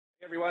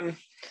Hey everyone.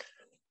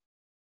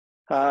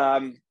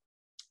 Um,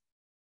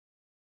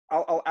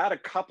 I'll add a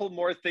couple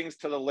more things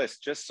to the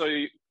list just so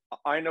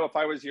I know if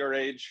I was your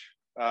age.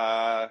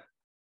 I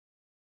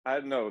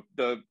don't know,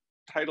 the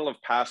title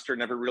of pastor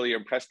never really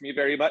impressed me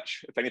very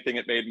much. If anything,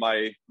 it made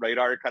my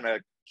radar kind of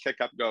kick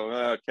up,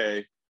 go,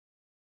 okay,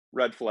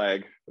 red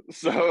flag.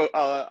 So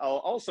I'll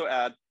also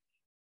add,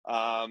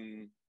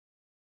 um,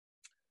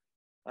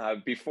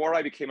 before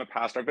I became a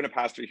pastor, I've been a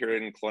pastor here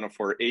in Kelowna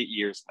for 8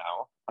 years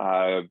now.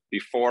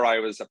 Before I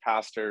was a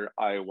pastor,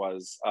 I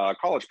was a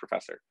college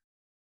professor.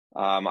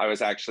 I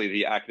was actually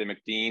the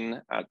academic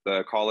dean at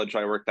the college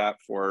I worked at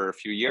for a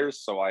few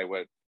years. So I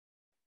would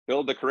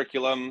build the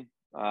curriculum,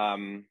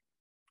 and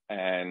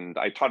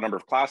I taught a number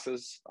of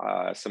classes,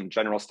 some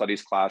general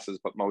studies classes,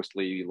 but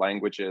mostly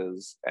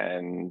languages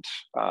and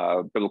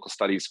biblical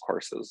studies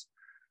courses.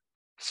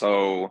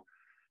 So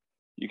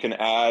you can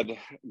add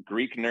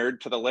Greek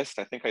nerd to the list.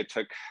 I think I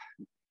took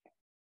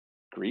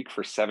Greek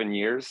for 7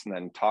 years and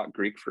then taught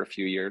Greek for a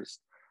few years.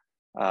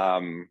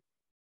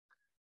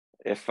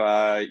 If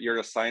you're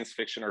a science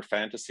fiction or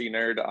fantasy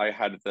nerd, I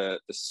had the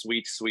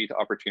sweet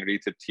opportunity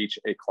to teach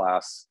a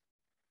class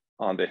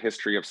on the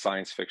history of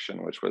science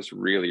fiction, which was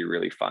really,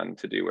 really fun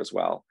to do as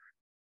well.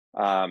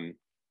 But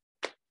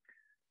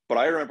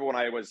I remember when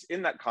I was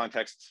in that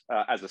context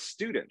as a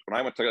student, when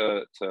I went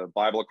to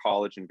Bible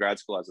college and grad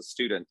school as a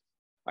student,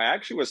 I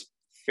actually was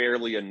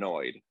fairly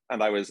annoyed.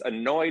 And I was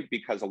annoyed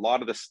because a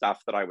lot of the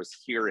stuff that I was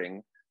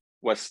hearing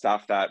was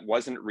stuff that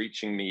wasn't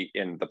reaching me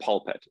in the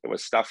pulpit. It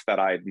was stuff that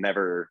I'd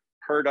never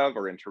heard of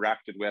or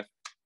interacted with.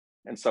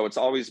 And so it's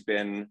always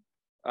been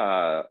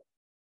a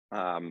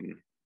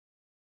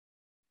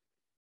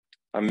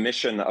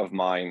mission of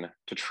mine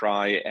to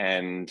try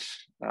and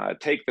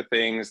take the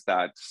things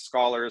that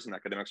scholars and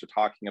academics are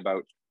talking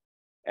about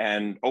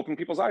and open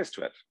people's eyes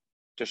to it,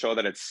 to show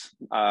that it's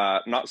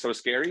not so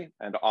scary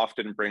and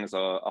often brings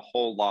a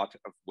whole lot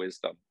of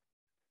wisdom.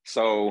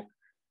 So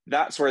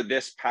that's where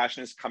this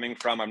passion is coming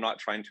from. I'm not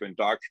trying to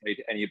indoctrinate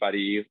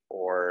anybody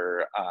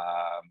or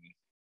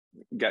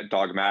get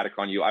dogmatic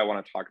on you. I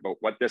want to talk about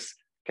what this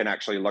can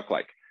actually look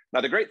like. Now,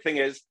 the great thing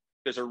is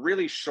there's a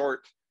really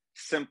short,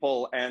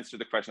 simple answer to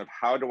the question of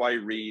how do I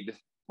read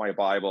my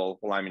Bible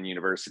while I'm in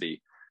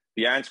university?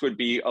 The answer would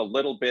be a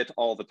little bit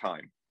all the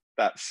time.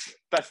 That's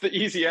the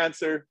easy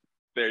answer.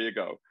 There you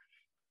go.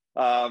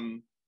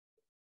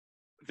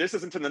 This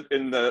isn't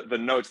in the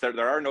notes.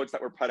 There are notes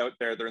that were put out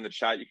there. They're in the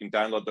chat. You can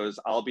download those.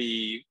 I'll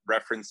be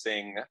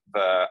referencing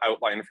the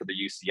outline for the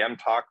UCM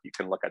talk. You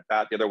can look at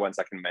that. The other ones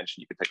I can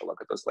mention, you can take a look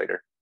at those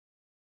later.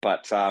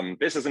 But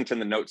this isn't in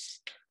the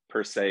notes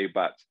per se,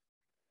 but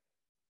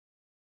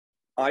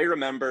I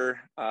remember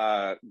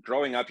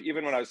growing up,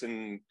 even when I was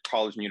in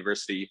college and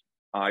university,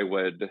 I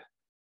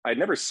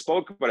never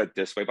spoke about it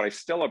this way, but I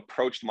still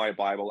approached my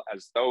Bible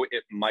as though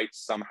it might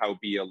somehow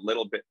be a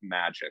little bit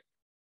magic.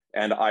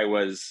 And I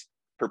was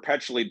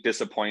perpetually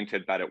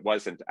disappointed that it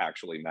wasn't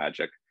actually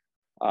magic.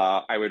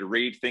 I would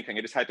read thinking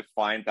I just had to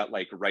find that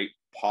like right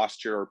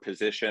posture or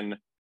position,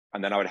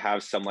 and then I would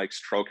have some like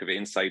stroke of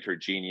insight or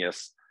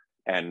genius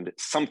and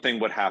something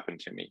would happen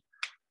to me.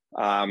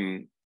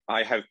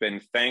 I have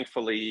been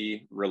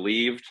thankfully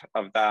relieved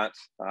of that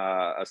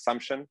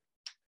assumption.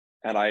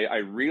 And I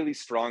really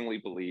strongly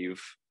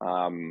believe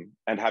and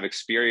have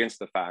experienced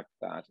the fact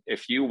that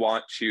if you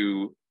want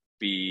to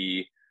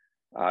be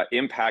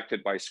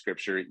impacted by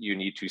Scripture, you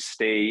need to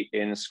stay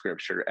in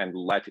Scripture and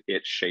let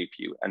it shape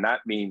you. And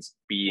that means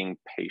being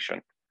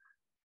patient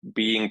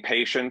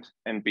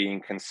and being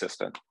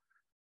consistent.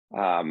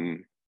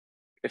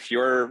 If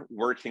you're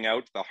working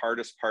out, the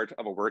hardest part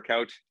of a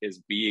workout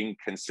is being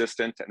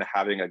consistent and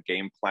having a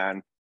game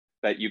plan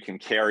that you can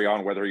carry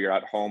on, whether you're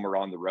at home or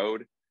on the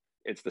road.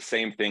 It's the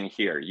same thing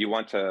here. You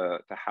want to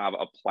have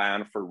a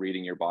plan for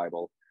reading your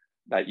Bible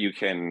that you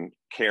can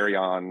carry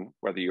on,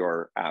 whether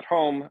you're at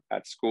home,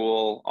 at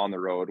school, on the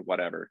road,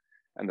 whatever.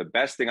 And the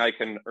best thing I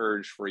can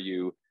urge for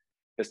you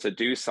is to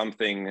do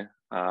something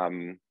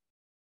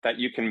that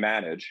you can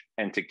manage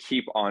and to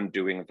keep on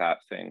doing that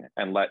thing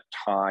and let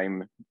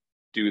time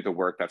do the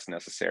work that's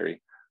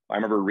necessary. I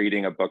remember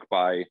reading a book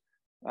by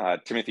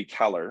Timothy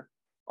Keller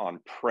on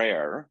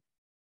prayer.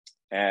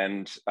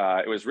 And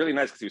it was really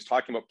nice because he was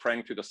talking about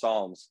praying through the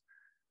Psalms.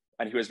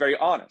 And he was very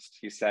honest.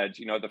 He said,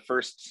 you know, the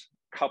first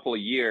couple of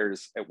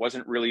years, it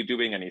wasn't really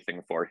doing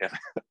anything for him.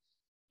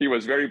 He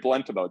was very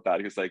blunt about that.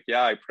 He was like,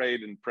 yeah, I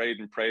prayed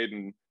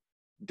and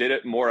did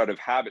it more out of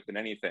habit than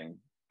anything.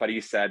 But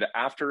he said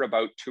after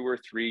about 2 or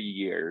 3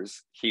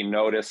 years, he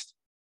noticed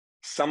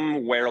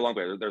somewhere along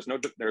the way,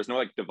 there's no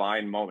like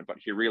divine moment, but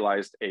he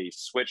realized a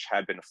switch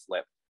had been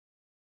flipped.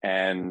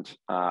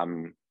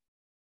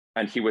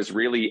 And he was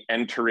really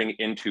entering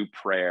into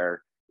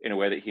prayer in a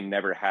way that he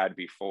never had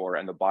before.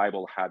 And the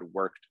Bible had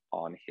worked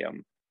on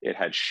him. It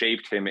had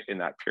shaped him in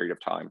that period of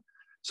time.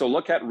 So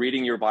look at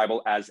reading your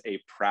Bible as a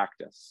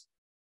practice.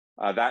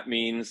 That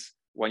means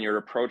when you're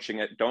approaching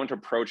it, don't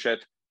approach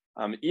it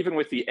even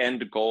with the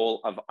end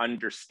goal of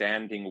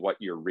understanding what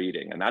you're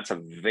reading. And that's a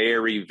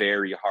very,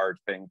 very hard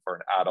thing for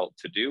an adult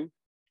to do.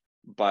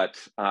 but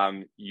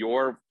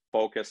you're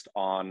focused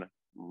on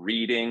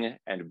reading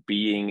and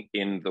being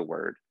in the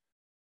Word.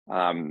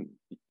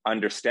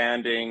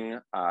 Understanding,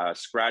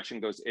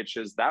 scratching those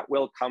itches, that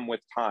will come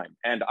with time.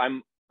 And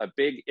I'm a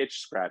big itch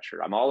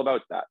scratcher. I'm all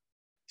about that.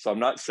 So I'm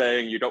not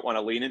saying you don't want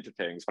to lean into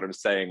things, but I'm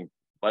saying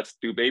let's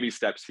do baby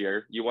steps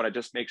here. You want to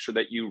just make sure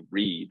that you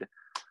read.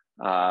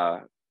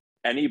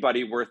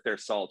 Anybody worth their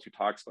salt who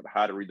talks about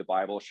how to read the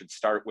Bible should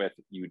start with,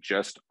 you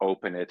just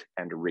open it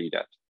and read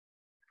it.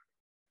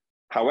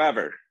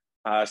 However,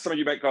 some of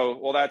you might go,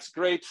 well, that's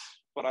great,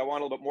 but I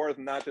want a little bit more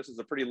than that. This is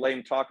a pretty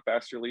lame talk,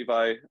 Pastor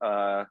Levi.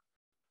 I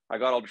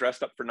got all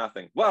dressed up for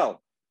nothing.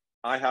 Well,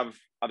 I have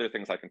other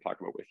things I can talk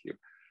about with you.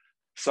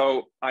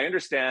 So I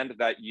understand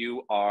that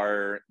you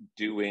are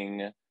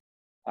doing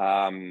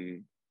a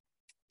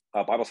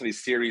Bible study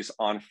series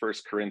on 1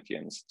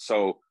 Corinthians.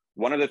 So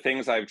one of the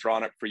things I've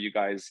drawn up for you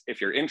guys, if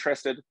you're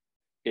interested,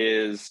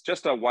 is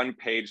just a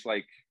one-page,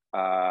 like,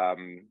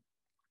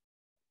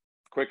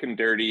 quick and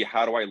dirty,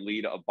 how do I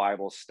lead a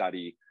Bible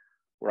study,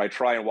 where I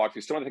try and walk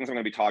through some of the things I'm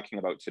going to be talking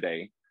about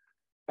today.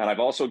 And I've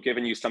also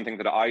given you something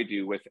that I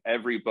do with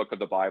every book of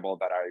the Bible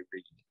that I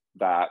read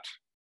that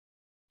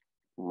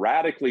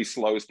radically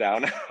slows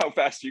down how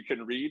fast you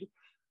can read,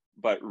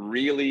 but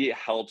really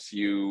helps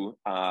you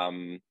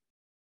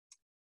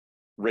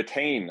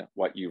retain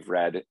what you've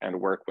read and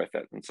work with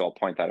it. And so I'll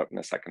point that out in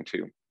a second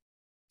too.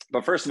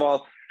 But first of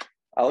all,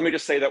 let me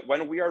just say that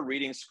when we are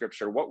reading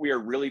scripture, what we are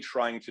really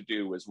trying to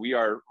do is we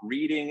are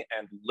reading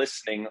and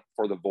listening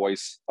for the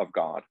voice of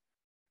God.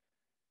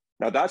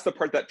 Now, that's the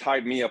part that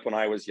tied me up when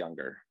I was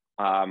younger.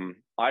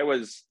 I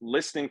was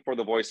listening for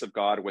the voice of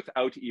God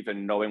without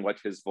even knowing what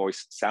his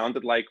voice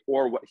sounded like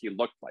or what he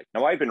looked like.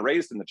 Now, I'd been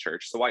raised in the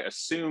church, so I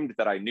assumed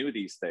that I knew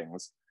these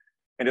things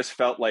and just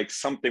felt like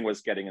something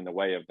was getting in the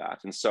way of that.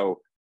 And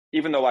so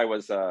even though I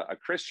was a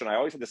Christian, I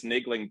always had this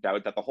niggling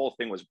doubt that the whole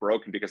thing was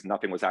broken because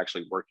nothing was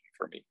actually working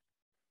for me.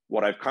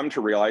 What I've come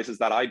to realize is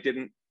that I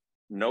didn't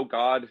know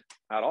God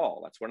at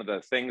all. That's one of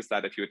the things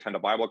that if you attend a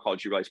Bible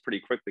college, you realize pretty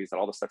quickly is that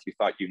all the stuff you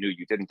thought you knew,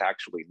 you didn't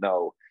actually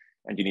know,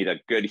 and you need a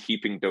good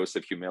heaping dose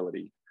of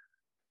humility.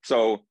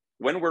 So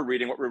when we're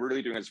reading, what we're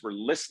really doing is we're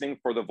listening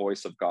for the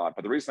voice of God.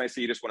 But the reason I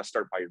say you just want to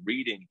start by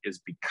reading is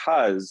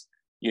because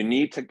you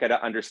need to get an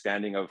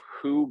understanding of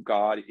who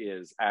God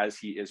is as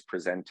he is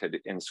presented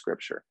in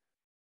Scripture.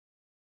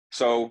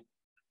 So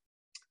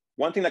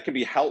one thing that can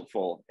be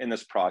helpful in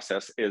this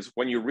process is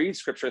when you read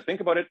Scripture,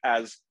 think about it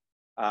as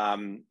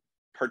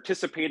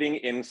participating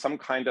in some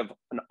kind of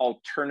an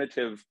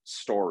alternative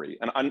story,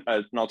 an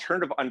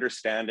alternative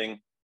understanding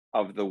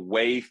of the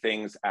way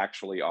things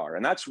actually are.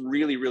 And that's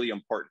really, really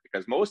important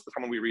because most of the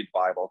time when we read the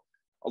Bible,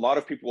 a lot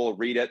of people will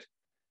read it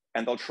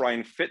and they'll try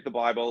and fit the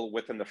Bible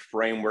within the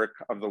framework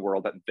of the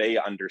world that they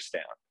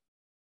understand.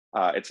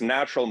 It's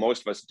natural,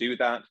 most of us do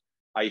that.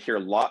 I hear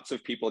lots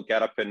of people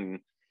get up in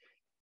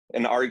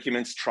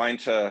arguments trying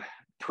to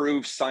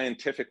prove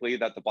scientifically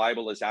that the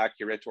Bible is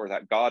accurate or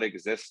that God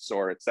exists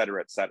or et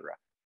cetera, et cetera.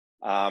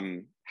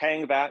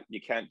 Hang that,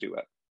 you can't do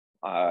it.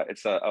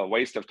 It's a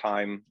waste of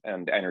time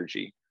and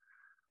energy.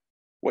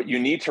 What you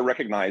need to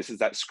recognize is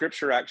that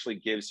Scripture actually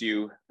gives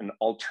you an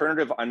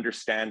alternative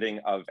understanding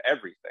of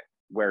everything,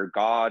 where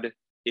God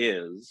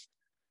is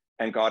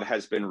and God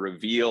has been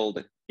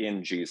revealed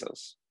in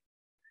Jesus.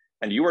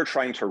 And you are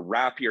trying to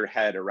wrap your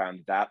head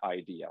around that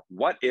idea.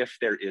 What if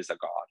there is a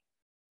God?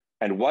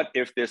 And what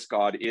if this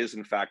God is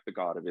in fact the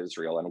God of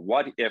Israel? And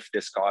what if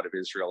this God of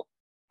Israel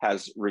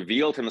has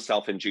revealed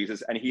himself in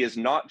Jesus and he is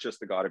not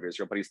just the God of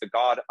Israel, but he's the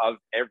God of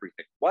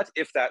everything? What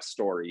if that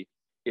story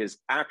is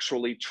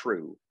actually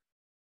true?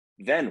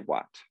 Then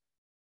what?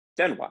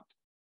 Then what?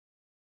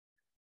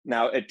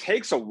 Now, it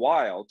takes a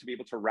while to be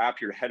able to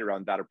wrap your head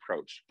around that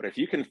approach. But if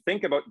you can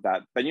think about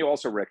that, then you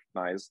also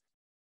recognize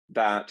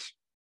that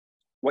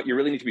what you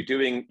really need to be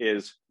doing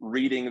is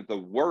reading the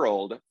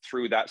world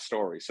through that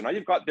story. So now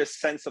you've got this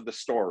sense of the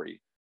story,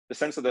 the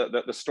sense of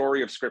the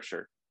story of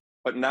Scripture.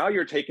 But now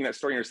you're taking that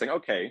story and you're saying,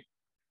 okay,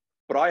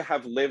 but I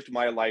have lived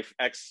my life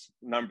X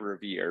number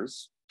of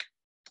years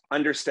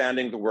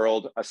understanding the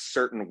world a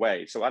certain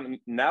way. So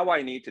now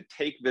I need to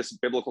take this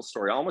biblical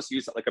story, I almost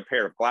use it like a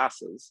pair of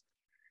glasses,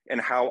 in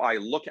how I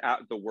look at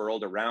the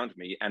world around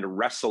me and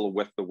wrestle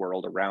with the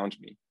world around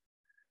me.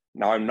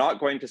 Now, I'm not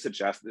going to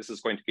suggest this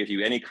is going to give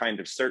you any kind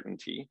of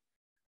certainty.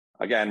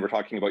 Again, we're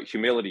talking about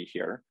humility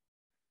here.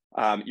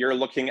 You're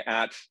looking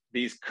at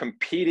these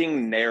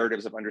competing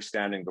narratives of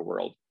understanding the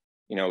world,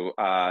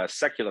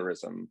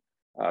 secularism,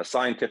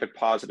 scientific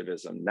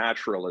positivism,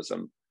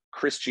 naturalism,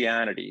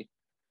 Christianity.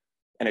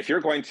 And if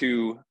you're going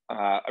to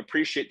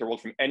appreciate the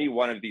world from any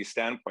one of these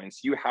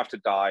standpoints, you have to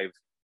dive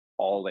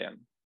all in.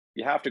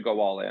 You have to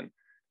go all in.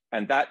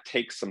 And that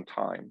takes some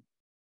time.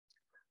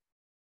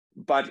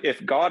 But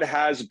if God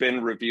has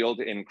been revealed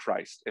in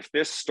Christ, if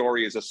this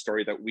story is a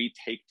story that we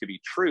take to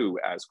be true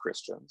as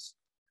Christians,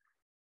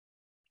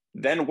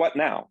 then what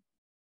now?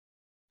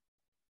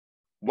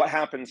 What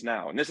happens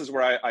now? And this is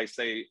where I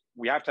say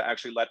we have to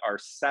actually let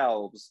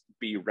ourselves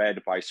be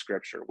read by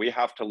Scripture. We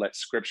have to let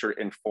Scripture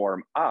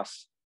inform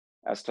us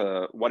as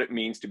to what it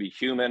means to be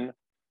human,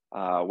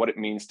 what it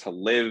means to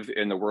live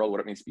in the world, what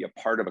it means to be a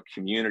part of a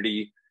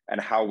community, and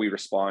how we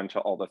respond to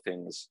all the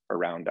things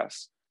around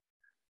us.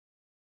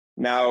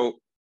 Now,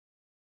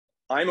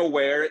 I'm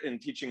aware in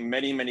teaching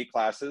many, many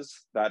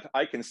classes that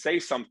I can say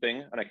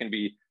something and I can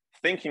be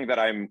thinking that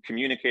I'm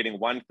communicating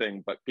one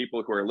thing, but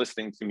people who are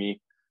listening to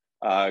me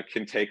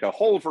can take a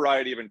whole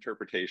variety of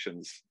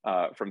interpretations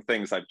from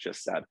things I've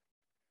just said.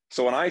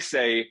 So when I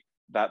say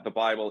that the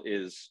Bible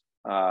is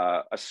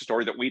a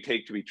story that we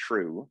take to be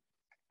true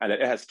and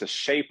it has to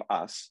shape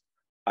us,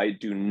 I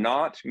do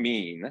not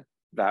mean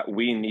that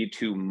we need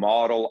to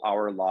model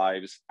our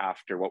lives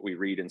after what we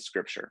read in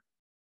Scripture.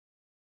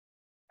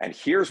 And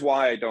here's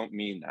why I don't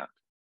mean that.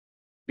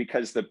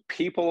 Because the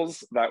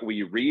peoples that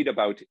we read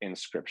about in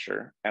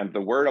Scripture and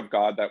the Word of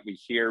God that we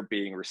hear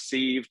being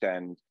received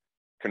and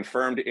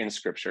confirmed in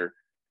Scripture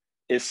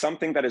is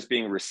something that is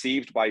being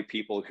received by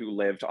people who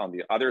lived on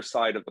the other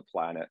side of the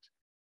planet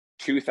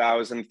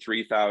 2,000,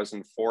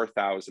 3,000,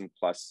 4,000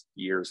 plus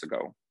years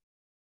ago.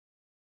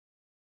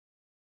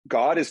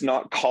 God is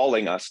not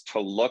calling us to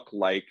look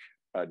like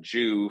a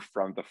Jew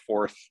from the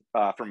fourth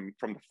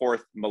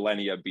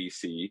millennia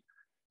BC,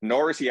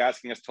 nor is he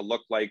asking us to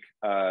look like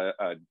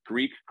a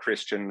Greek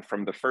Christian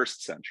from the 1st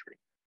century.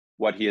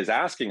 What he is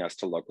asking us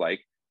to look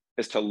like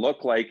is to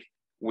look like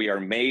we are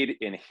made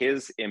in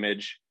his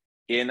image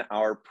in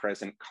our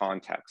present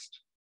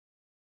context.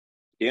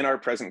 In our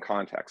present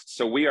context.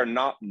 So we are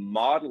not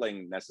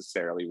modeling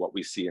necessarily what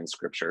we see in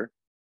Scripture.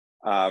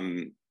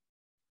 We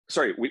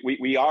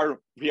are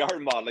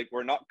modeling,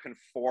 we're not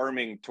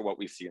conforming to what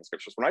we see in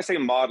Scriptures. When I say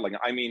modeling,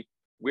 I mean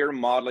we're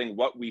modeling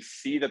what we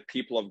see the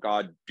people of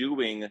God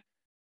doing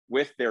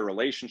with their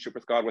relationship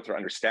with God, with their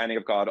understanding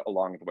of God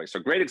along the way. So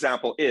a great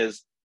example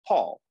is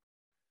Paul.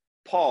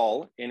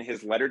 Paul, in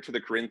his letter to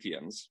the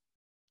Corinthians,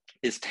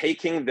 is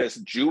taking this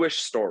Jewish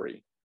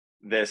story,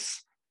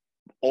 this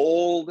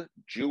old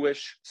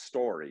Jewish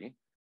story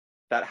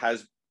that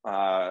has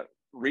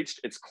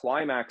reached its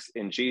climax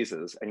in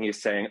Jesus, and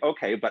he's saying,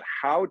 okay, but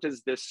how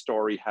does this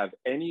story have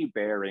any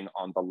bearing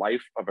on the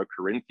life of a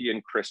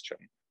Corinthian Christian,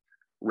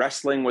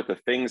 wrestling with the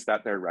things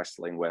that they're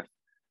wrestling with,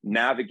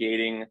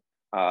 navigating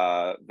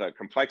the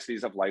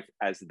complexities of life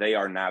as they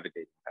are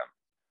navigating them?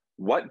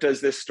 What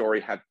does this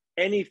story have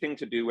anything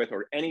to do with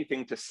or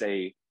anything to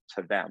say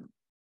to them?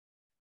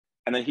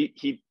 And then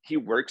he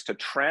works to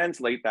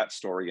translate that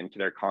story into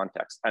their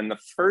context. And the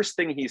first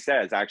thing he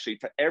says, actually,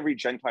 to every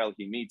Gentile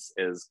he meets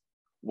is,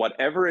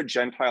 whatever a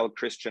Gentile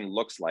Christian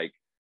looks like,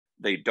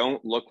 they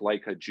don't look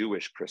like a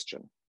Jewish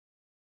Christian.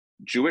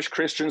 Jewish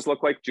Christians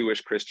look like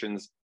Jewish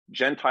Christians.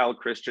 Gentile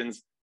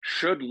Christians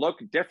should look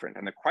different.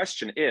 And the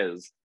question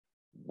is,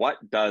 what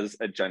does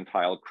a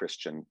Gentile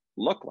Christian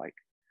look like?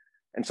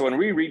 And so when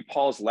we read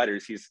Paul's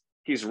letters,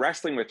 he's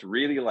wrestling with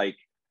really like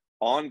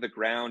on the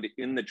ground,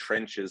 in the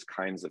trenches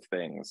kinds of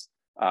things,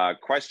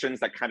 questions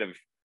that kind of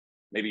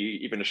maybe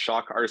even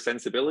shock our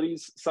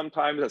sensibilities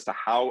sometimes as to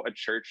how a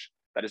church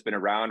that has been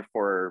around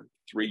for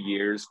 3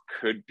 years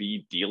could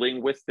be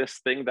dealing with this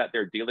thing that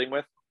they're dealing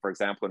with. For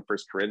example, in 1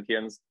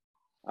 Corinthians,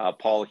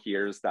 Paul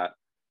hears that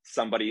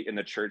somebody in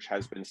the church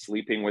has been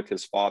sleeping with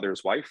his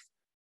father's wife.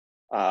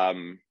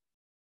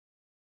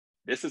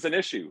 This is an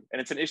issue, and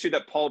it's an issue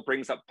that Paul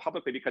brings up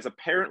publicly because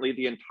apparently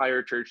the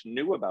entire church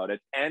knew about it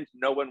and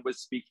no one was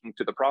speaking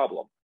to the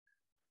problem.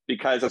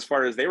 Because as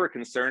far as they were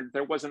concerned,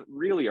 there wasn't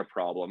really a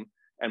problem,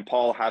 and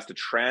Paul has to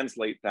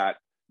translate that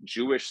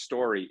Jewish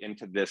story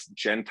into this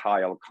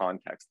Gentile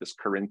context, this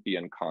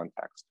Corinthian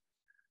context.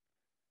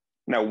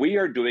 Now, we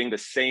are doing the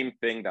same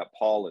thing that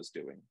Paul is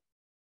doing.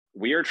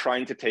 We are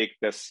trying to take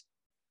this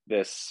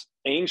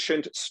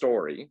ancient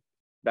story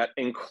that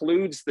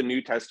includes the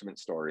New Testament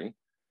story,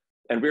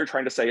 and we're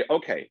trying to say,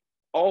 okay,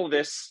 all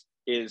this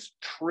is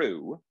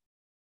true,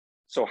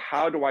 so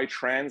how do I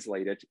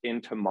translate it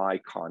into my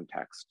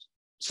context?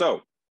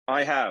 So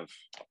I have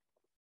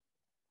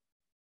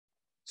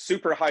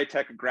super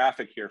high-tech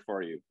graphic here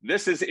for you.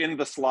 This is in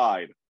the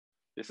slide.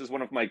 This is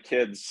one of my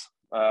kids'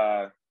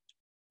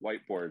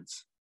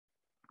 whiteboards.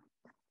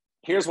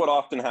 Here's what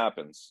often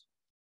happens,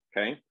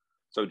 okay?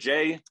 So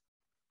J,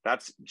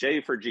 that's J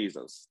for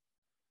Jesus.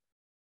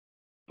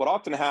 What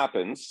often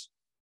happens,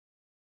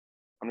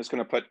 I'm just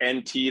gonna put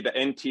NT, the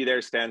NT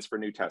there stands for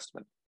New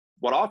Testament.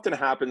 What often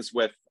happens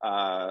with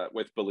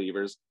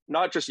believers,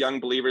 not just young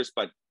believers,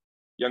 but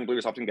young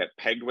believers often get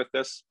pegged with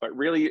this, but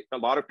really a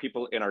lot of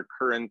people in our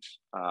current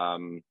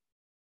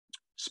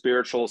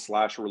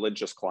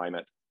spiritual/religious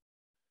climate,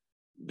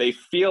 they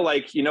feel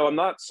like, you know, I'm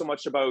not so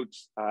much about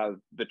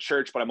the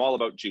church, but I'm all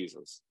about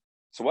Jesus.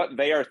 So what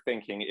they are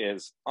thinking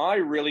is, I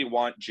really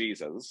want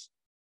Jesus,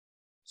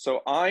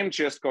 so I'm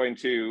just going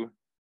to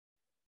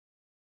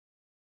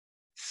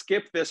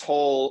skip this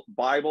whole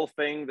Bible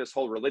thing, this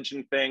whole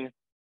religion thing.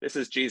 This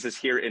is Jesus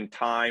here in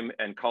time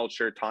and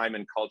culture. Time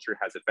and culture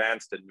has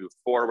advanced and moved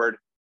forward.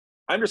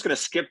 I'm just going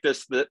to skip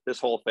this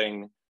whole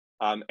thing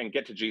and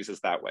get to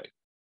Jesus that way.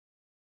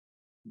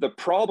 The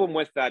problem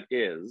with that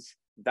is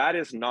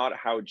not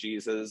how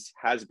Jesus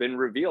has been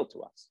revealed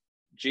to us.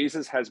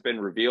 Jesus has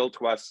been revealed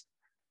to us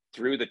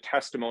through the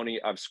testimony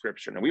of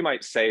Scripture. And we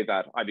might say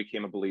that I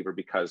became a believer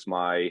because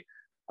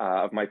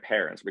of my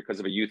parents, because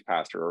of a youth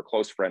pastor or a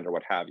close friend or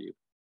what have you.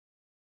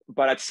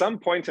 But at some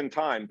point in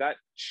time, that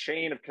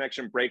chain of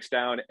connection breaks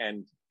down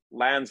and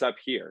lands up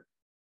here,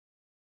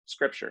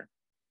 Scripture.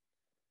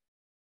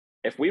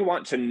 If we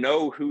want to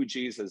know who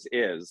Jesus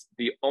is,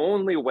 the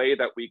only way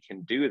that we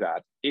can do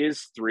that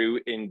is through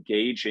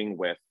engaging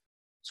with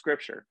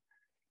Scripture.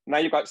 Now,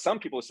 you've got some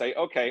people who say,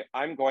 okay,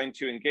 I'm going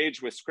to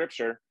engage with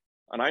Scripture,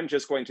 and I'm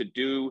just going to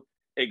do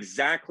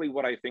exactly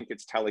what I think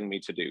it's telling me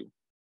to do.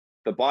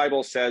 The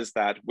Bible says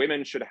that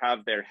women should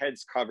have their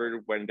heads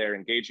covered when they're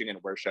engaging in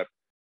worship.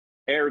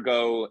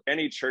 Ergo,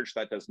 any church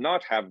that does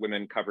not have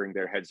women covering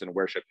their heads in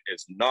worship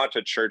is not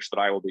a church that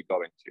I will be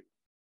going to.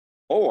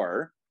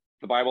 Or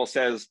the Bible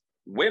says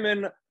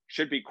women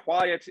should be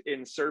quiet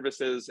in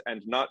services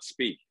and not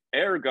speak.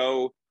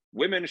 Ergo,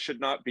 women should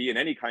not be in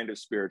any kind of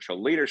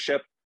spiritual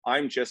leadership.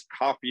 I'm just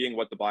copying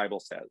what the Bible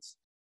says.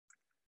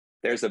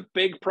 There's a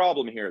big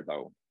problem here,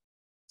 though.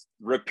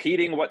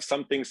 Repeating what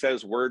something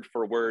says word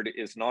for word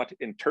is not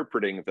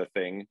interpreting the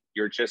thing.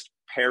 You're just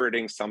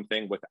parroting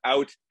something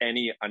without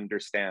any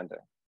understanding.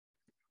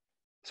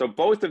 So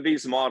both of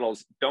these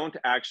models don't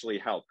actually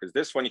help, because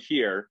this one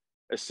here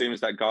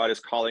assumes that God is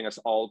calling us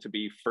all to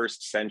be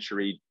first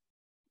century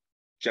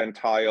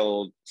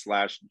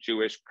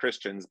Gentile/Jewish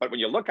Christians. But when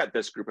you look at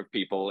this group of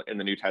people in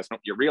the New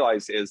Testament, you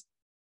realize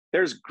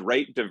there's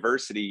great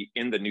diversity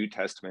in the New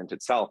Testament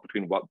itself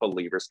between what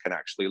believers can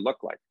actually look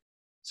like.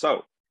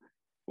 So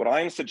what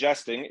I'm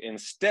suggesting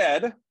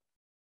instead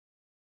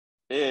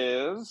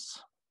is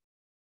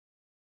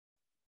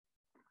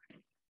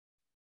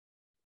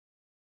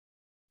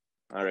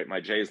all right, my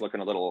J's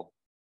looking a little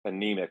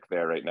anemic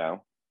there right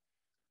now.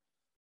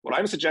 What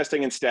I'm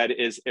suggesting instead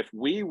is, if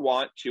we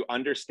want to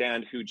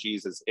understand who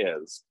Jesus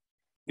is,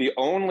 the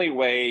only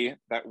way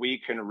that we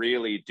can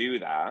really do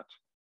that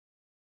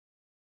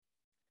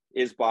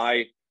is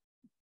by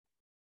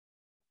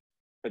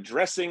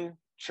addressing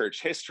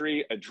church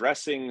history,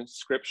 addressing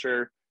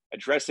Scripture,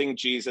 addressing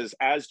Jesus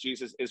as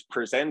Jesus is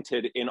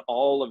presented in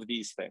all of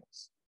these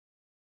things.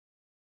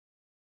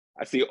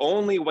 That's the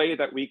only way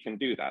that we can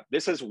do that.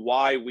 This is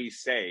why we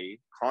say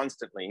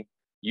constantly,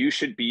 you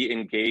should be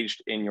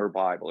engaged in your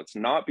Bible. It's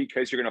not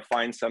because you're going to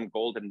find some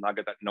golden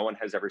nugget that no one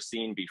has ever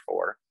seen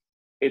before.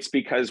 It's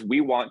because we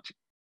want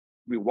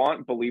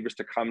believers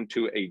to come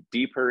to a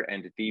deeper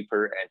and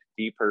deeper and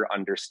deeper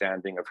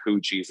understanding of who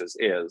Jesus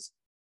is.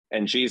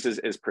 And Jesus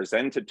is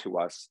presented to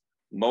us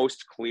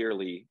most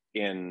clearly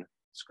in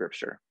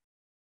Scripture.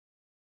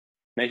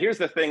 Now, here's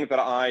the thing that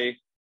I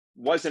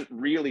wasn't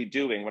really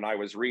doing when I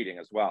was reading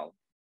as well.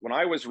 When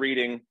I was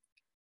reading,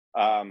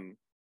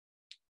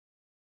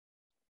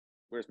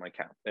 where's my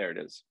count? There it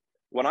is.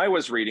 When I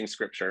was reading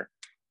Scripture,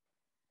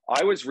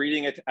 I was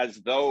reading it as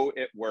though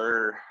it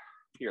were,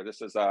 here,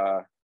 this is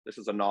a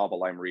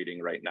novel I'm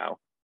reading right now.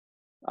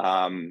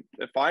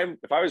 If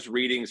I was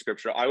reading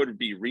Scripture, I would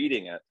be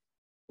reading it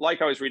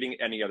like I was reading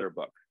any other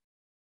book.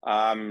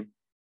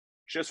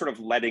 Just sort of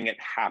letting it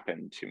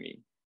happen to me.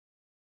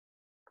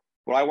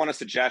 What I want to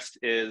suggest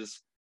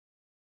is,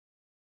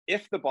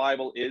 if the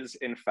Bible is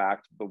in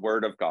fact the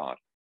Word of God,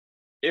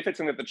 if it's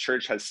something that the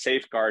church has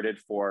safeguarded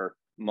for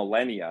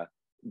millennia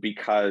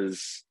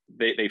because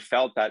they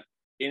felt that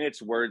in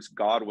its words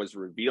God was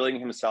revealing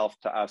himself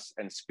to us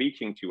and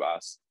speaking to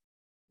us,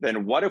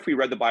 then what if we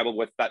read the Bible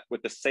with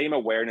the same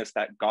awareness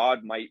that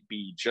God might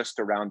be just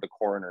around the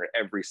corner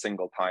every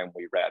single time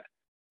we read?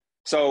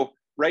 So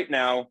right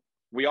now,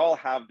 we all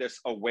have this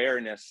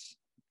awareness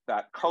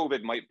that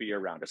COVID might be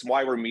around. It's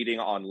why we're meeting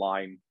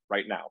online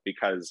right now,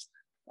 because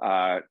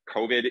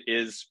COVID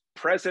is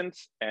present,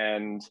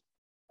 and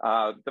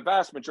the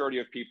vast majority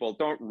of people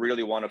don't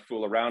really want to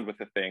fool around with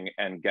the thing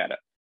and get it.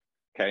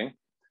 Okay,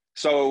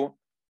 so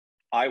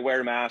I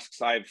wear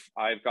masks.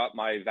 I've got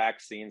my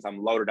vaccines.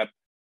 I'm loaded up.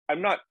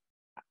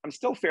 I'm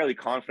still fairly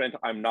confident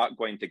I'm not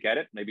going to get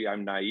it. Maybe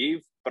I'm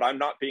naive, but I'm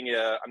not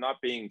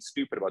being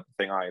stupid about the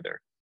thing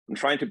either. I'm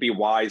trying to be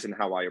wise in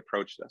how I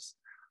approach this.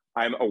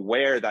 I'm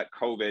aware that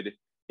COVID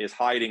is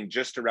hiding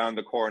just around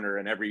the corner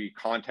in every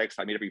context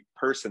I meet, every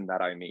person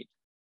that I meet.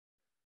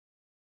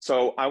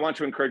 So I want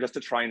to encourage us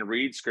to try and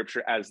read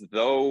Scripture as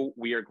though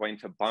we are going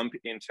to bump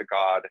into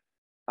God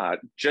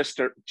just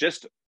in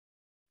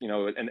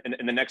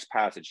the next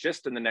passage,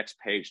 just in the next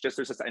page. Just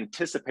there's this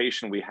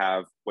anticipation we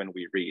have when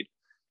we read.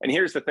 And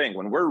here's the thing: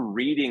 when we're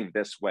reading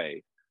this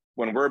way,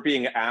 when we're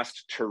being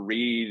asked to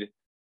read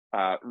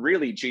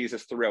really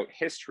Jesus throughout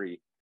history,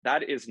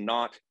 that is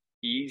not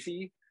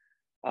easy.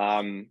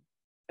 And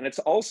it's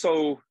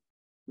also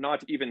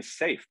not even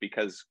safe,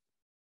 because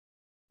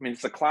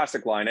it's a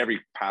classic line.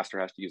 Every pastor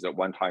has to use it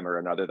one time or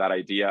another, that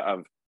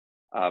idea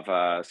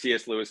of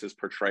C.S. Lewis's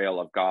portrayal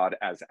of God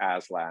as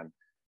Aslan.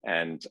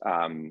 And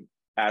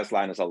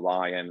Aslan is a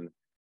lion,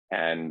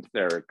 and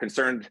they're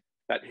concerned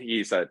that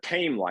he's a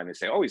tame lion. They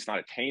say, oh, he's not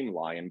a tame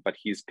lion, but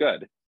he's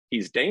good.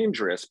 He's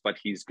dangerous, but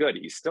he's good.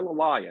 He's still a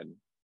lion,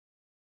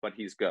 but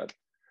he's good.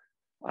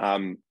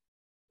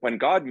 When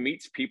God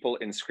meets people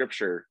in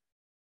Scripture,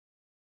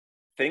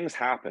 things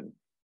happen,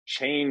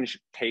 change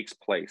takes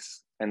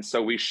place. And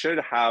so we should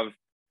have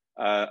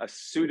a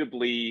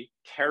suitably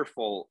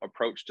careful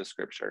approach to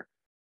Scripture,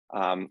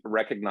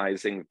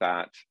 recognizing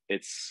that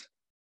it's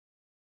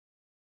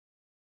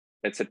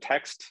a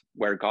text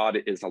where God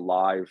is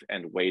alive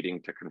and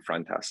waiting to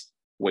confront us,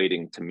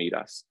 waiting to meet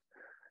us.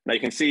 Now you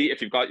can see,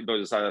 if you've got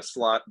those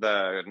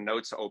the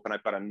notes open,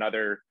 I've got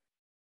another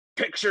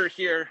picture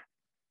here.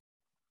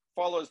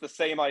 Follows the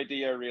same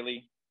idea,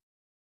 really.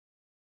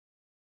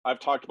 I've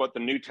talked about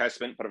the New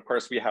Testament, but of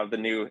course we have the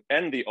New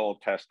and the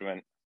Old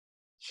Testament.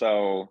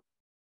 So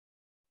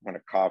I'm going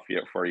to copy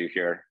it for you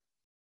here.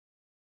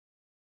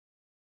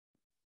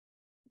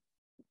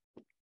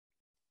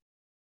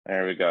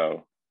 There we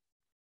go.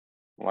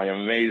 My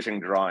amazing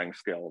drawing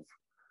skills.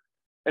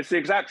 It's the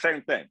exact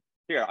same thing.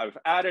 Here, I've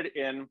added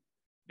in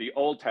the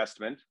Old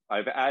Testament.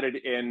 I've added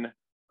in,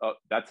 oh,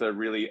 that's a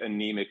really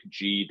anemic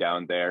G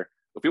down there.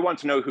 If we want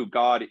to know who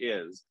God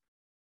is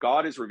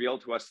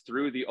revealed to us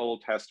through the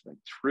Old Testament,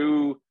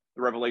 through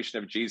the revelation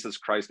of Jesus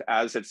Christ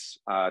as it's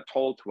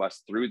told to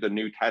us through the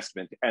New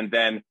Testament, and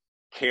then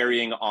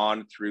carrying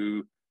on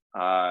through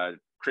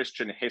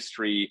Christian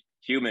history,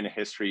 human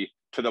history,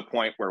 to the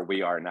point where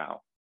we are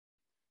now.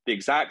 The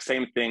exact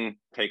same thing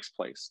takes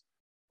place.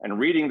 And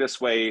reading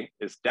this way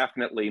is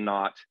definitely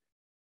not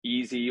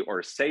easy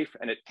or safe,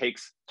 and it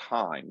takes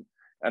time.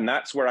 And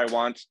that's where I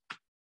want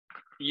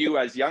you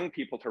as young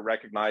people to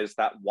recognize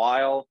that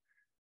while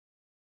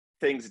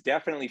things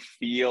definitely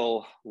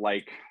feel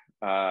like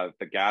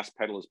the gas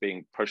pedal is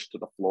being pushed to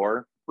the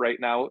floor right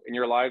now in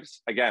your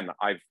lives, again,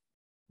 I've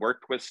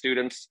worked with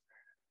students.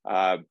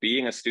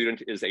 Being a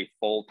student is a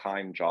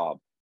full-time job.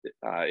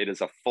 It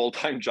is a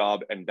full-time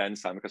job and then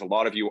some, because a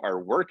lot of you are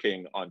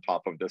working on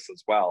top of this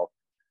as well.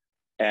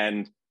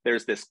 And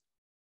there's this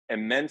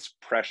immense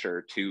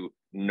pressure to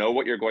know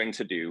what you're going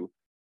to do,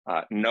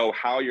 know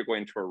how you're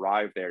going to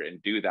arrive there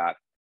and do that.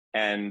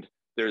 And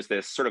there's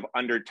this sort of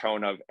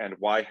undertone of, and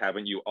why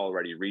haven't you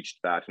already reached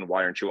that? And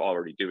why aren't you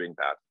already doing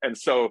that? And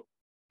so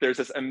there's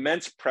this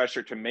immense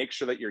pressure to make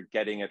sure that you're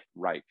getting it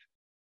right.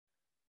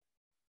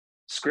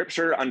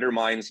 Scripture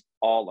undermines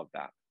all of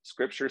that.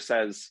 Scripture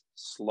says,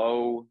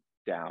 slow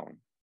down.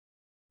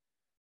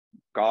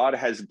 God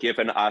has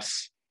given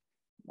us,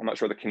 I'm not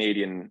sure the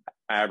Canadian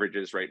average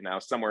is right now,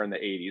 somewhere in the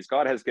 80s.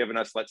 God has given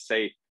us, let's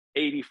say,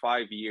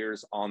 85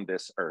 years on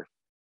this earth.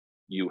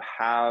 You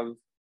have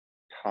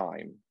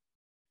time.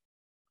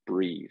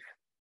 Breathe.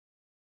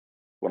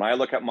 When I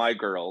look at my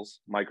girls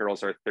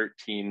are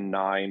 13,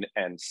 9,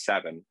 and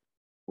 7.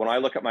 When I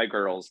look at my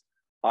girls,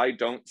 I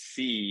don't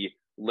see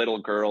little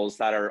girls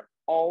that are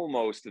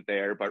almost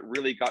there, but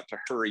really got to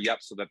hurry up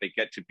so that they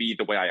get to be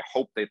the way I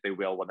hope that they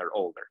will when they're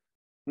older.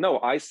 No,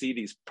 I see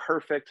these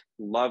perfect,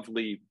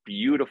 lovely,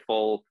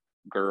 beautiful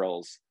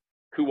girls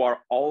who are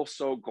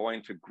also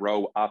going to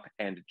grow up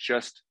and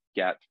just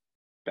get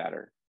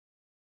better.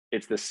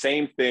 It's the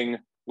same thing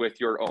with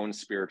your own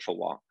spiritual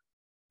walk.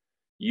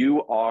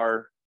 You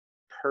are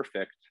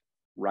perfect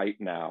right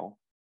now,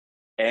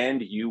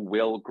 and you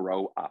will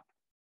grow up.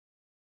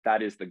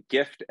 That is the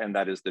gift, and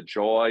that is the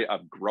joy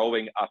of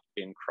growing up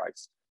in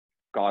Christ.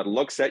 God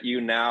looks at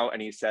you now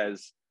and he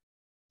says,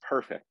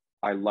 perfect,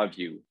 I love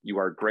you. You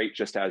are great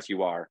just as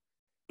you are.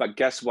 But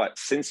guess what?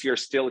 Since you're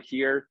still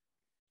here,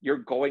 you're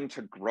going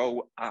to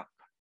grow up,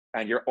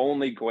 and you're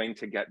only going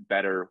to get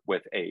better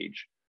with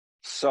age.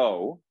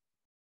 So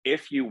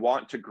if you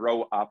want to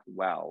grow up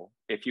well,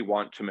 if you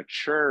want to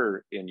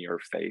mature in your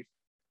faith,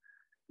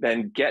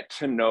 then get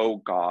to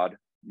know God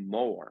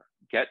more.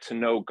 Get to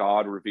know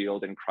God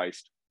revealed in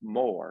Christ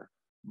more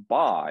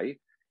by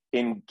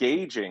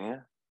engaging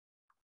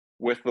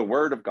with the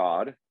Word of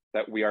God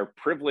that we are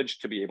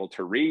privileged to be able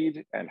to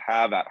read and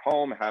have at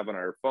home, have on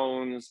our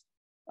phones,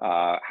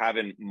 have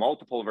in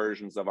multiple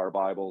versions of our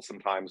Bible,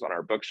 sometimes on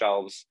our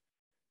bookshelves.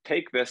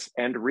 Take this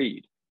and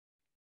read.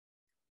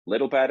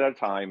 Little bit at a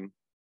time,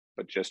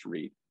 but just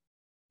read.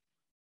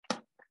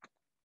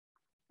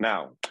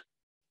 Now,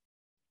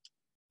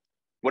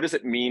 what does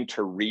it mean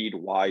to read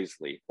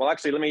wisely? Well,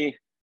 actually, let me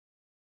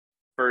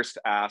first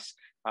ask,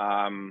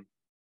 I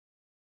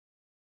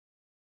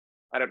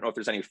don't know if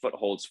there's any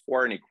footholds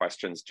for any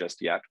questions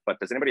just yet, but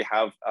does anybody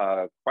have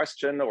a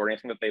question or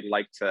anything that they'd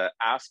like to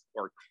ask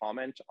or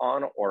comment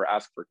on or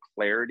ask for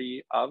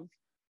clarity of?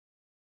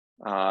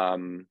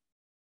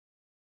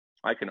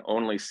 I can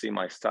only see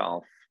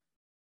myself.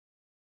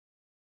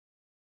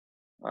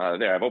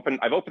 There, I've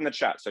opened the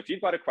chat. So if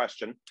you've got a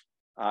question,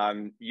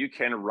 you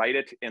can write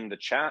it in the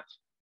chat.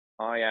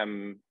 I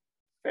am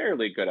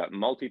fairly good at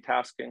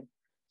multitasking,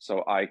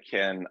 so I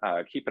can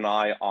keep an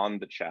eye on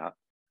the chat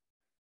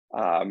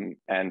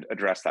and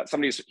address that.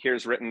 Somebody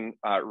here's written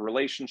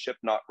relationship,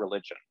 not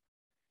religion.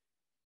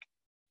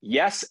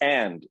 Yes,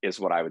 and is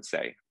what I would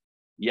say.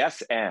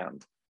 Yes,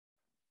 and.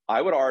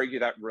 I would argue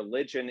that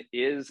religion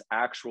is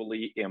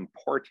actually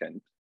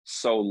important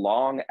so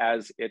long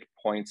as it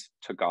points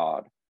to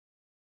God.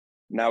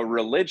 Now,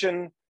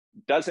 religion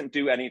doesn't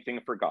do anything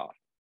for God.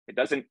 It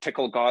doesn't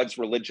tickle God's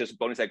religious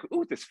bone. He's like,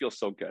 ooh, this feels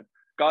so good.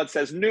 God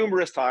says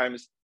numerous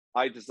times,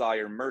 I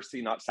desire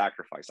mercy, not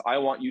sacrifice. I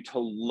want you to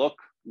look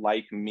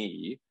like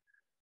me.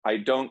 I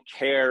don't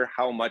care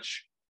how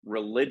much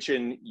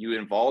religion you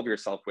involve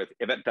yourself with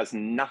if it does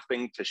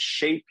nothing to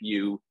shape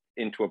you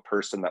into a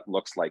person that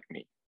looks like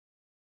me.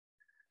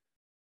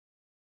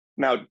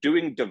 Now,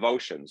 doing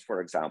devotions,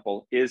 for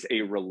example, is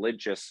a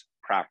religious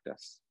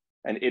practice.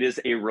 And it is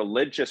a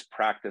religious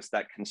practice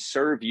that can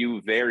serve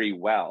you very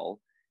well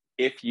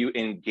if you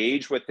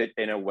engage with it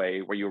in a way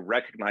where you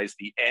recognize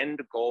the end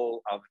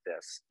goal of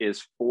this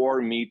is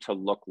for me to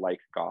look like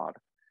God.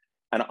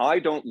 And I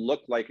don't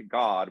look like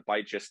God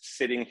by just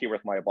sitting here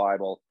with my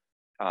Bible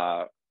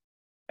and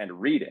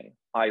reading.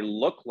 I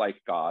look like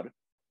God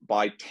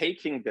by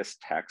taking this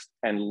text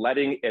and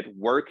letting it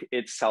work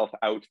itself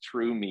out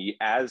through me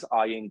as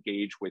I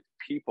engage with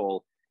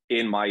people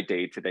in my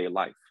day-to-day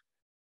life.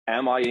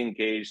 Am I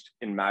engaged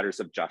in matters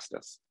of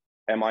justice?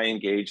 Am I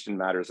engaged in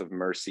matters of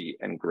mercy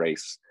and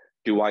grace?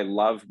 Do I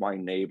love my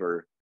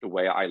neighbor the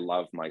way I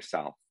love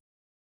myself?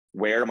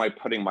 Where am I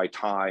putting my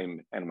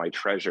time and my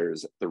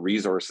treasures, the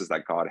resources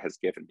that God has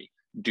given me?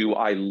 Do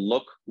I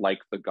look like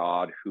the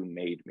God who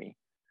made me?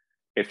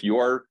 If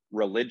your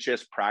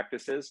religious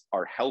practices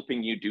are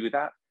helping you do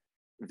that,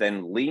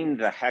 then lean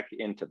the heck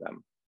into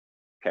them,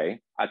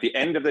 okay? At the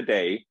end of the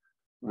day,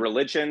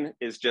 religion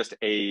is just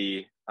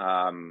it's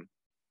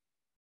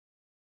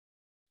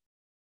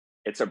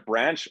a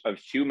branch of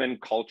human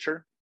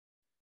culture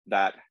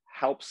that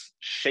helps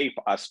shape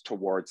us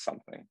towards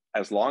something.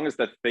 As long as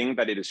the thing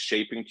that it is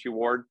shaping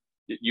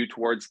you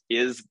towards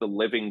is the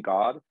living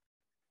God,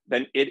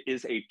 then it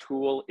is a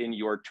tool in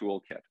your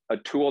toolkit, a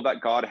tool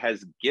that God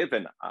has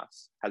given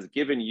us, has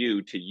given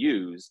you to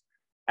use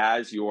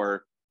as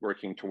you're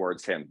working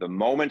towards him. The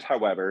moment,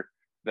 however,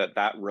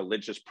 that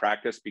religious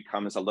practice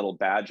becomes a little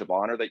badge of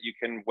honor that you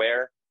can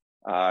wear,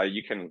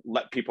 you can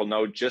let people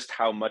know just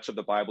how much of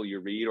the Bible you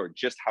read or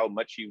just how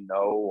much you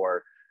know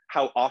or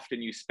how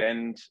often you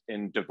spend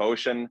in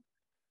devotion,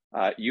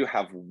 you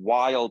have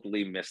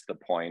wildly missed the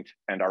point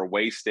and are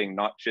wasting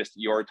not just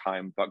your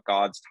time, but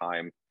God's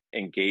time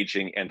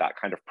engaging in that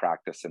kind of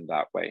practice in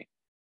that way.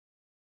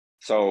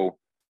 So,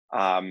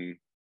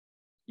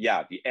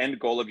 yeah, the end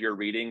goal of your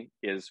reading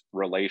is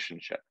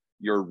relationship.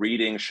 Your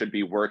reading should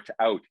be worked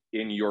out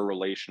in your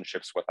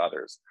relationships with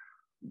others.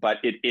 But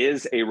it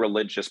is a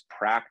religious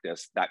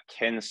practice that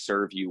can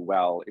serve you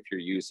well if you're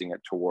using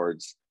it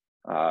towards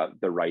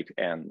the right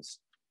ends.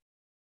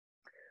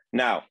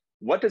 Now,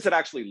 what does it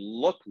actually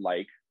look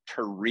like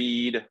to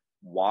read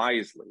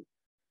wisely?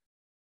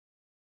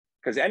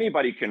 Because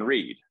anybody can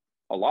read.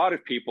 A lot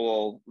of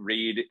people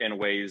read in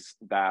ways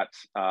that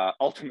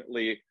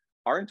ultimately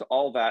aren't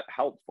all that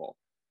helpful.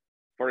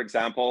 For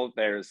example,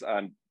 there's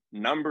a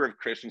number of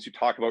Christians who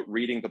talk about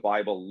reading the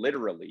Bible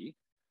literally,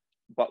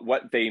 but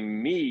what they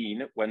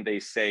mean when they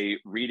say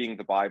reading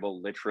the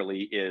Bible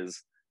literally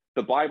is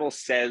the Bible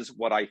says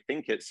what I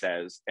think it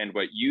says, and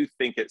what you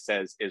think it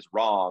says is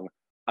wrong,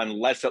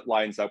 unless it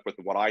lines up with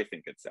what I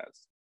think it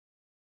says.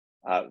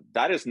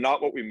 That is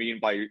not what we mean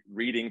by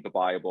reading the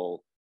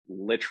Bible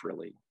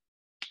literally.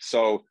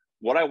 So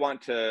what I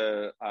want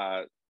to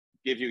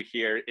give you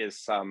here is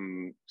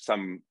some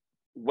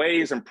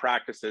ways and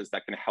practices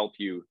that can help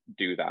you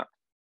do that.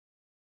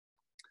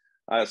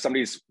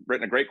 Somebody's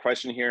written a great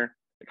question here.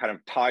 It kind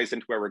of ties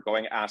into where we're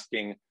going,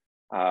 asking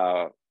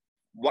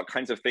what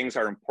kinds of things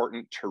are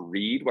important to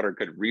read, what are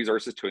good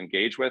resources to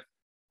engage with,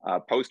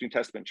 post-New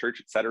Testament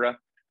church, etc.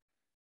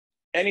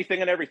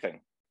 Anything and everything,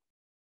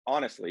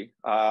 honestly.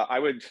 I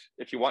would,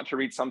 if you want to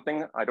read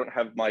something, I don't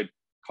have my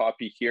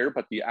copy here,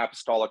 but the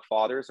Apostolic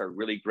Fathers are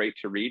really great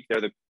to read. They're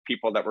the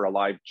people that were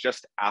alive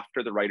just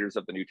after the writers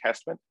of the New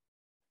Testament.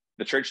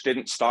 The church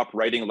didn't stop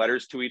writing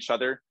letters to each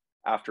other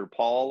after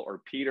Paul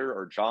or Peter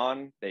or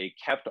John. They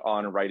kept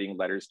on writing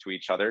letters to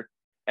each other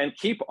and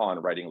keep on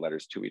writing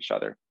letters to each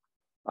other.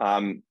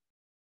 We'll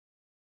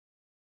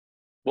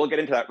get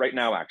into that right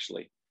now,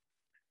 actually.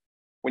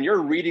 When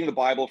you're reading the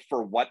Bible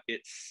for what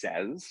it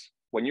says,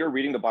 when you're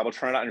reading the Bible,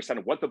 trying to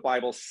understand what the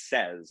Bible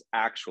says,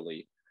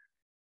 actually,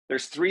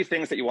 there's three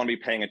things that you want to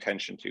be paying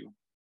attention to.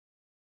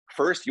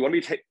 First, you want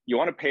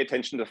to pay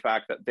attention to the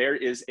fact that there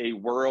is a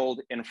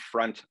world in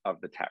front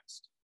of the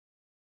text.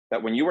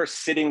 That when you are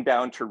sitting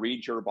down to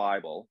read your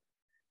Bible,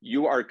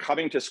 you are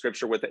coming to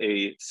Scripture with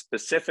a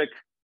specific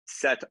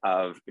set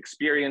of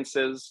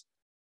experiences,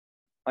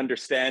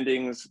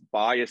 understandings,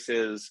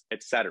 biases,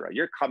 etc.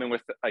 You're coming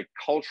with a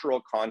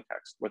cultural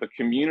context, with a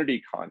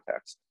community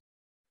context,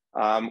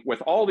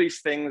 with all these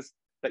things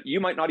that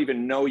you might not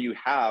even know you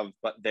have,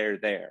 but they're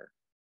there.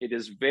 It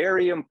is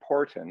very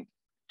important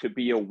to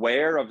be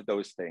aware of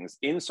those things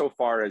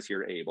insofar as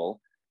you're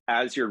able,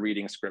 as you're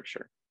reading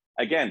Scripture.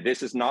 Again,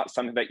 this is not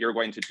something that you're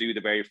going to do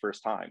the very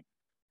first time.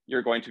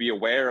 You're going to be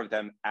aware of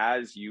them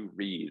as you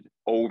read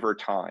over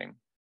time.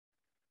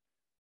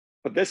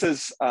 But this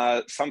is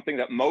something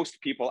that most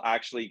people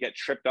actually get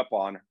tripped up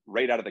on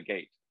right out of the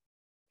gate.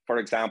 For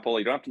example,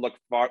 you don't have to look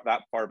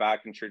that far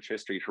back in church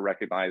history to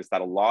recognize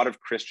that a lot of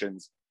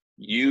Christians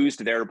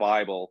used their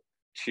Bible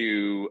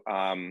to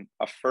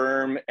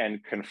affirm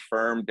and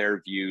confirm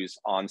their views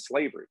on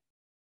slavery.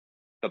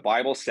 The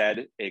Bible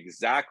said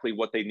exactly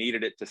what they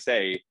needed it to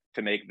say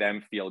to make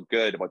them feel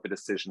good about the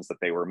decisions that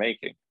they were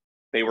making.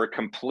 They were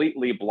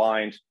completely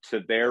blind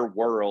to their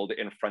world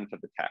in front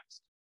of the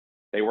text.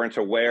 They weren't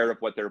aware of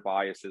what their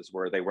biases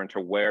were. They weren't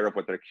aware of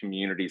what their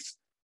community's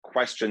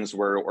questions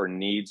were or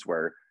needs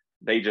were.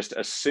 They just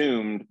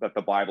assumed that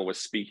the Bible was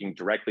speaking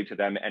directly to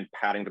them and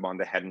patting them on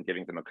the head and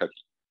giving them a cookie,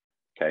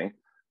 okay?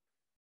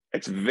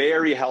 It's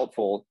very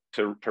helpful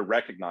to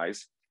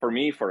recognize, for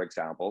me, for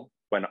example,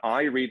 when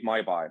I read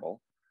my Bible,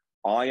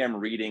 I am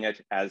reading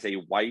it as a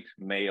white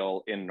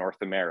male in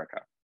North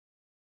America.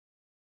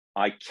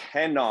 I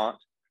cannot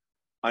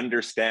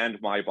understand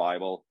my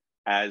Bible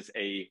as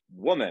a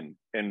woman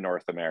in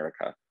North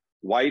America,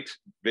 white,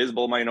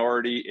 visible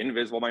minority,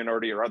 invisible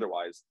minority, or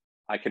otherwise.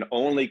 I can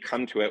only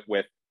come to it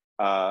with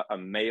a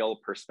male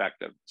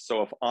perspective.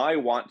 So if I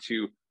want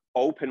to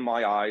open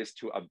my eyes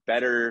to a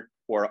better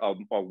or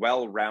a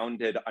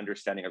well-rounded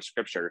understanding of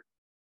Scripture,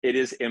 it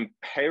is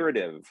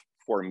imperative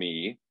for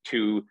me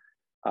to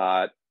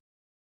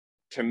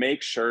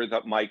make sure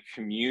that my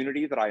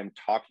community that I am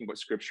talking about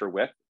Scripture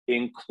with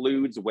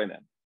includes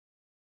women.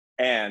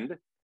 And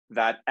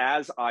that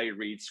as I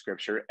read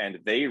Scripture and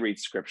they read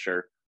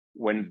Scripture,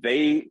 when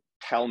they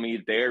tell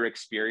me their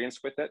experience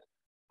with it,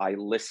 I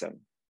listen.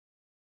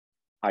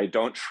 I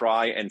don't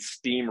try and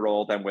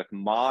steamroll them with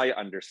my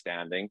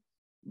understanding,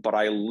 but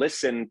I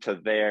listen to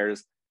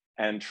theirs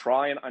and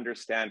try and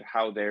understand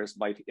how theirs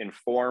might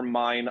inform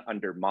mine,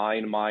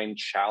 undermine mine,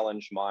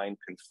 challenge mine,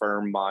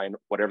 confirm mine,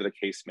 whatever the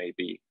case may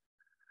be.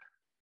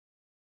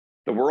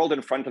 The world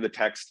in front of the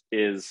text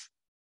is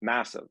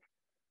massive.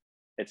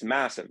 It's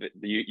massive.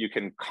 You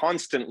can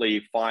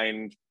constantly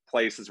find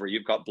places where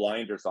you've got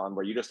blinders on,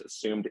 where you just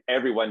assumed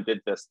everyone did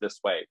this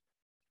way.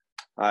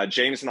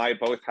 James and I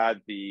both had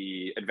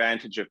the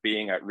advantage of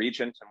being at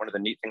Regent, and one of the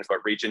neat things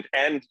about Regent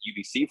and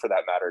UBC for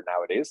that matter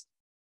nowadays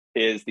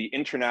is the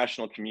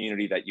international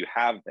community that you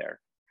have there.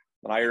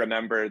 And I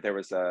remember there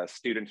was a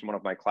student in one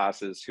of my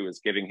classes who was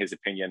giving his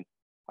opinion.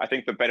 I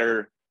think the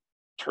better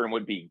term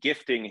would be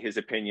gifting his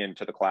opinion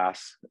to the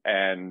class.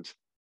 And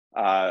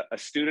a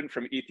student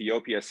from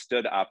Ethiopia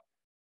stood up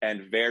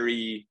and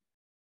very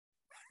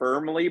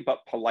firmly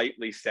but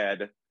politely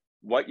said,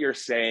 "What you're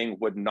saying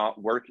would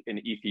not work in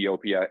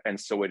Ethiopia, and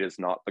so it is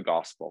not the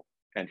gospel."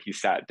 And he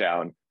sat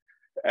down.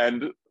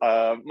 And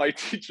my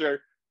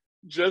teacher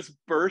just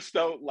burst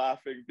out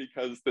laughing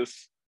because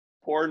this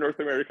poor North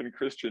American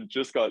Christian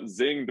just got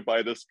zinged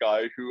by this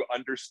guy who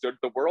understood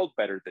the world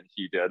better than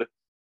he did,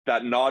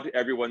 that not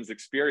everyone's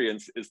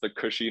experience is the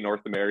cushy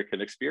North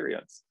American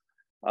experience.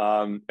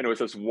 And it was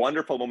this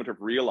wonderful moment of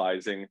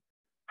realizing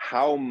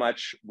how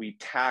much we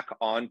tack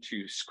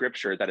onto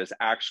Scripture that is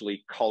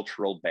actually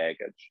cultural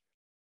baggage.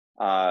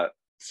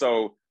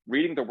 So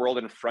reading the world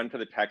in front of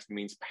the text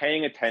means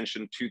paying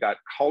attention to that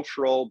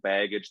cultural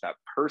baggage, that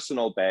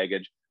personal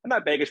baggage, and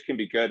that baggage can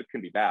be good, it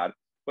can be bad,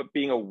 but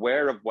being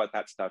aware of what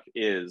that stuff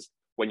is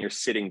when you're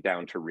sitting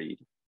down to read.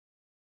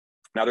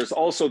 Now, there's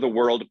also the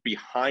world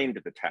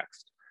behind the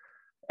text.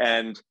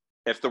 And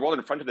if the world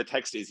in front of the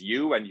text is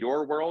you and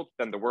your world,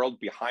 then the world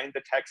behind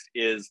the text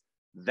is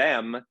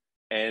them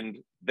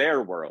and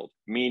their world,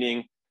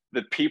 meaning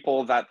the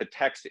people that the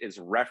text is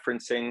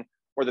referencing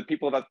or the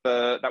people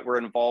that were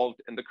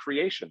involved in the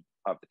creation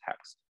of the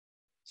text.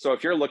 So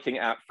if you're looking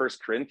at 1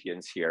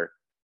 Corinthians here,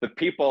 the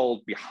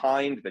people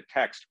behind the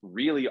text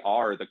really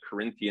are the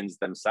Corinthians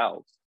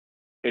themselves.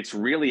 It's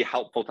really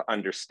helpful to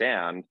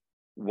understand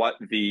what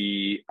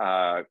the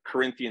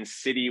Corinthian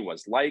city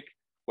was like,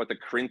 what the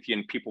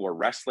Corinthian people were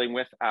wrestling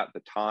with at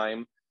the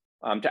time,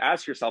 to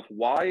ask yourself,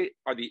 why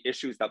are the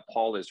issues that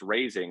Paul is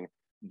raising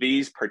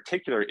these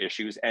particular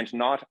issues and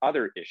not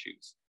other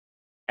issues?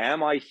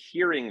 Am I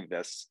hearing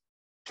this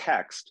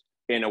text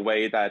in a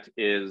way that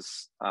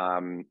is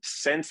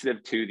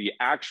sensitive to the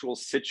actual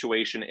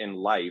situation in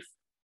life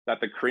that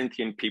the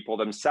Corinthian people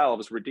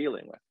themselves were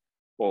dealing with?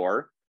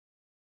 Or,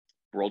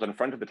 world in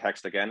front of the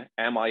text again,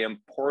 am I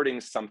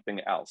importing something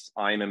else?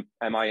 Am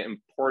I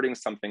importing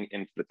something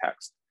into the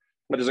text?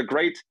 But there's a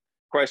great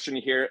question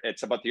here.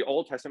 It's about the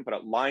Old Testament, but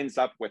it lines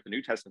up with the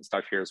New Testament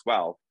stuff here as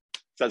well.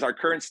 It says, our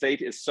current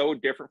state is so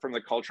different from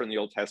the culture in the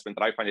Old Testament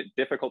that I find it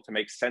difficult to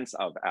make sense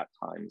of at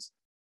times.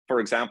 For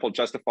example,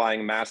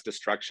 justifying mass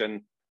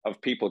destruction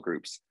of people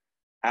groups.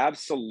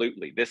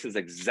 Absolutely. This is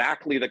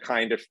exactly the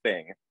kind of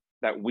thing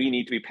that we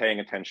need to be paying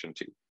attention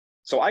to.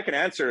 So I can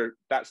answer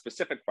that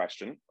specific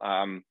question.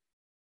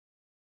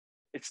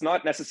 It's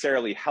not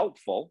necessarily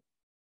helpful,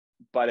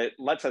 but it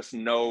lets us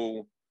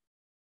know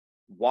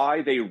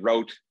why they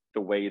wrote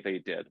the way they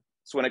did.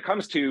 So when it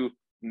comes to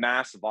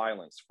mass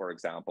violence, for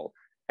example,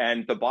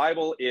 and the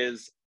Bible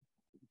is,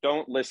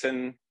 don't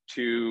listen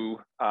to,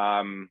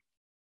 I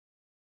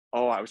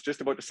was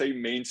just about to say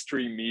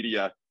mainstream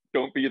media.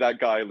 Don't be that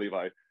guy,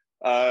 Levi.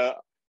 But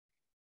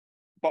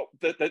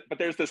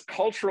there's this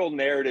cultural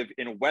narrative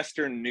in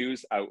Western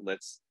news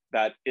outlets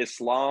that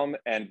Islam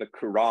and the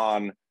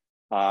Quran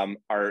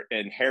are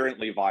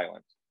inherently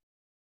violent.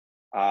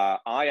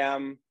 I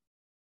am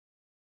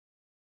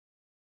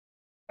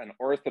an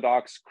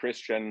Orthodox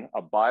Christian,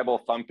 a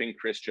Bible-thumping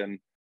Christian,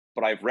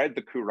 but I've read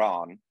the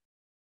Quran,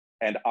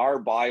 and our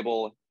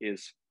Bible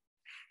is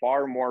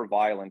far more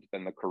violent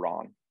than the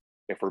Quran,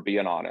 if we're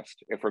being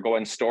honest. If we're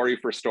going story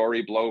for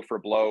story, blow for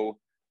blow,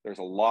 there's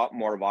a lot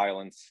more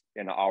violence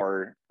in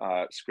our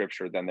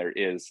scripture than there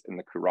is in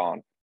the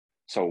Quran.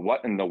 So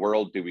what in the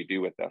world do we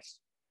do with this?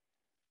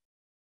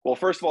 Well,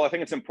 first of all, I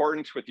think it's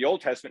important with the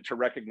Old Testament to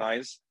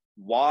recognize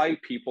why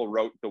people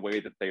wrote the way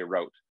that they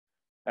wrote.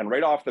 And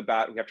right off the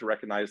bat, we have to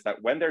recognize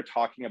that when they're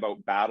talking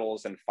about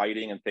battles and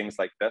fighting and things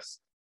like this,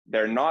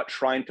 they're not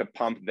trying to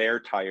pump their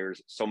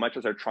tires so much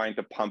as they're trying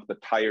to pump the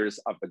tires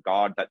of the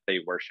God that they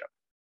worship.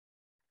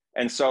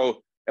 And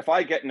so if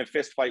I get in a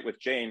fist fight with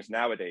James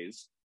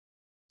nowadays,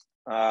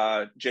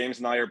 James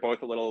and I are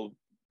both a little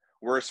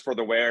worse for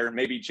the wear.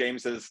 Maybe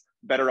James is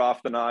better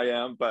off than I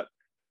am, but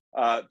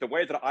the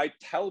way that I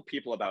tell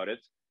people about it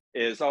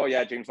is, oh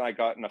yeah, James and I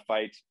got in a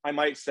fight. I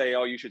might say,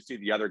 oh, you should see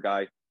the other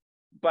guy,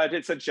 but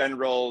it's a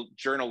general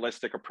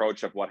journalistic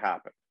approach of what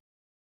happened.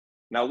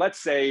 Now, let's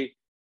say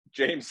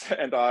James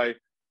and I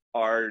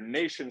are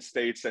nation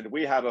states and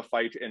we have a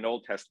fight in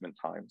Old Testament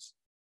times.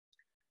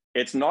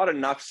 It's not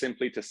enough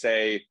simply to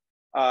say,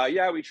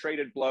 yeah, we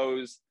traded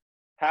blows.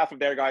 Half of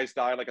their guys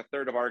died, like a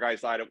third of our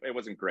guys died. It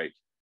wasn't great.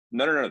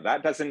 No.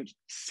 That doesn't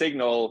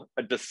signal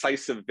a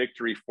decisive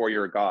victory for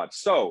your God.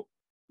 So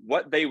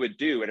what they would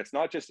do, and it's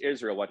not just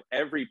Israel, what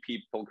every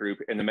people group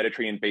in the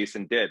Mediterranean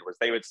basin did was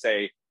they would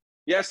say,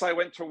 yes, I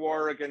went to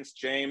war against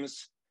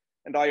James,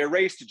 and I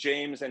erased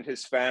James and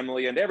his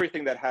family and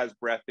everything that has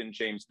breath in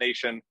James'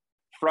 nation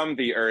from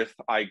the earth.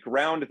 I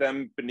ground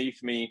them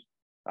beneath me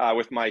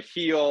with my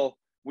heel.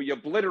 We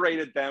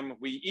obliterated them.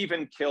 We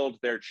even killed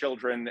their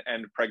children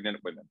and pregnant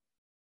women.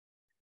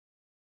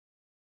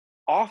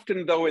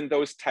 Often, though, in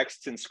those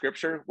texts in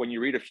scripture, when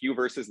you read a few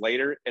verses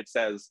later, it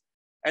says,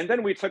 and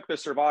then we took the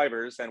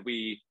survivors and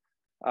we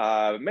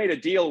made a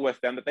deal with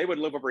them that they would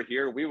live over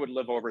here, we would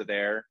live over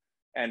there.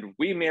 And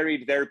we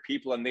married their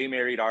people and they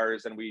married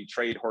ours, and we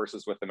trade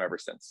horses with them ever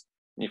since.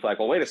 And you feel like,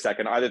 well, wait a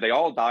second, either they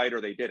all died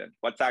or they didn't.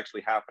 What's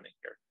actually happening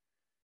here?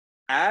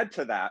 Add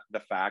to that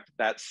the fact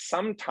that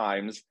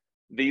sometimes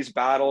these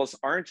battles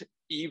aren't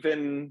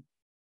even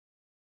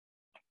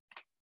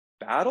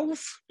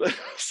battles,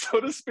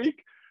 so to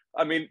speak.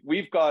 I mean,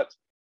 we've got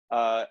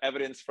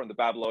evidence from the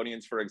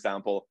Babylonians, for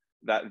example,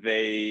 that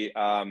they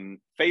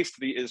faced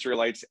the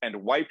Israelites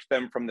and wiped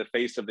them from the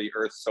face of the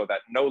earth so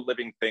that no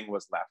living thing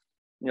was left.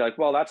 And you're like,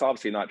 well, that's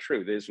obviously not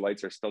true. The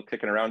Israelites are still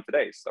kicking around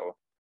today. So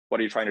what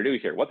are you trying to do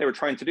here? What they were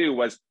trying to do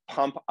was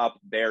pump up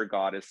their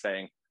God, as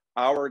saying,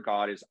 our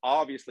God is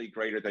obviously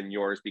greater than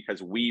yours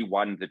because we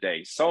won the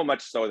day. So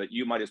much so that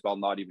you might as well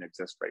not even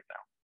exist right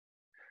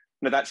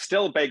now. Now, that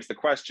still begs the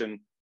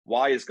question,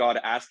 why is God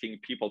asking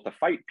people to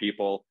fight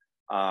people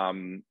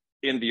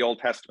in the Old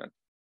Testament?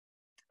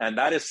 And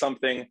that is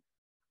something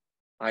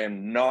I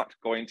am not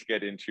going to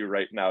get into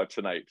right now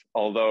tonight,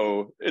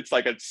 although it's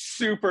like a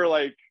super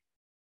like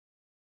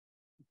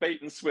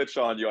bait and switch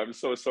on you. I'm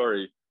so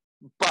sorry.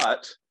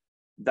 But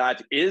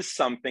that is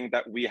something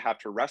that we have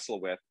to wrestle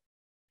with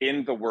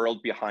in the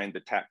world behind the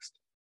text.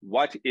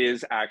 What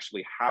is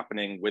actually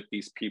happening with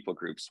these people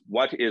groups?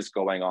 What is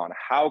going on?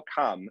 How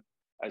come,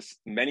 as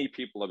many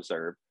people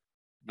observe,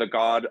 the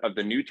God of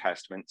the New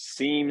Testament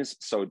seems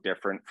so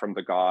different from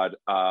the God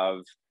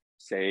of,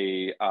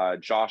 say,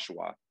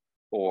 Joshua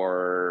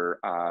or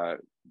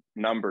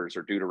Numbers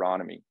or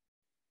Deuteronomy?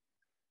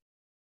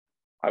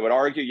 I would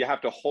argue you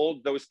have to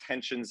hold those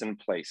tensions in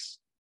place.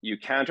 You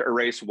can't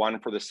erase one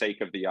for the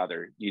sake of the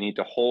other. You need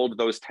to hold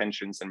those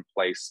tensions in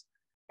place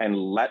and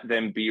let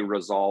them be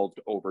resolved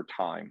over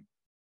time.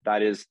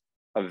 That is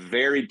a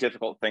very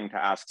difficult thing to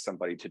ask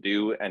somebody to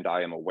do, and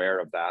I am aware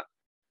of that.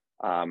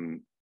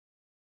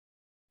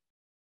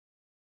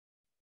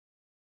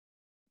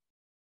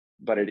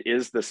 But it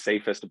is the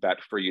safest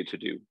bet for you to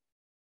do.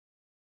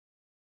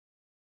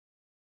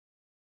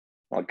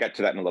 I'll get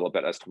to that in a little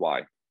bit as to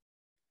why.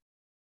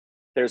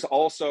 There's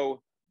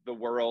also the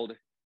world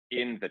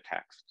in the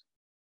text.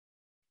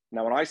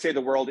 Now, when I say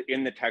the world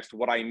in the text,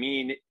 what I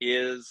mean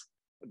is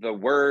the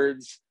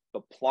words, the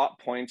plot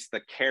points,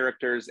 the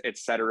characters,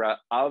 etc.,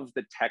 of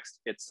the text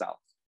itself.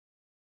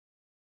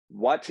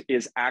 What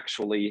is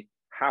actually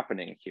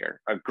happening here?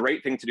 A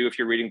great thing to do if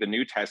you're reading the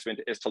New Testament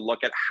is to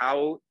look at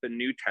how the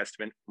New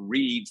Testament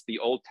reads the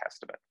Old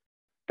Testament.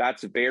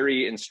 That's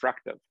very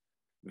instructive,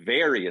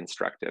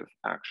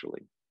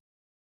 actually.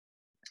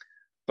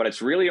 But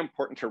it's really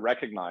important to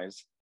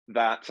recognize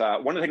that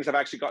one of the things I've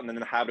actually gotten in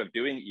the habit of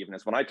doing even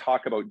is when I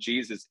talk about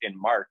Jesus in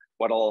Mark,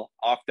 what I'll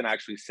often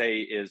actually say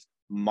is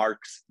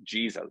Mark's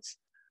Jesus,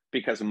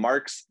 because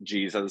Mark's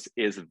Jesus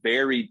is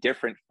very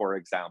different, for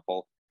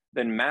example,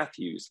 than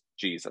Matthew's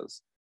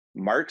Jesus.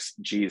 Mark's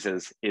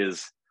Jesus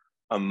is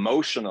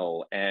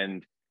emotional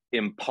and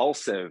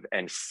impulsive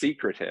and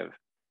secretive,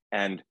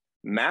 and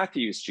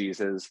Matthew's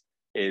Jesus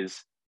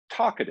is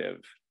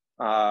talkative,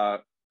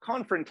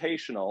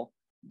 confrontational,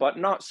 but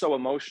not so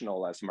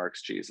emotional as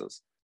Mark's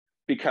Jesus.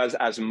 Because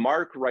as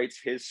Mark writes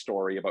his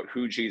story about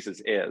who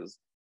Jesus is,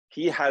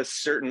 he has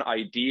certain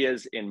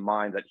ideas in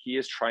mind that he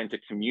is trying to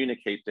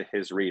communicate to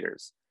his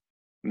readers.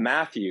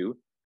 Matthew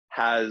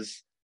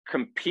has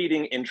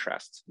competing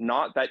interests,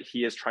 not that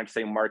he is trying to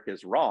say Mark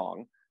is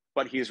wrong,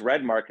 but he's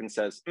read Mark and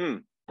says,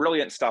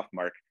 brilliant stuff,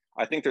 Mark.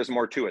 I think there's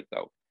more to it,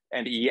 though.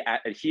 And he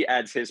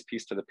adds his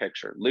piece to the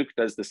picture. Luke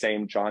does the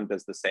same, John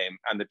does the same.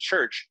 And the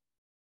church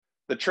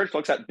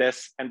looks at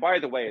this. And by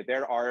the way,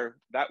 there are,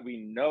 that we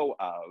know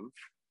of,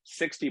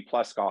 60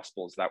 plus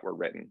gospels that were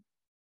written,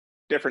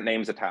 different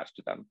names attached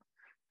to them.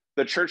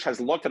 The church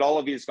has looked at all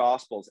of these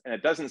gospels, and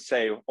it doesn't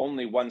say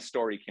only one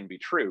story can be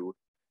true.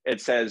 It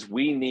says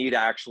we need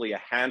actually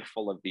a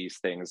handful of these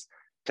things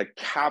to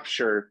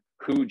capture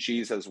who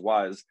Jesus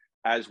was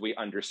as we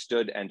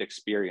understood and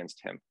experienced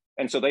him.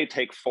 And so they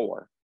take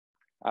 4.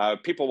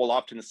 People will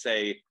often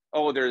say,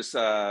 oh, there's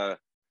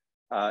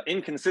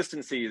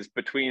inconsistencies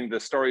between the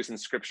stories in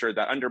scripture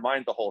that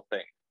undermine the whole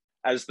thing,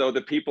 as though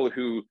the people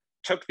who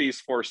took these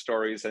 4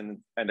 stories and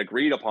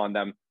agreed upon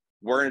them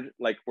we're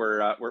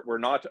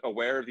not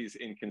aware of these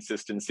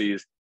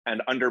inconsistencies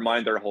and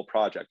undermine their whole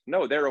project.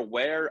 No, they're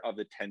aware of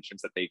the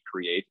tensions that they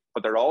create,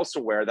 but they're also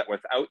aware that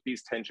without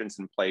these tensions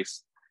in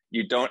place,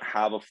 you don't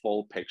have a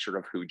full picture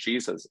of who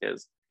Jesus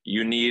is.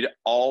 You need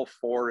all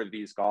 4 of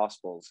these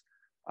gospels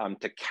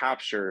to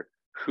capture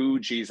who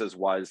Jesus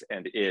was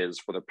and is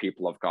for the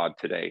people of God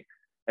today.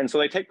 And so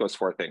they take those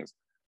 4 things.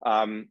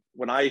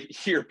 When I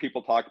hear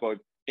people talk about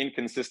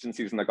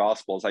inconsistencies in the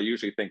gospels, I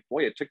usually think,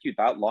 boy, it took you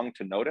that long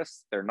to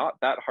notice. They're not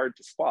that hard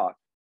to spot.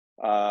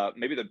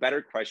 Maybe the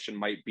better question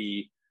might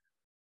be,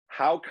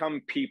 how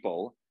come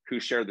people who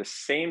share the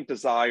same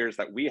desires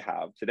that we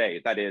have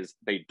today, that is,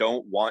 they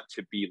don't want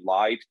to be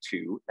lied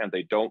to and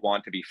they don't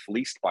want to be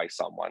fleeced by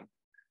someone,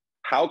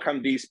 how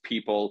come these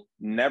people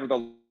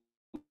nevertheless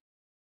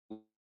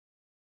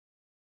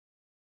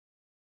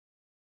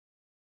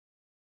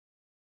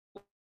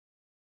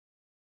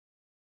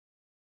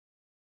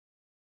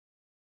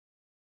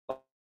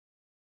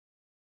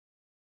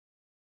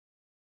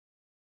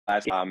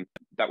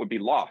that would be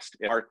lost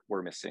if Mark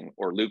were missing,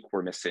 or Luke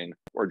were missing,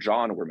 or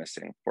John were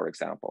missing, for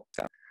example?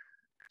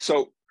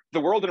 So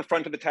the world in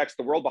front of the text,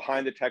 the world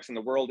behind the text, and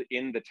the world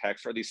in the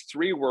text are these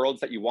 3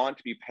 worlds that you want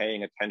to be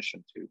paying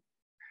attention to.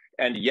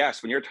 And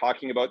yes, when you're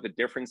talking about the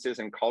differences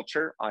in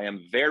culture, I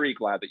am very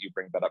glad that you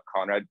bring that up,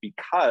 Conrad,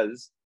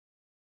 because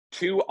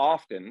too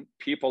often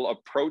people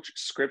approach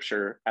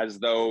scripture as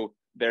though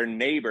their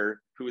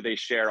neighbor, who they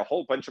share a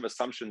whole bunch of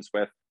assumptions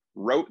with,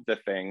 wrote the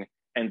thing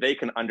and they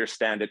can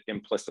understand it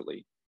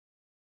implicitly.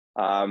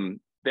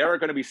 There are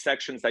going to be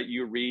sections that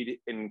you read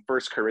in 1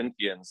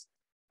 Corinthians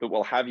that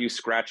will have you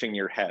scratching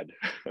your head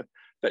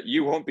that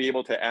you won't be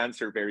able to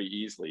answer very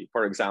easily.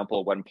 For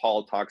example, when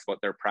Paul talks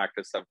about their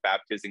practice of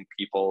baptizing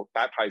people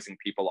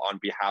on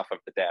behalf of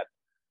the dead.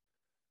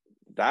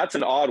 That's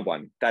an odd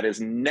one that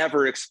is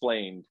never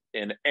explained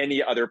in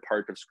any other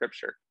part of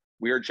scripture.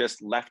 We are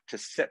just left to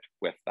sit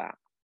with that.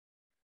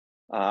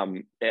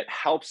 It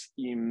helps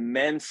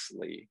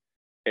immensely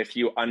if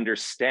you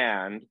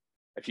understand,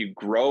 if you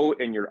grow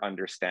in your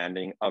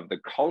understanding of the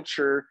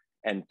culture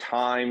and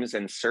times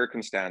and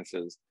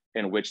circumstances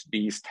in which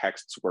these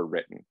texts were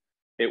written.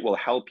 It will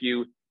help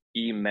you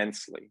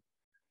immensely.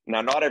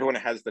 Now, not everyone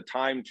has the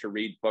time to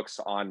read books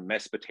on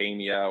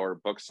Mesopotamia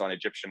or books on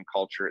Egyptian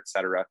culture,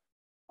 etc.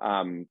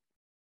 But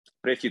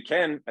if you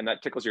can, and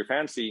that tickles your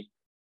fancy,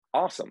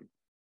 awesome.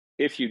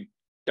 If you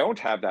don't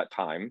have that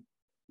time,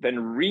 then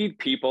read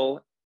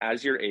people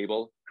as you're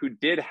able who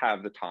did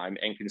have the time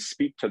and can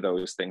speak to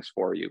those things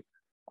for you.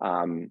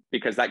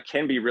 Because that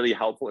can be really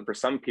helpful. And for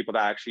some people,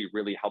 that actually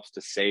really helps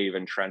to save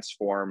and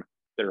transform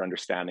their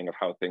understanding of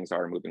how things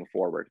are moving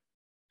forward.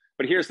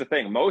 But here's the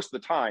thing, most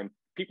of the time,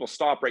 people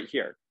stop right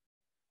here.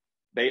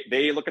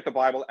 They look at the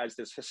Bible as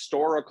this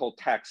historical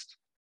text,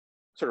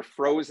 sort of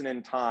frozen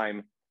in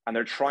time, and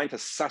they're trying to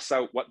suss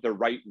out what the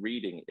right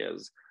reading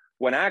is,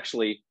 when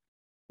actually,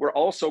 we're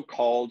also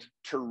called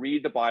to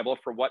read the Bible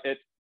for what it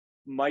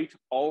might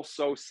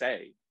also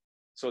say.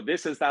 So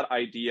this is that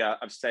idea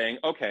of saying,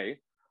 okay,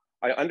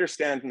 I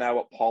understand now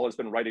what Paul has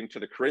been writing to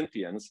the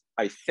Corinthians.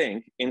 I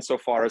think,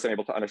 insofar as I'm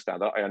able to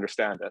understand that, I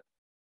understand it.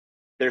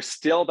 There's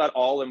still that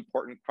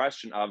all-important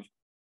question of,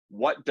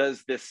 what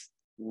does this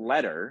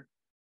letter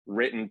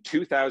written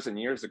 2,000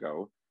 years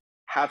ago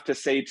have to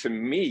say to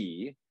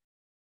me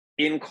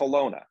in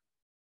Kelowna?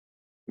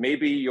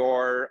 Maybe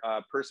you're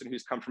a person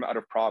who's come from out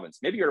of province.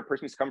 Maybe you're a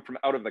person who's come from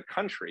out of the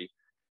country,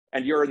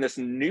 and you're in this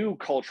new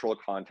cultural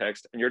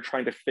context, and you're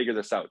trying to figure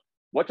this out.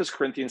 What does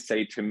Corinthians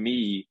say to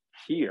me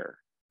here?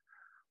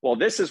 Well,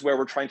 this is where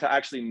we're trying to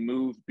actually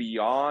move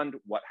beyond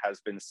what has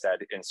been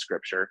said in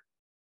scripture,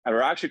 and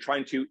we're actually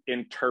trying to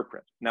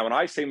interpret. Now, when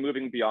I say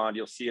moving beyond,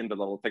 you'll see in the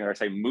little thing, I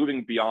say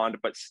moving beyond,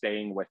 but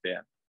staying within.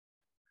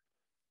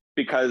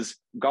 Because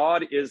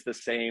God is the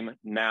same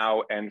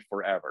now and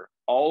forever.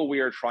 All we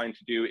are trying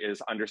to do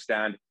is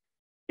understand,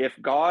 if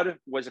God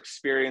was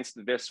experienced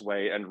this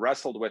way and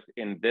wrestled with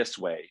in this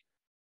way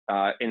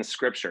in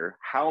scripture,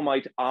 how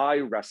might I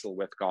wrestle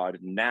with God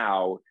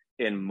now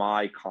in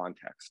my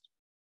context.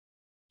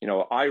 You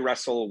know, I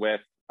wrestle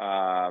with,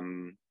 I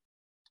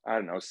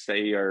don't know,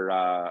 say you're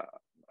a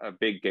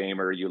big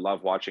gamer, you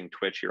love watching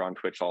Twitch, you're on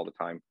Twitch all the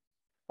time.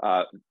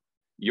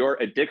 Your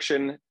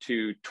addiction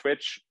to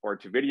Twitch or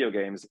to video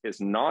games is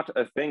not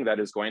a thing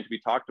that is going to be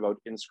talked about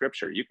in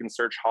scripture. You can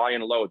search high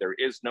and low. There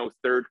is no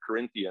 3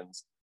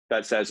 Corinthians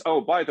that says,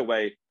 oh, by the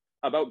way,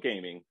 about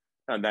gaming,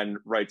 and then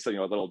writes, you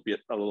know,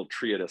 a little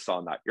treatise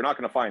on that. You're not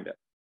going to find it.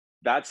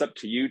 That's up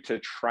to you to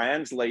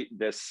translate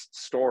this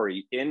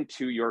story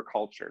into your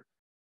culture.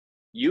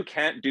 You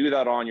can't do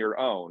that on your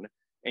own,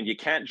 and you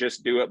can't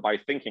just do it by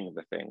thinking of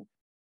the thing.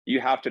 You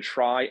have to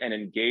try and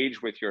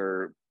engage with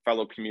your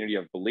fellow community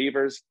of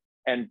believers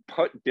and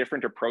put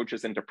different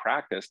approaches into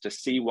practice to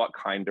see what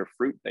kind of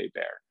fruit they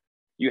bear.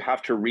 You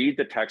have to read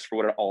the text for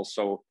what it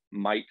also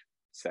might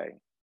say.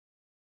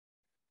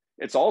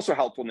 It's also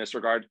helpful in this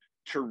regard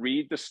to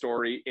read the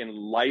story in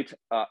light,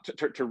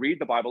 to read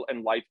the Bible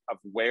in light of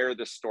where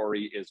the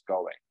story is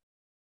going.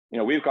 You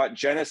know, we've got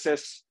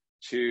Genesis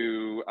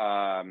to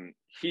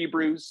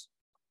Hebrews,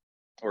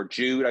 or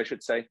Jude, I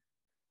should say.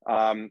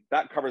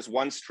 That covers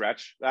one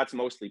stretch. That's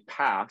mostly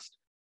past.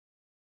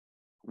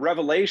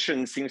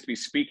 Revelation seems to be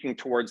speaking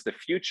towards the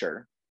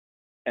future,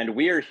 and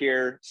we are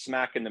here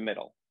smack in the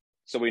middle.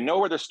 So we know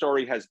where the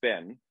story has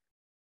been.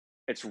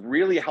 It's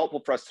really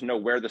helpful for us to know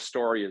where the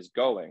story is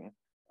going.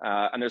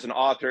 And there's an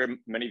author,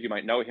 many of you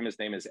might know him, his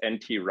name is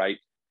N.T. Wright.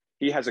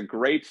 He has a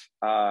great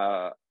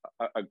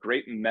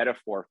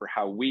metaphor for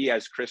how we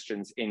as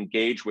Christians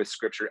engage with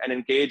scripture and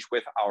engage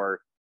with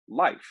our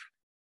life.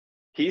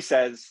 He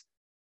says,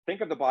 think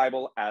of the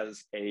Bible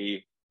as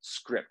a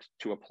script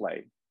to a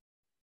play.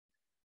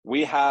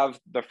 We have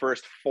the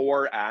first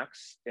 4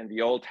 acts in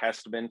the Old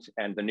Testament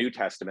and the New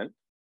Testament.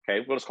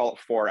 Okay, we'll just call it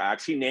 4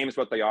 acts. He names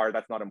what they are.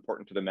 That's not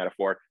important to the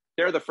metaphor.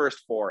 They're the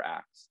first 4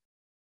 acts.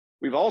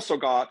 We've also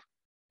got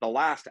the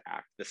last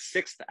act, the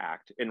 6th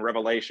act in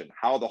Revelation,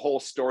 how the whole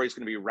story is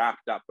going to be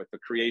wrapped up with the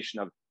creation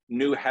of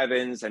new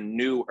heavens and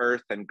new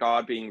earth and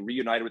God being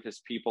reunited with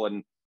his people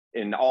and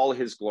in all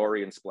his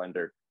glory and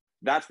splendor.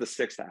 That's the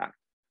 6th act.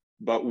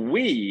 But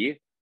we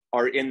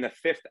are in the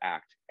 5th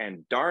act,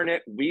 and darn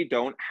it, we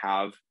don't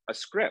have a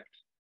script.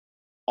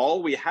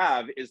 All we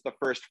have is the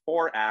first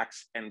 4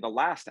 acts and the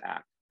last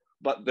act,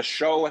 but the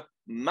show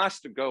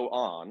must go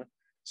on.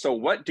 So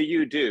what do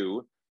you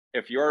do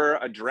if you're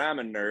a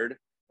drama nerd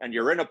and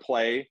you're in a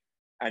play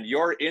and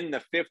you're in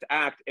the 5th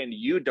act and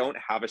you don't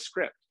have a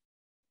script?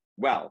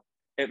 Well,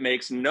 it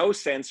makes no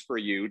sense for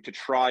you to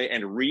try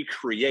and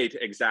recreate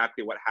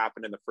exactly what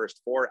happened in the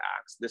first 4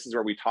 acts. This is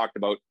where we talked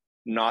about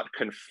not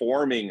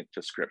conforming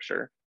to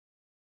scripture.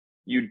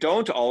 You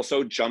don't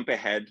also jump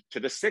ahead to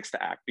the 6th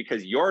act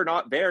because you're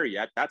not there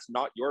yet. That's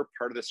not your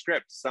part of the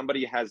script.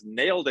 Somebody has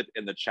nailed it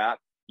in the chat.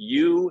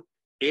 You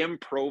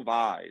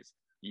improvise.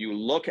 You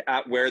look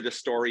at where the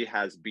story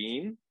has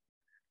been,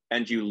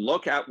 and you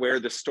look at where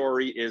the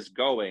story is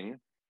going,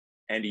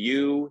 and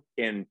you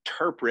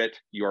interpret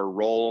your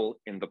role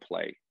in the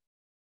play.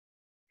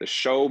 The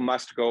show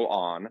must go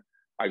on.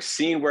 I've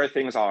seen where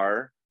things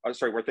are,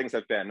 where things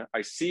have been.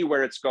 I see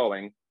where it's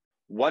going.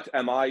 What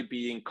am I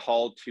being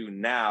called to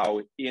now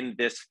in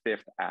this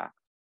 5th act?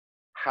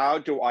 How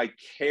do I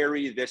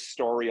carry this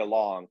story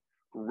along,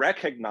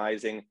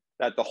 recognizing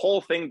that the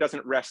whole thing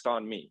doesn't rest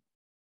on me?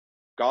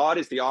 God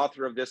is the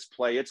author of this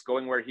play. It's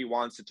going where he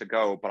wants it to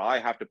go, but I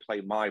have to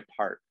play my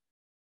part.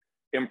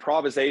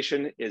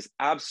 Improvisation is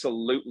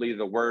absolutely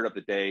the word of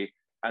the day.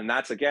 And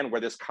that's, again,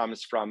 where this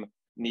comes from,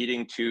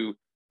 needing to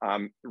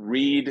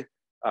read,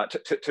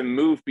 to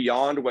move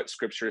beyond what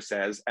scripture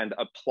says and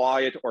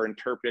apply it or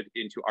interpret it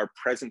into our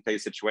present day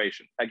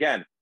situation.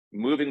 Again,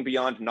 moving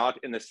beyond, not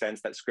in the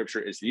sense that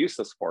scripture is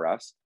useless for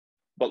us,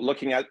 but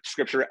looking at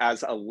scripture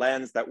as a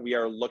lens that we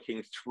are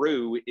looking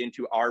through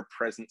into our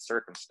present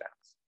circumstance.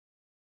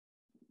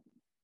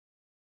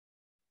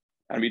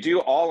 And we do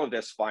all of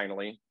this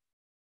finally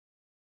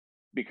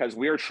because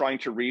we are trying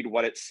to read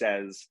what it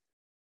says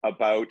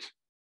about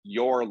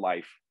your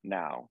life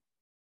now.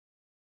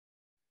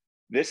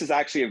 This is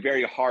actually a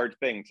very hard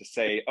thing to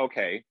say,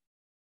 okay,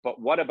 but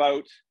what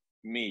about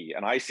me?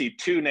 And I see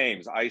 2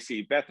 names. I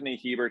see Bethany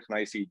Hebert and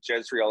I see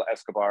Jezreel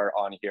Escobar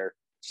on here.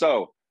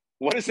 So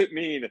what does it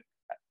mean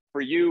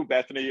for you,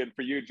 Bethany, and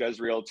for you,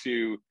 Jezreel,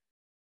 to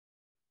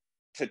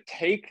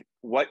take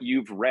what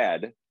you've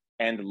read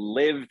and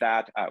live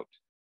that out?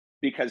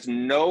 Because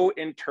no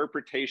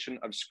interpretation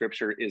of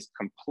scripture is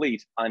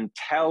complete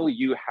until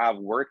you have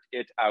worked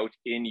it out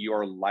in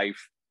your life,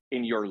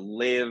 in your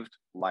lived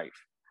life.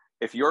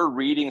 If you're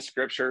reading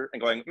scripture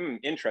and going,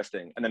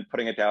 interesting, and then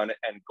putting it down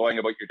and going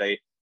about your day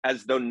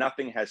as though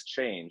nothing has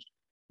changed,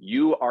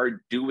 you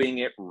are doing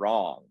it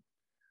wrong.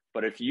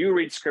 But if you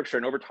read scripture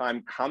and over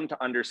time come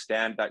to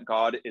understand that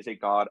God is a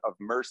God of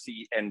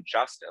mercy and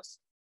justice,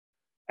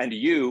 and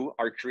you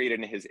are created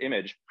in his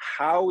image,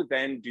 how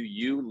then do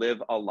you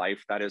live a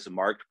life that is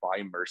marked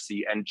by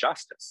mercy and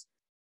justice?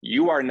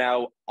 You are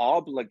now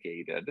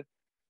obligated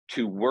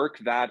to work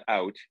that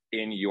out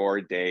in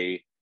your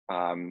day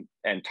and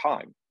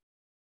time.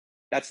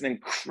 That's an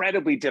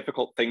incredibly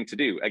difficult thing to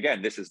do.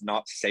 Again, this is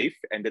not safe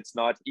and it's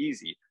not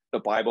easy. The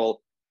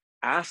Bible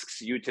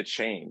asks you to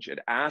change. It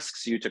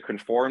asks you to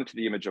conform to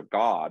the image of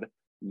God,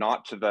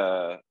 not to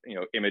the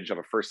image of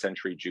a first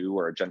century Jew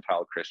or a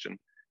Gentile Christian.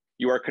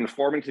 You are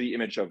conforming to the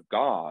image of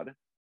God.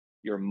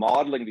 You're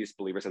modeling these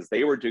believers as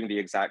they were doing the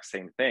exact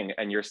same thing.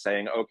 And you're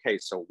saying, okay,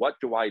 so what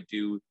do I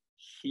do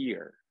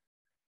here?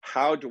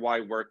 How do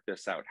I work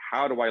this out?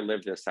 How do I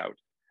live this out?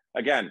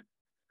 Again,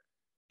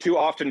 too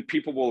often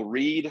people will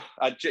read,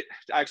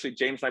 actually,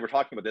 James and I were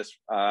talking about this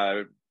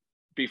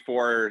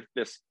before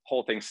this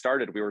whole thing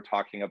started. We were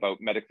talking about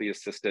medically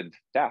assisted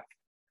death,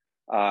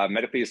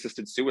 medically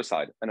assisted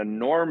suicide, an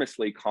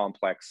enormously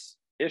complex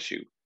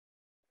issue,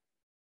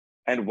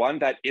 and one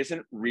that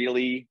isn't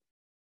really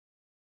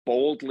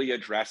boldly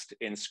addressed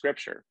in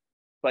Scripture.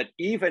 But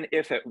even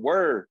if it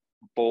were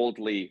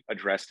boldly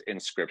addressed in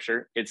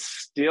Scripture, it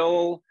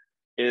still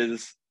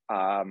is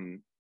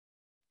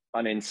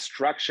an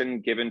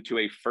instruction given to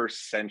a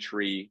first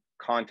century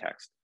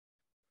context.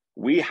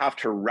 We have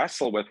to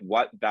wrestle with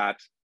what that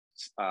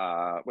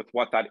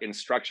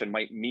instruction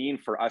might mean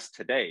for us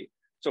today.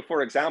 So,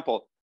 for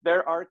example,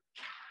 there are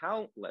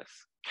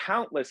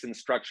countless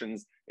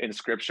instructions in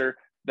Scripture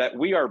that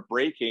we are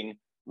breaking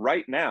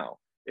right now.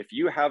 If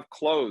you have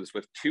clothes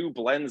with 2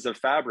 blends of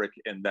fabric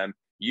in them,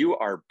 you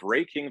are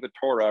breaking the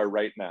Torah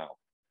right now.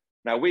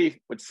 Now,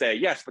 we would say,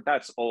 yes, but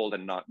that's old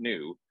and not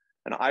new.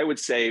 And I would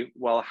say,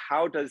 well,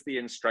 how does the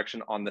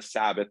instruction on the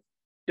Sabbath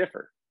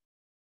differ?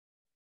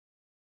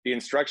 The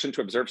instruction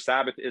to observe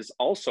Sabbath is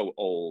also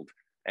old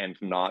and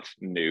not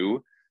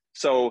new.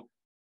 So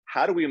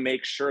how do we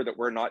make sure that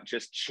we're not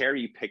just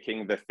cherry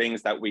picking the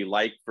things that we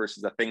like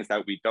versus the things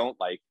that we don't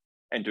like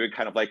and doing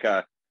kind of like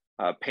a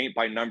paint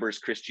by numbers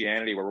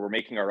Christianity where we're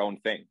making our own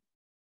thing?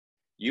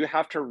 You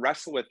have to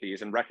wrestle with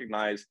these and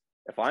recognize,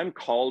 if I'm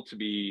called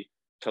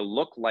to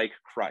look like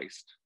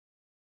Christ,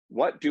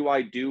 what do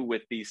I do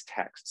with these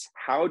texts?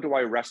 How do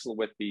I wrestle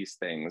with these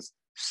things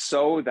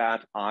so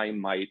that I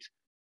might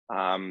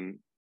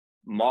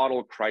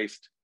model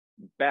Christ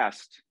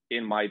best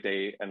in my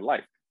day and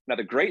life? Now,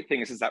 the great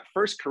thing is that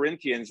 1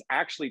 Corinthians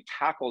actually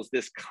tackles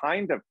this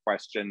kind of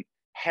question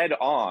head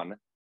on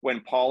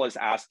when Paul is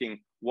asking,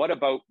 what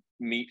about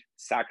meat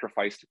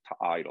sacrificed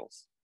to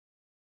idols?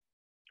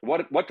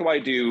 What do I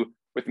do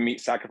with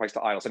meat sacrificed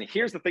to idols? And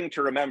here's the thing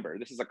to remember.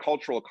 This is a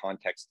cultural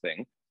context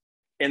thing.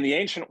 In the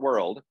ancient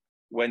world,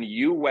 when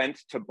you went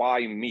to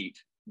buy meat,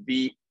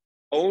 the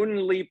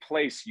only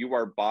place you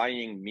are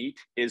buying meat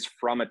is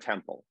from a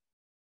temple.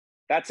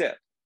 That's it.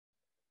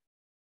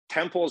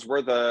 Temples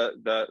were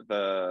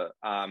the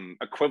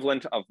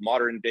equivalent of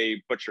modern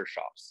day butcher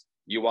shops.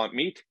 You want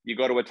meat, you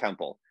go to a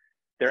temple.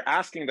 They're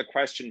asking the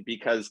question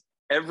because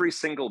every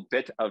single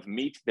bit of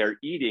meat they're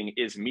eating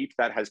is meat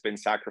that has been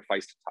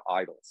sacrificed to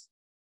idols.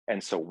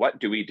 And so what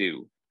do we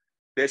do?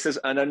 This is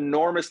an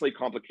enormously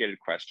complicated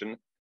question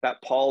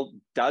that Paul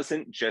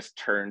doesn't just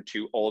turn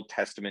to Old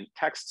Testament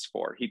texts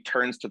for. He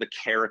turns to the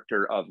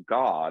character of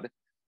God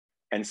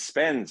and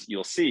spends,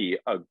 you'll see,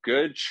 a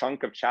good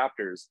chunk of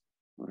chapters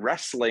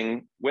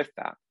wrestling with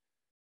that.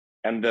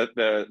 And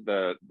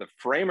the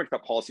framework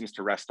that Paul seems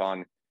to rest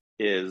on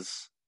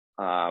is,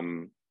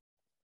 on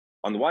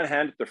the one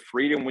hand, the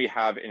freedom we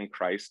have in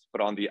Christ,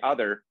 but on the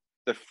other,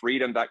 the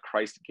freedom that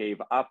Christ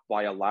gave up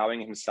by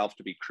allowing himself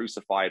to be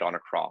crucified on a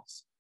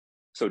cross.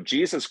 So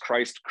Jesus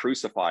Christ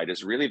crucified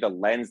is really the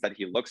lens that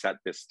he looks at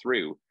this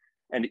through.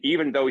 And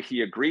even though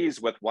he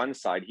agrees with one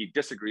side, he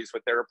disagrees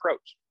with their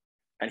approach.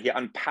 And he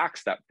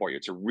unpacks that for you.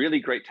 It's a really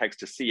great text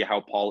to see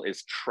how Paul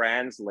is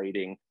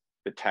translating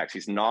the text.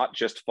 He's not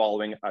just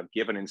following a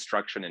given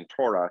instruction in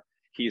Torah.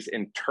 He's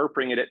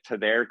interpreting it to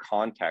their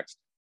context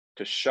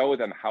to show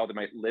them how they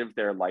might live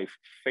their life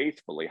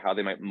faithfully, how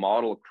they might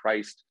model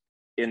Christ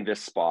in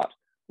this spot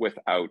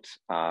without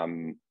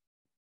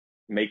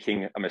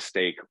making a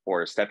mistake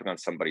or stepping on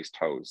somebody's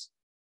toes.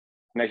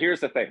 Now,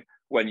 here's the thing.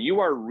 When you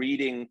are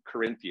reading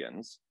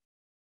Corinthians,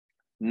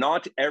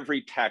 not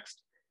every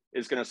text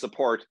is going to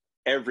support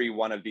every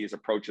one of these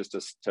approaches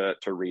to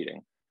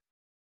reading.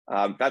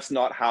 That's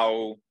not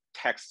how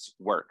texts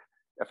work.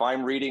 If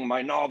I'm reading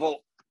my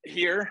novel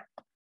here,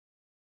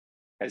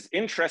 as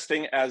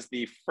interesting as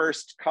the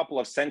first couple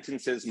of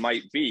sentences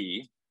might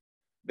be,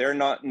 they're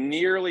not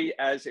nearly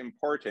as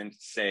important,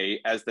 say,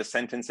 as the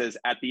sentences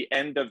at the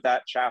end of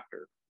that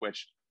chapter,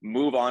 which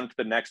move on to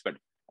the next bit.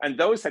 And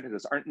those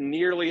sentences aren't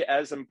nearly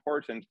as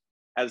important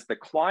as the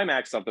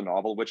climax of the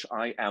novel, which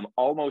I am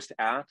almost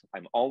at.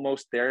 I'm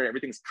almost there.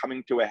 Everything's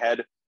coming to a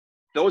head.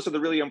 Those are the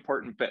really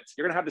important bits.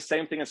 You're going to have the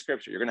same thing in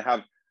Scripture. You're going to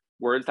have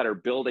words that are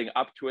building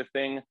up to a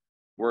thing,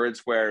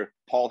 words where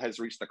Paul has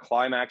reached the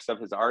climax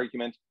of his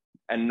argument,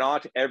 and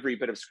not every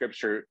bit of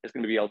Scripture is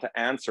going to be able to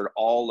answer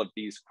all of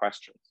these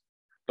questions.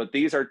 But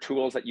these are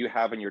tools that you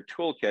have in your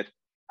toolkit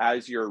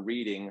as you're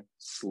reading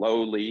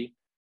slowly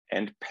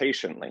and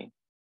patiently,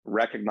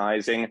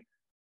 recognizing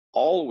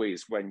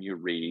always when you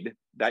read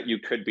that you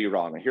could be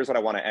wrong. And here's what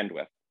I want to end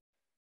with.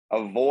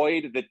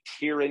 Avoid the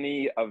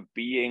tyranny of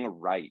being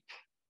right.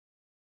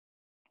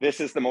 This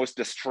is the most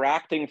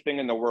distracting thing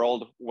in the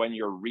world when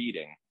you're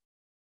reading.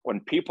 When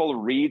people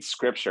read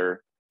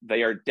scripture,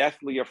 they are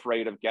deathly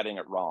afraid of getting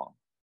it wrong.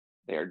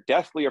 They are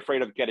deathly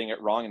afraid of getting it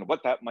wrong and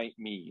what that might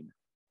mean.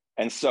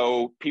 And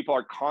so people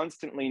are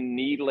constantly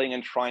needling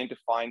and trying to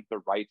find the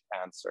right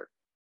answer.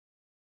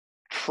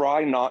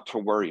 Try not to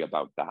worry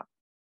about that.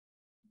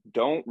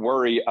 Don't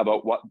worry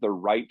about what the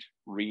right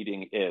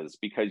reading is,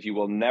 because you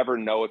will never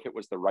know if it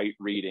was the right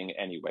reading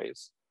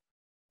anyways.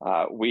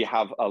 We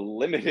have a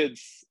limited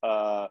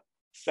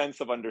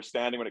sense of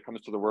understanding when it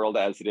comes to the world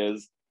as it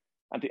is.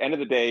 At the end of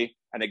the day,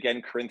 and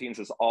again, Corinthians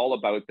is all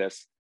about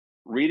this,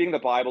 reading the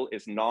Bible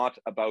is not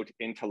about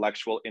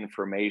intellectual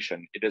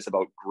information. It is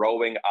about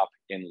growing up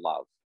in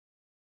love.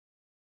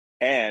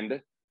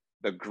 And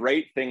the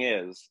great thing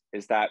is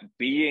that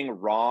being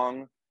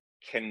wrong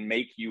can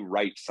make you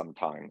right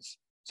sometimes.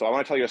 So I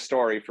want to tell you a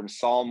story from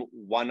Psalm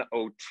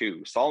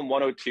 102. Psalm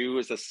 102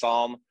 is a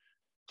psalm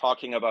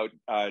talking about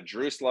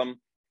Jerusalem,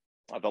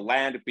 the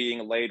land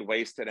being laid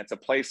waste, and it's a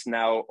place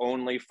now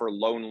only for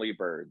lonely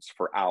birds,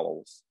 for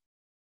owls.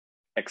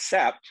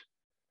 Except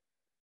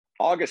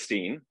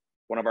Augustine,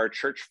 one of our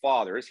church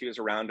fathers, he was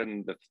around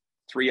in the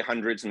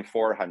 300s and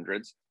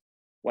 400s.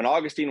 When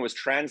Augustine was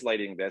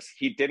translating this,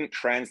 he didn't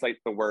translate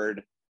the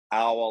word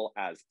owl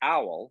as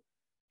owl.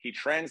 He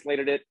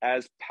translated it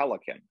as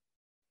pelican.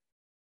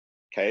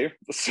 Okay,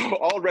 so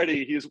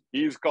already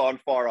he's gone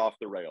far off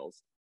the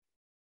rails.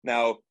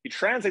 Now, he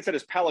translates it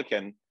as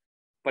pelican,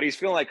 but he's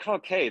feeling like,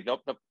 okay, the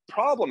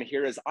problem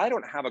here is I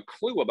don't have a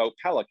clue about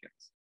pelicans.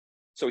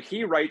 So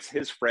he writes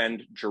his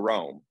friend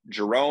Jerome.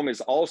 Jerome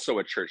is also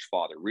a church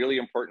father, really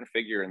important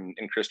figure in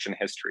Christian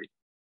history.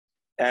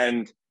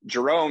 And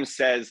Jerome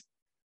says,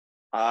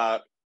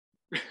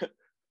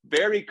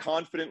 very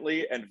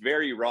confidently and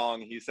very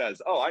wrong, he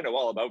says, oh, I know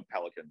all about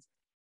pelicans.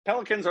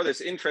 Pelicans are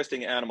this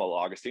interesting animal,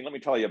 Augustine. Let me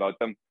tell you about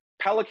them.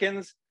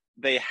 Pelicans,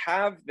 they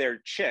have their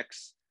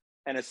chicks,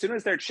 and as soon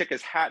as their chick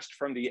is hatched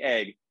from the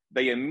egg,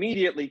 they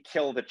immediately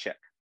kill the chick.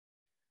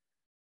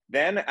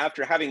 Then,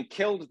 after having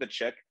killed the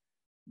chick,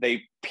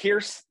 they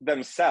pierce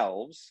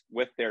themselves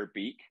with their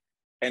beak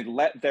and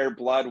let their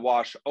blood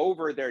wash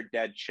over their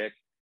dead chick,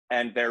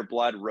 and their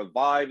blood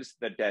revives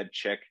the dead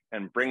chick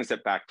and brings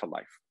it back to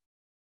life.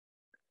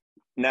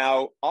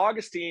 Now,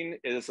 Augustine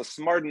is a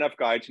smart enough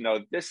guy to know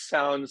this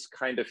sounds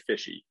kind of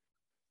fishy.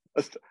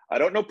 I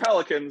don't know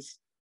pelicans,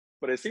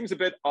 but it seems a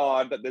bit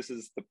odd that this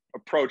is the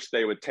approach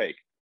they would take.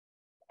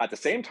 At the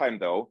same time,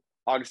 though,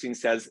 Augustine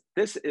says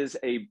this is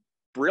a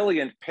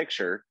brilliant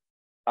picture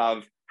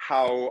of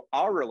how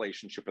our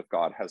relationship with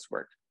God has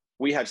worked.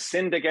 We have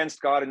sinned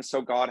against God, and so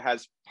God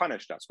has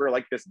punished us. We're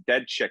like this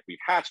dead chick. We've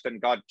hatched,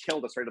 and God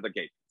killed us right at the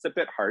gate. It's a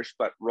bit harsh,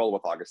 but roll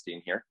with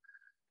Augustine here.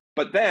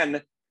 But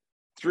then,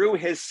 through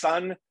his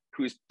son,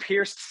 whose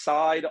pierced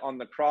side on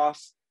the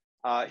cross,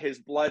 his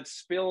blood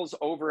spills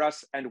over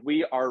us, and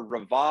we are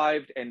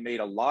revived and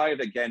made alive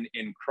again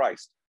in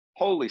Christ.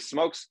 Holy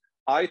smokes,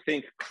 I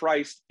think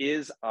Christ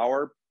is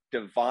our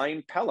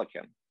divine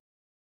pelican.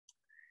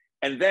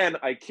 And then,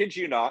 I kid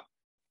you not,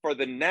 for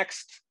the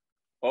next,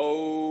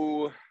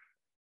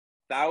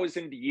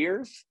 1,000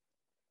 years,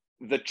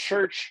 the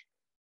church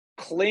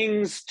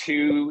clings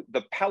to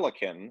the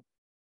pelican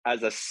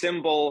as a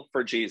symbol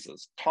for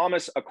Jesus.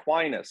 Thomas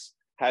Aquinas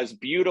has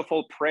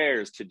beautiful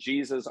prayers to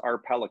Jesus, our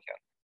pelican.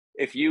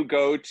 If you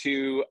go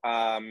to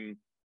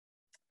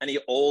any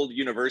old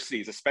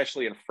universities,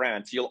 especially in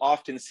France, you'll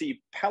often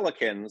see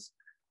pelicans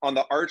on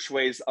the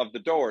archways of the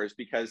doors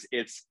because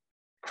it's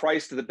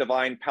Christ the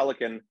divine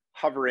pelican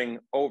hovering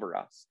over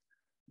us.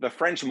 The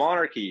French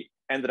monarchy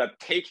ended up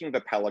taking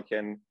the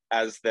pelican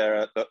as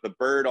the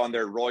bird on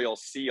their royal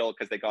seal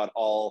because they got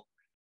all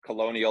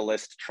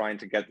colonialist trying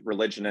to get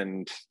religion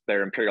and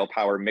their imperial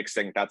power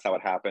mixing. That's how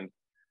it happened.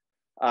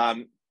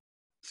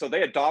 So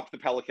they adopt the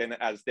pelican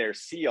as their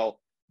seal.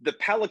 The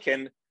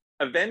pelican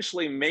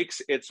eventually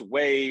makes its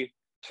way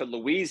to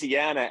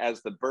Louisiana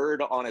as the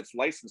bird on its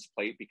license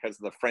plate because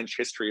of the French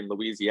history in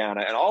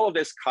Louisiana. And all of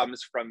this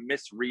comes from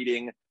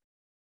misreading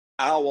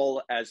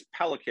owl as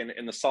pelican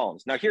in the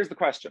Psalms. Now, here's the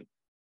question.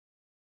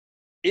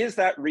 Is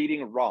that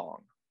reading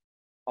wrong?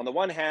 On the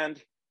one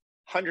hand,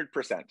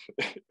 100%.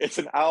 It's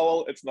an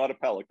owl, it's not a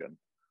pelican.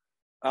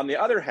 On the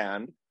other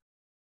hand,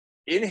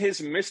 in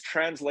his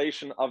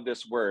mistranslation of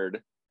this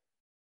word,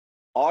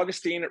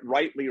 Augustine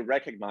rightly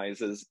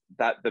recognizes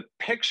that the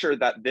picture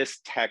that this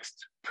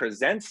text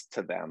presents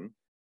to them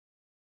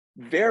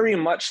very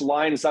much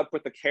lines up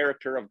with the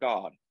character of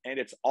God, and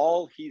it's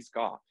all he's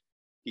got.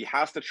 He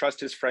has to trust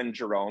his friend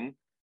Jerome,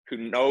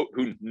 who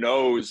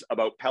knows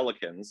about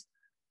pelicans,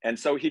 and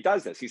so he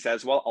does this. He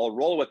says, well, I'll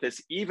roll with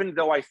this, even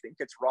though I think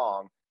it's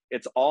wrong.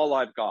 It's all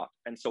I've got.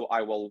 And so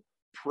I will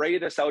pray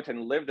this out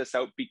and live this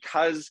out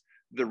because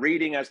the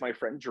reading, as my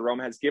friend Jerome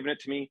has given it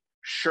to me,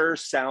 sure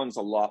sounds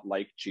a lot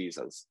like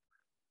Jesus,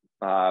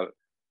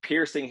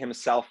 piercing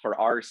himself for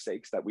our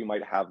sakes that we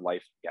might have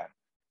life again.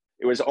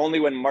 It was only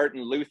when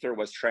Martin Luther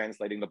was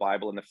translating the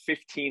Bible in the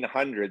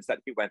 1500s that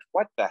he went,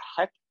 what the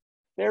heck?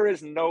 There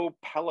is no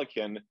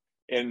pelican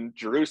in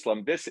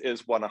Jerusalem. This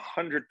is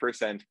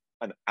 100%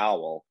 an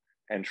owl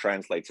and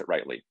translates it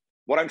rightly.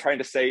 What I'm trying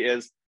to say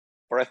is,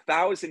 for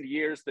 1,000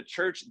 years, the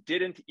church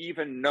didn't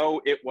even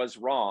know it was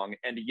wrong,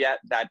 and yet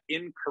that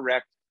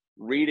incorrect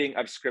reading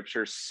of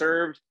scripture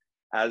served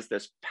as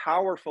this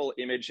powerful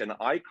image and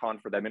icon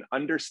for them in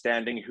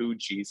understanding who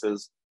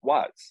Jesus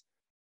was.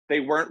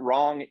 They weren't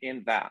wrong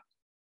in that.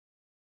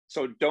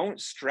 So don't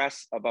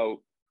stress about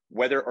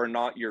whether or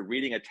not you're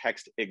reading a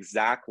text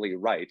exactly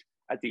right.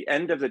 At the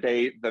end of the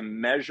day, the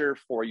measure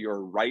for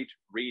your right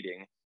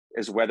reading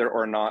is whether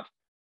or not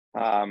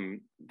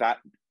that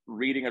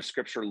reading of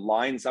scripture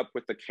lines up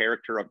with the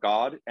character of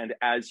God. And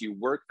as you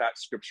work that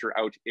scripture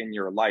out in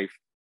your life,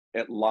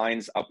 it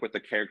lines up with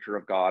the character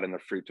of God and the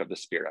fruit of the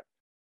Spirit.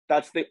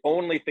 That's the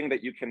only thing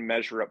that you can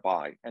measure it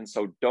by. And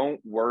so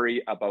don't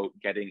worry about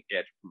getting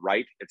it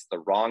right. It's the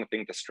wrong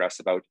thing to stress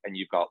about, and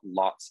you've got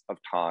lots of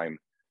time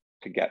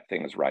to get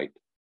things right.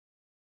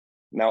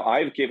 Now,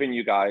 I've given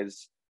you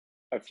guys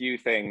a few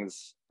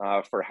things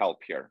for help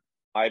here.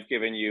 I've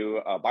given you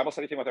a Bible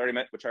study thing, which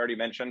I already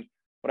mentioned,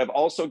 but I've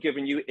also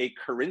given you a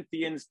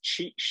Corinthians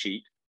cheat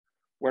sheet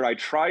where I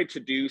tried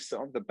to do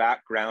some of the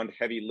background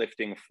heavy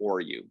lifting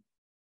for you,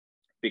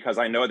 because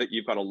I know that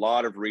you've got a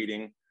lot of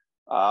reading.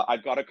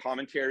 I've got a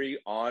commentary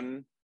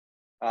on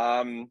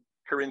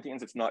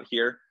Corinthians. It's not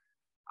here.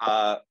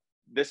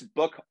 This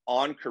book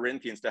on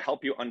Corinthians, to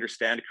help you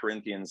understand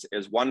Corinthians,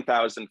 is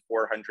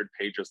 1,400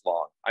 pages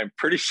long. I'm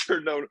pretty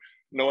sure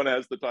no one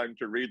has the time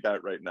to read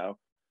that right now.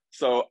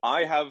 So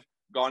I have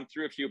gone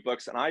through a few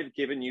books, and I've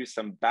given you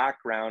some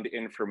background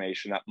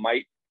information that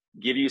might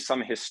give you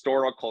some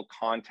historical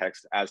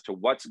context as to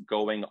what's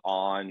going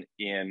on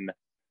in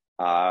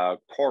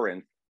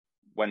Corinth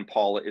when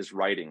Paul is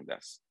writing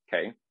this,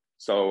 okay?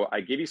 So I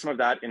give you some of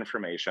that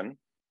information.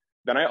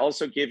 Then I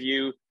also give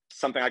you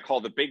something I call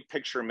the big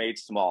picture made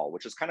small,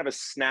 which is kind of a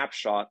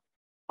snapshot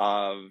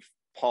of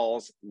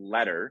Paul's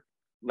letter,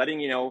 letting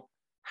you know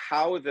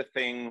how the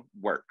thing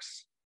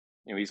works.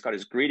 You know, he's got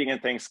his greeting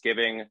and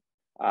Thanksgiving.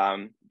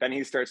 Then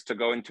he starts to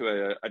go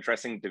into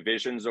addressing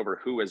divisions over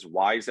who is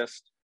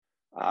wisest.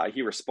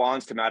 He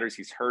responds to matters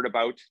he's heard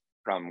about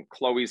from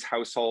Chloe's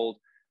household,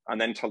 and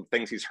then to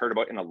things he's heard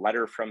about in a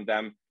letter from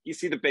them. You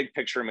see the big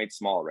picture made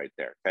small right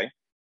there, okay?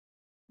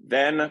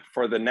 Then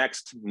for the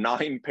next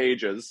 9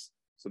 pages,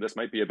 so this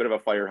might be a bit of a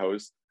fire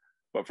hose,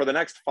 but for the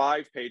next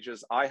 5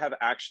 pages, I have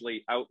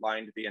actually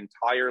outlined the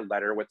entire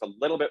letter with a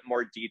little bit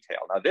more detail.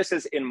 Now, this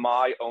is in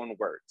my own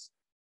words,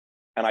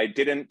 and I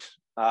didn't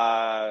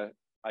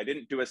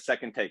do a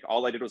second take.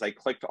 All I did was I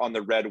clicked on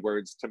the red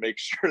words to make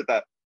sure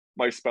that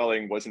my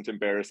spelling wasn't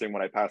embarrassing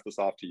when I pass this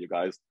off to you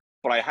guys.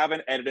 But I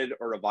haven't edited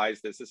or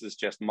revised this. This is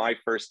just my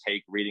first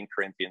take reading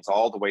Corinthians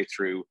all the way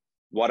through.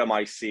 What am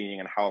I seeing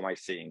and how am I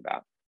seeing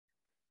that?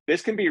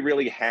 This can be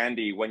really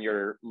handy when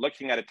you're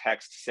looking at a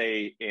text,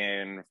 say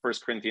in 1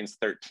 Corinthians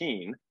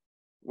 13,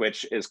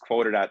 which is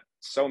quoted at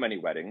so many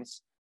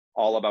weddings,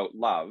 all about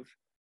love.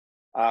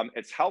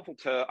 It's helpful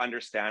to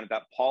understand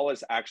that Paul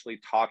is actually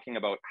talking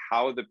about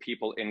how the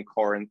people in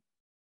Corinth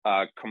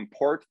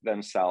comport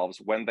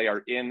themselves when they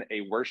are in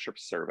a worship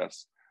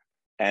service,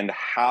 and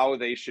how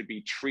they should be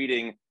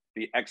treating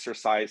the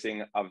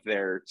exercising of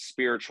their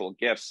spiritual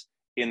gifts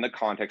in the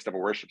context of a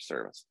worship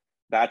service.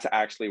 That's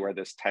actually where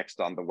this text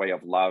on the way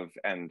of love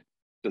and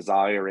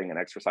desiring and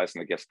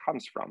exercising the gifts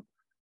comes from.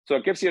 So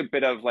it gives you a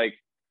bit of like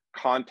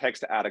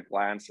context at a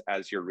glance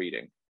as you're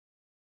reading.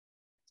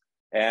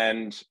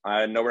 And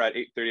I know we're at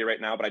 8:30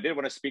 right now, but I did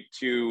want to speak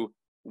to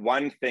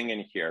one thing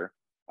in here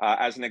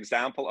as an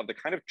example of the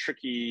kind of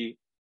tricky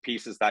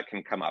pieces that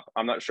can come up.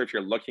 I'm not sure if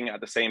you're looking at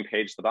the same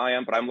page that I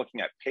am, but I'm looking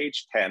at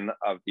page 10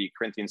 of the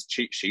Corinthians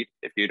cheat sheet.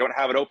 If you don't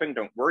have it open,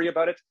 don't worry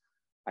about it.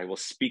 I will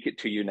speak it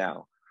to you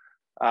now.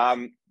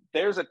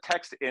 There's a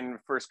text in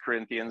 1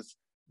 Corinthians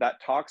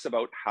that talks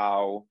about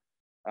how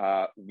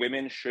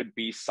women should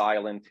be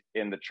silent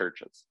in the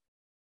churches,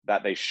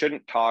 that they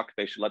shouldn't talk,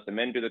 they should let the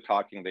men do the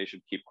talking, they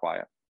should keep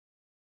quiet.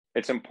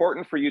 It's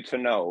important for you to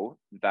know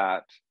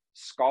that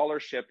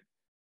scholarship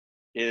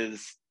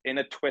is in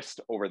a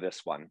twist over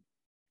this one,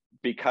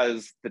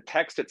 because the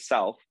text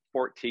itself,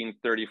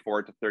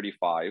 14:34 to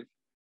 35,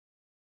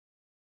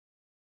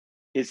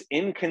 is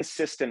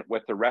inconsistent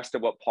with the rest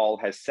of what Paul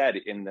has said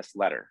in this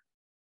letter.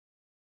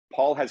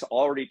 Paul has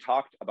already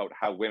talked about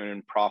how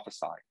women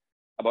prophesy,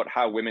 about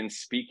how women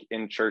speak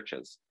in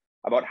churches,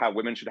 about how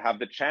women should have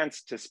the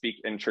chance to speak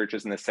in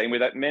churches in the same way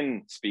that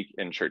men speak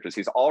in churches.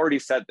 He's already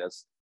said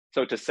this.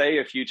 So to say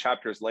a few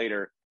chapters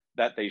later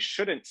that they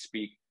shouldn't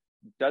speak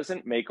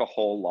doesn't make a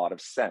whole lot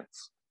of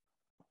sense.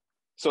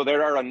 So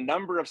there are a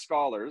number of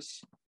scholars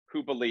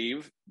who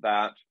believe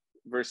that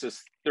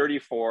verses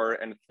 34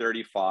 and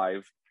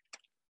 35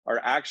 are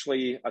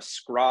actually a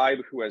scribe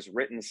who has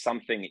written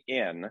something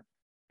in,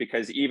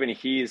 because even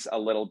he's a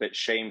little bit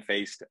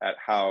shamefaced at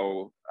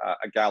how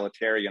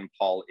egalitarian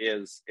Paul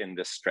is in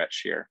this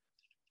stretch here.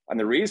 And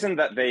the reason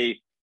that they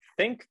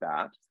think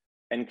that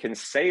and can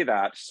say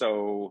that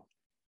so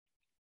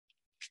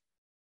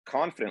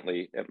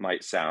confidently, it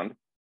might sound,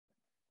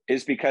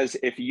 is because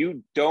if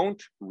you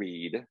don't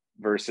read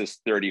verses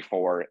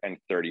 34 and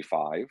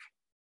 35,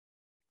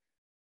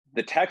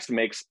 The text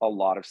makes a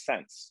lot of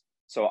sense.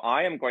 So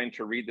I am going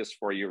to read this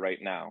for you right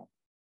now.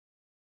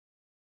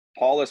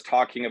 Paul is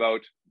talking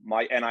about,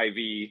 my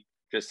NIV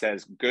just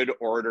says good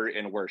order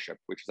in worship,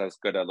 which is as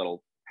good a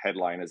little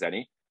headline as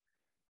any.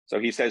 So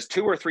he says,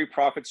 2 or 3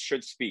 prophets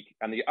should speak,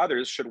 and the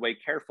others should weigh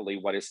carefully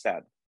what is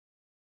said.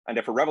 And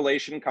if a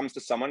revelation comes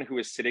to someone who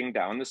is sitting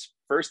down, this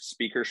first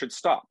speaker should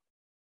stop.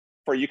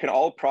 For you can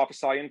all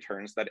prophesy in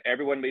turns, that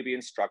everyone may be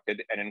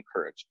instructed and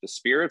encouraged. The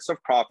spirits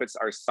of prophets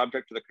are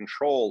subject to the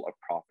control of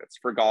prophets,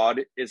 for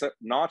God is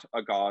not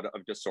a God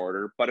of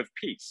disorder, but of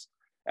peace,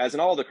 as in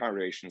all the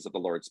congregations of the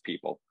Lord's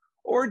people.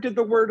 Or did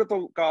the word of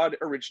the God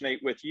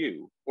originate with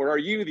you? Or are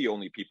you the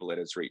only people it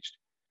has reached?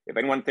 If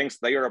anyone thinks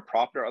they are a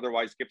prophet or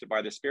otherwise gifted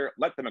by the Spirit,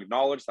 let them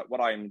acknowledge that what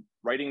I am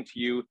writing to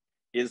you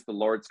is the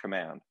Lord's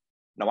command.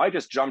 Now, I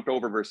just jumped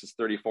over verses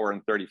 34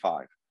 and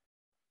 35.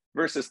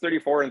 Verses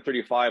 34 and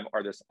 35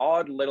 are this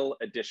odd little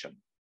addition.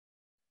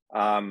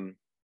 In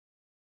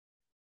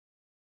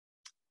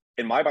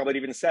my Bible, it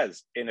even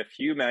says, in a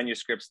few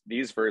manuscripts,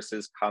 these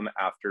verses come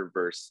after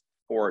verse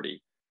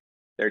 40.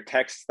 They're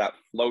texts that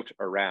float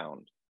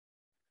around.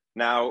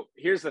 Now,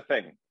 here's the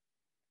thing.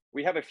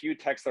 We have a few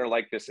texts that are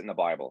like this in the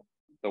Bible.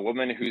 The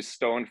woman who's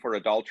stoned for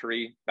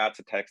adultery, that's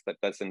a text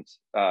that doesn't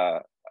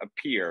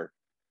appear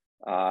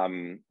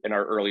in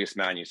our earliest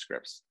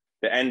manuscripts.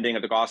 The ending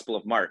of the Gospel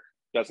of Mark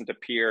doesn't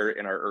appear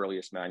in our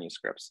earliest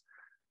manuscripts.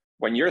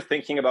 When you're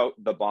thinking about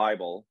the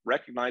Bible,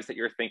 recognize that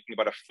you're thinking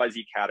about a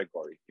fuzzy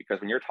category, because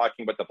when you're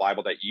talking about the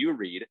Bible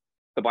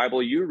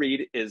you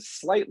read is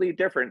slightly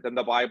different than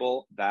the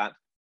Bible that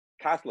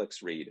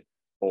Catholics read,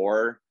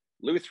 or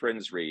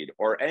Lutherans read,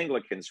 or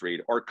Anglicans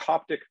read, or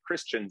Coptic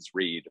Christians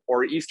read,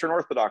 or Eastern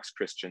Orthodox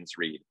Christians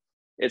read.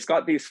 It's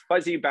got these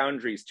fuzzy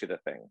boundaries to the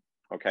thing,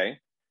 okay?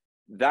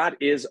 That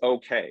is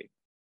okay.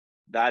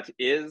 That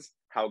is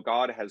how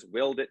God has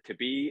willed it to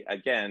be.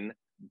 Again,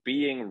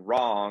 being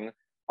wrong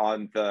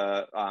on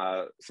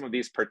the some of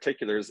these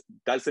particulars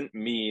doesn't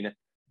mean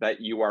that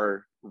you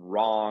are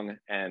wrong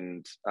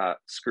and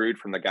screwed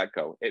from the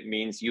get-go. It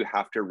means you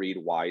have to read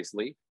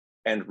wisely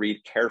and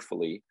read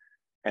carefully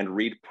and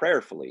read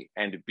prayerfully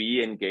and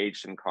be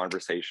engaged in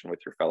conversation with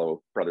your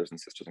fellow brothers and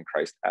sisters in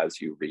Christ as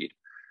you read.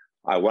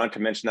 I wanted to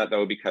mention that,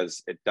 though,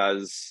 because it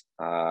does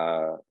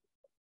pop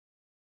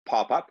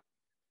up,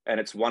 and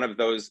it's one of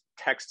those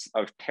texts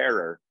of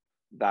terror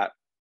that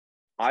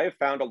I have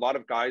found a lot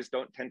of guys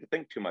don't tend to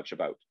think too much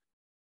about.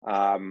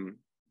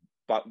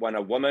 But when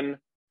a woman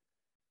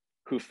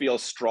who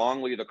feels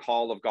strongly the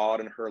call of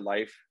God in her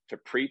life to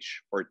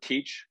preach or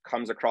teach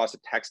comes across a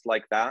text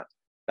like that,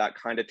 that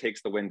kind of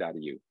takes the wind out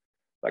of you.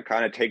 That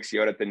kind of takes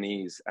you out at the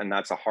knees, and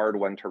that's a hard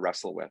one to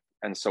wrestle with.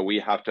 And so we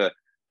have to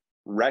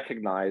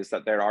recognize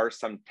that there are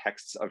some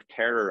texts of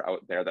terror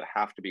out there that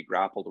have to be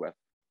grappled with.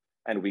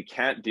 And we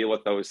can't deal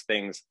with those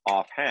things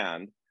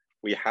offhand.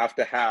 We have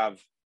to have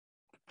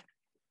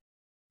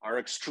our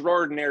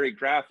extraordinary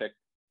graphic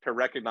to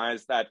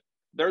recognize that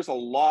there's a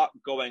lot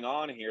going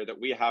on here that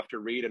we have to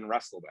read and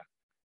wrestle with.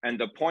 And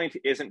the point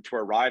isn't to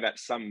arrive at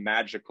some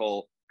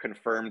magical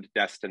confirmed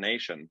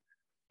destination,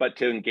 but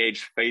to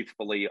engage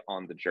faithfully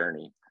on the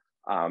journey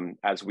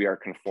as we are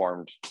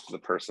conformed to the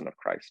person of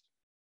Christ.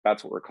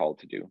 That's what we're called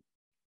to do.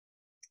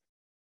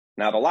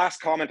 Now, the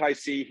last comment I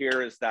see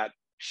here is that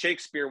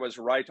Shakespeare was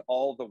right,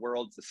 all the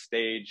world's a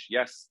stage.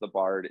 Yes, the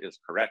bard is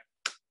correct.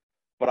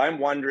 But I'm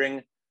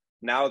wondering,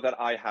 now that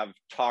I have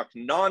talked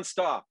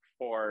nonstop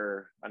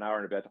for an hour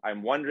and a bit,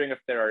 I'm wondering if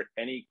there are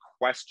any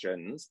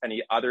questions,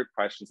 any other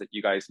questions that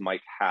you guys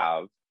might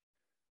have.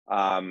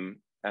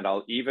 And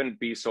I'll even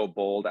be so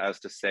bold as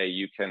to say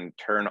you can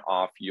turn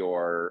off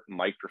your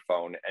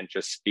microphone and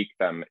just speak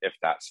them if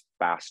that's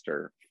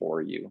faster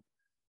for you.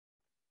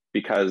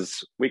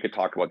 Because we could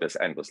talk about this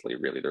endlessly,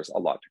 really. There's a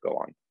lot to go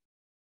on.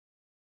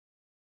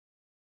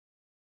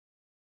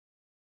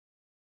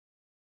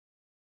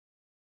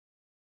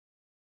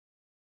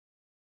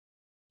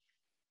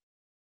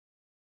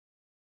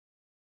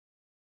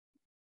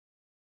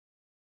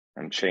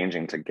 I'm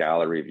changing to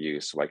gallery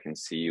view so I can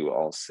see you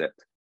all sit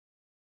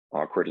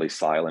awkwardly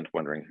silent,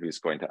 wondering who's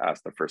going to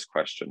ask the first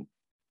question.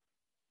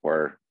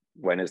 Or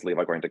when is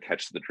Levi going to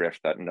catch the drift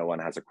that no one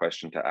has a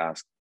question to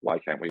ask? Why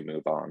can't we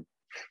move on?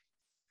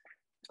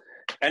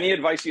 Any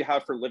advice you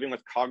have for living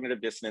with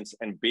cognitive dissonance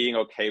and being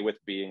okay with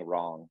being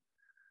wrong?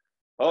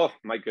 Oh,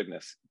 my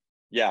goodness.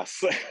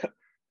 Yes.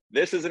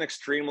 This is an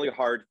extremely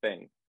hard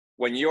thing.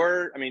 When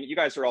you're, I mean, you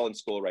guys are all in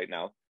school right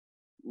now.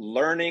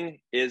 Learning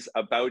is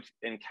about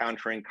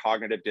encountering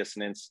cognitive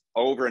dissonance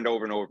over and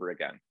over and over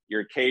again.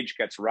 Your cage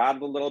gets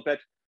rattled a little bit,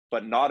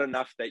 but not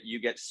enough that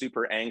you get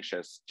super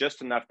anxious,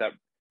 just enough that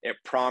it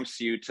prompts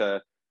you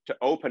to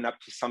open up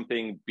to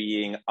something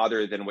being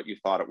other than what you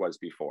thought it was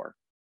before.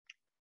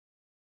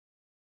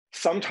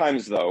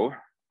 Sometimes, though,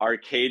 our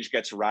cage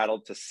gets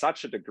rattled to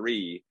such a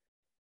degree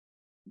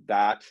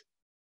that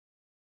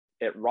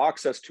it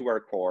rocks us to our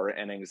core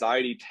and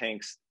anxiety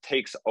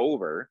takes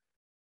over,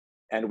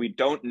 and we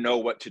don't know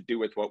what to do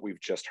with what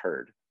we've just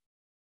heard.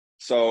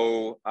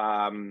 So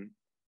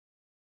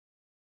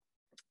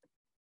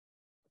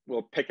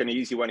we'll pick an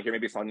easy one here.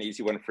 Maybe it's not an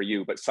easy one for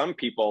you, but some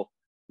people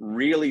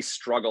really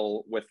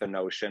struggle with the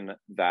notion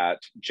that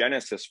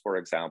Genesis, for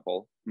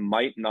example,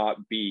 might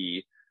not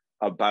be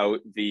about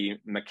the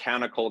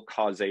mechanical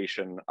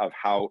causation of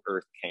how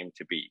Earth came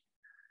to be.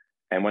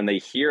 And when they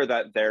hear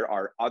that there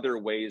are other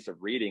ways of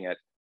reading it,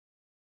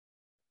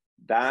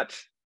 that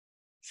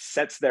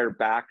sets their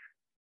back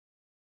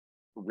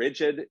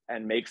rigid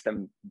and makes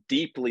them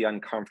deeply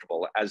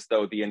uncomfortable, as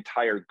though the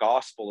entire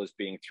gospel is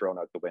being thrown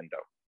out the window.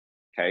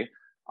 Okay,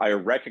 I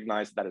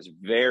recognize that is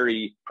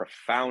very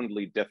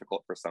profoundly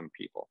difficult for some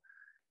people.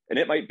 And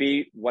it might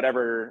be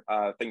whatever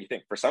thing you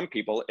think. For some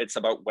people, it's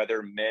about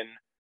whether men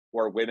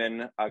or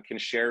women can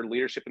share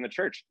leadership in the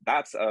church.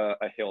 That's a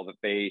hill that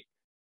they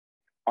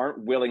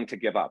aren't willing to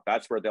give up.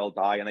 That's where they'll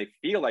die. And they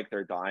feel like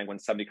they're dying when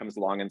somebody comes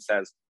along and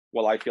says,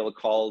 well, I feel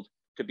called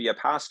to be a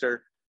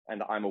pastor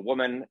and I'm a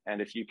woman.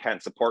 And if you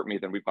can't support me,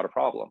 then we've got a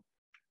problem.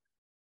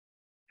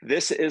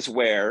 This is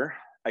where,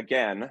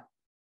 again,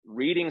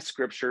 reading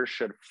scripture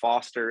should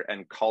foster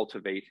and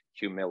cultivate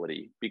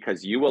humility,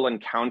 because you will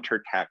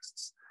encounter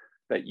texts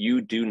that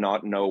you do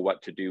not know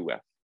what to do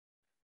with.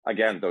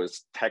 Again,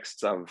 those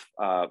texts of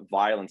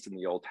violence in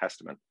the Old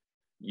Testament,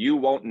 you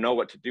won't know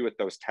what to do with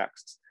those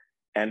texts.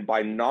 And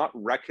by not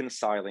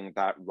reconciling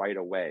that right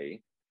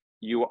away,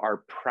 you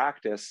are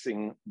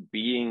practicing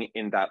being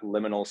in that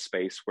liminal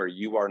space where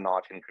you are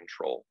not in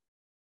control.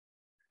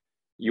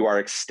 You are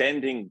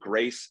extending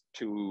grace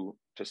to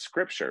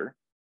scripture,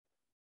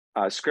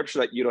 scripture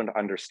that you don't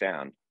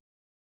understand.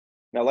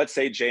 Now, let's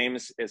say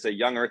James is a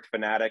young earth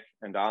fanatic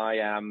and I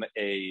am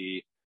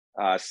a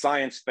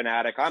science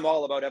fanatic. I'm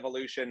all about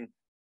evolution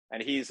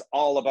and he's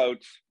all about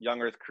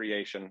young earth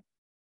creation.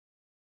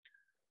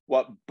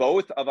 What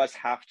both of us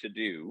have to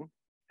do,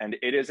 and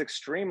it is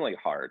extremely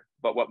hard,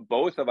 but what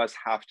both of us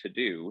have to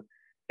do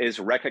is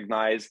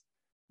recognize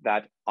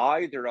that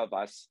either of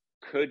us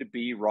could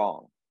be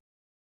wrong.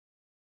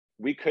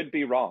 We could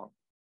be wrong.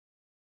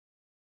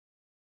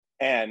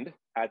 And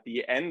at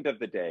the end of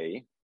the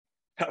day,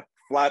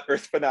 flat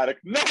earth fanatic,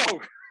 no,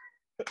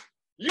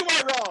 you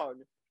are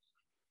wrong.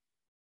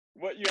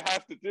 What you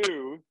have to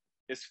do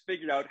is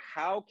figure out,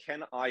 how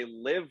can I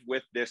live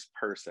with this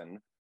person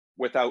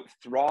without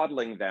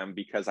throttling them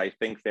because I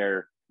think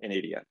they're an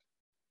idiot?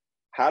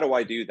 How do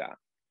I do that?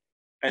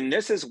 And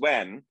this is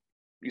when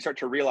you start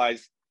to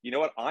realize, you know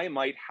what, I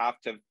might have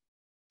to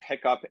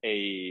pick up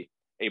a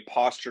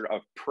posture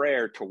of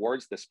prayer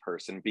towards this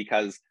person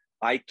because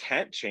I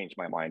can't change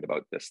my mind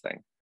about this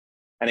thing.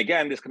 And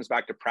again, this comes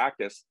back to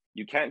practice.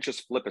 You can't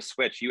just flip a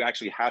switch. You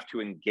actually have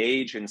to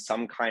engage in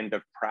some kind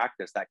of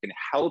practice that can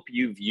help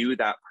you view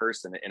that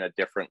person in a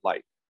different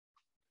light.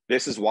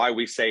 This is why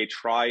we say,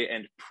 try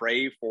and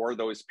pray for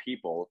those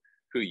people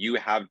who you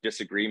have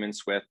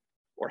disagreements with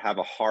or have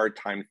a hard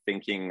time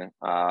thinking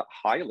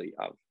highly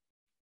of.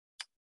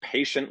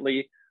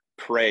 Patiently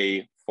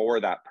pray for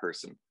that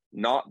person,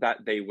 not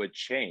that they would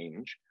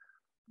change,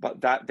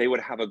 but that they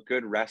would have a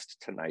good rest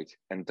tonight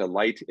and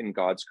delight in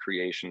God's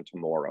creation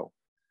tomorrow.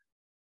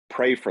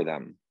 Pray for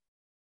them,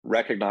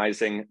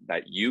 recognizing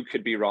that you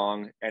could be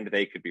wrong and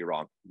they could be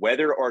wrong,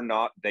 whether or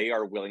not they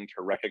are willing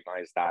to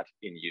recognize that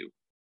in you.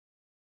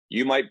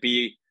 You might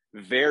be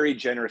very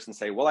generous and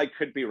say, well, I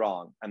could be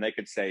wrong. And they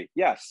could say,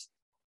 yes,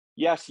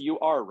 you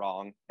are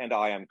wrong and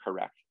I am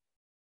correct.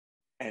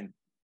 And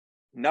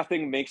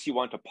nothing makes you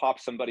want to pop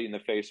somebody in the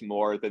face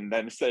more than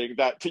them saying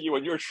that to you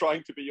when you're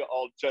trying to be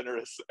all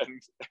generous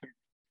and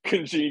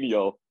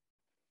congenial.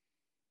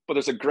 But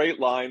there's a great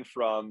line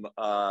from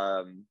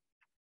oh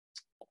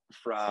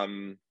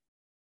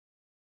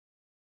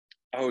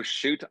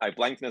shoot, I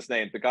blanked on his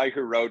name. The guy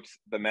who wrote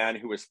The Man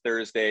Who Was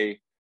Thursday,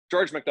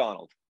 George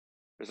MacDonald.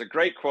 There's a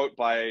great quote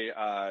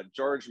by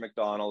George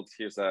MacDonald.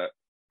 He was a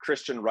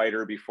Christian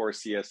writer before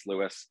C.S.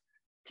 Lewis.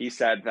 He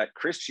said that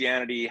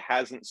Christianity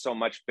hasn't so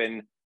much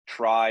been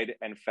tried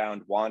and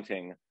found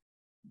wanting,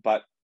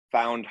 but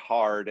found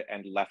hard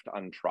and left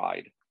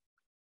untried.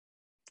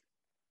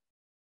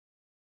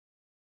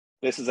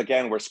 This is,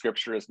 again, where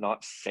scripture is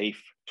not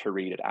safe to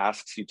read. It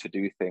asks you to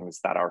do things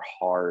that are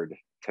hard,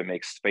 to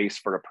make space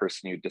for a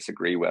person you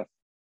disagree with.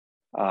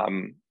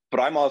 But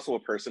I'm also a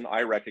person,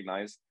 I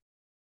recognize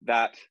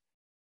that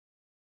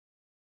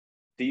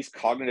these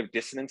cognitive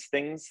dissonance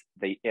things,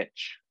 they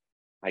itch.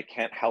 I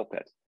can't help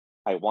it.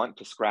 I want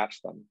to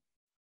scratch them.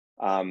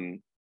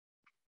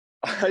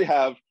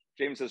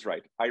 James is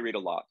right, I read a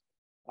lot.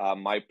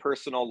 My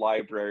personal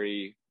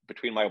library,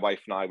 between my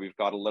wife and I, we've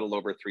got a little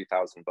over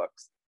 3,000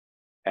 books.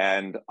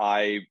 And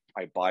I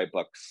buy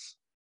books.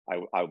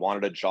 I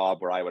wanted a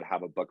job where I would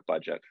have a book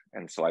budget.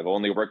 And so I've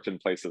only worked in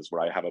places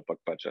where I have a book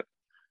budget.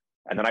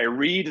 And then I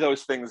read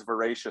those things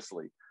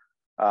voraciously.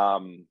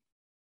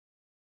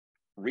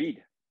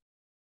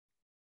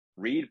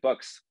 Read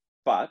books,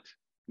 but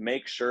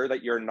make sure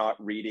that you're not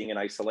reading in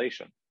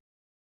isolation.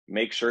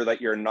 Make sure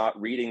that you're not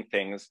reading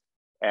things.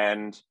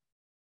 And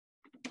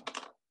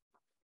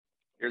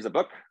here's a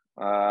book,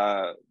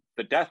 The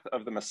Death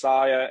of the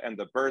Messiah and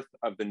the Birth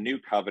of the New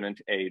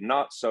Covenant, a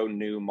not so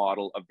new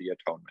model of the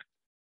atonement.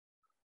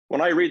 When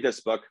I read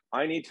this book,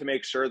 I need to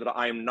make sure that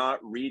I'm not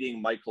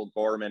reading Michael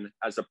Gorman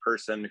as a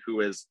person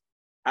who is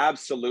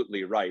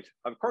absolutely right.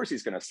 Of course,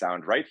 he's going to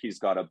sound right. He's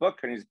got a book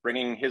and he's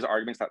bringing his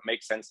arguments that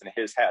make sense in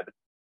his head.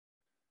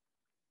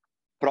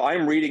 But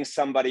I'm reading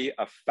somebody,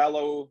 a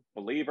fellow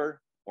believer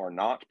or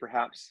not,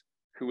 perhaps,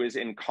 who is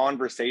in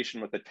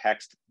conversation with a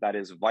text that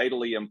is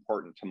vitally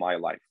important to my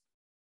life.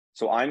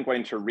 So I'm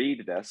going to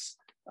read this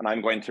and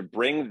I'm going to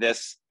bring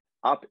this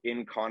up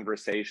in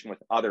conversation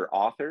with other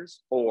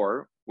authors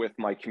or with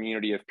my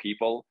community of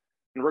people.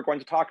 And we're going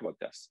to talk about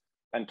this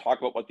and talk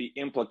about what the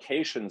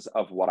implications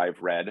of what I've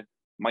read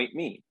might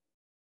mean.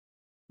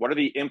 What are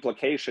the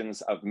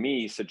implications of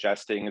me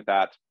suggesting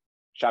that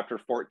chapter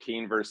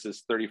 14,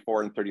 verses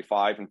 34 and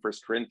 35 in 1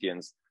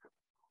 Corinthians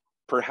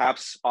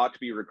perhaps ought to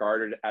be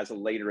regarded as a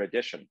later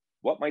edition?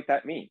 What might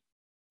that mean?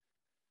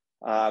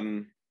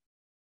 There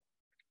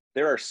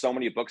are so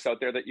many books out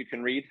there that you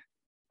can read.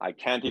 I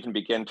can't even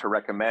begin to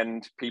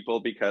recommend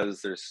people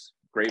because there's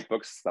great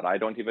books that I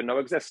don't even know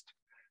exist.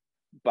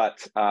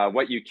 But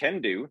what you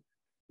can do,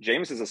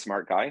 James is a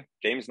smart guy.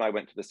 James and I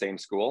went to the same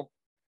school.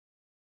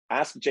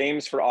 Ask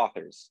James for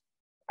authors.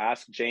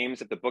 Ask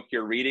James if the book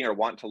you're reading or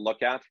want to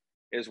look at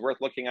is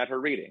worth looking at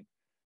or reading.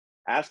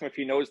 Ask him if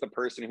he knows the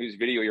person whose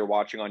video you're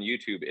watching on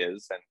YouTube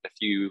is, and if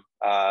you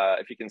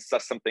can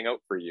suss something out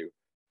for you.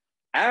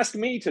 Ask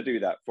me to do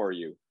that for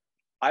you.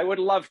 I would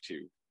love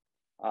to.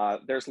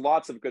 There's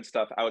lots of good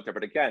stuff out there,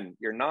 but again,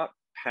 you're not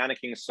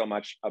panicking so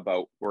much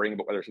about worrying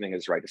about whether something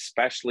is right,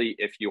 especially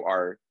if you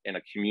are in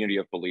a community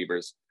of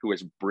believers who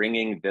is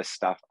bringing this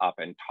stuff up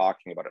and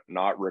talking about it,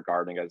 not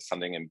regarding it as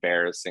something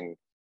embarrassing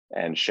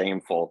and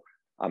shameful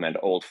and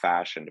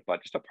old-fashioned,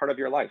 but just a part of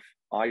your life.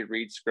 I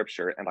read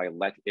scripture and I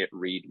let it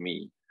read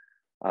me,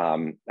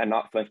 and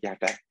not feel like you have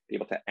to be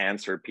able to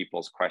answer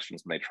people's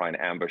questions when they try and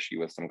ambush you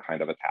with some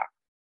kind of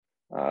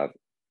attack.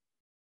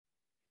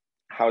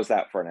 How's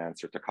that for an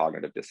answer to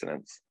cognitive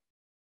dissonance?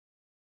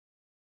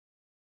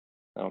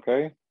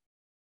 Okay.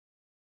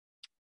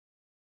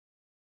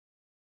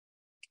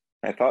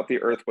 I thought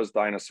the earth was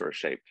dinosaur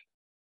shaped.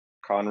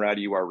 Conrad,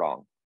 you are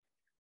wrong.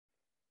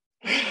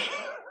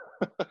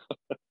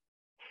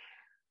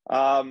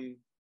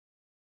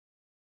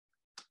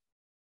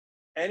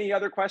 Any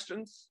other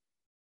questions?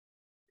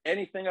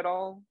 Anything at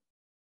all?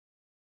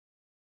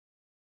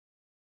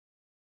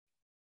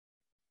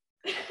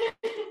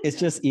 It's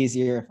just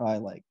easier if I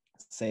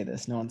say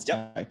this. No one's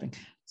typing.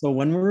 So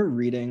when we're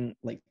reading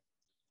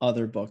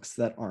other books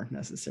that aren't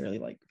necessarily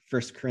like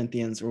First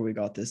Corinthians, where we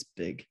got this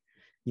big,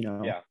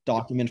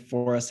 document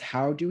for us,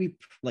 how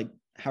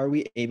are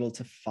we able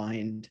to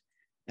find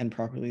and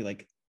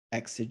properly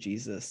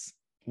exegesis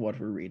what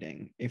we're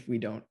reading if we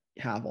don't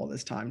have all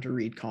this time to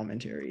read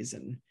commentaries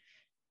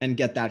and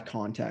get that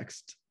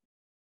context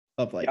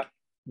of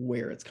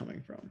where it's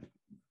coming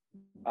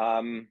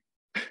from?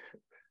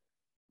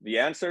 The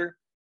answer,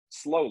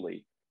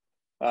 slowly.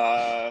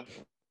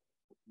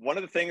 One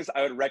of the things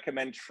I would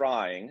recommend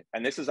trying,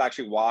 and this is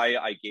actually why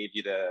I gave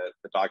you the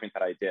document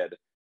that I did,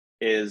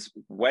 is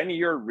when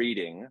you're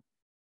reading,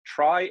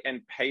 try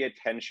and pay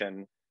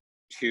attention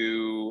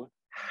to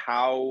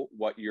how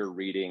what you're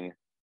reading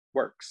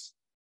works.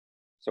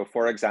 So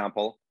for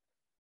example,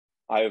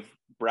 I've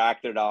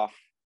bracketed off,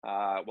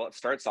 it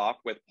starts off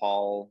with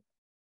Paul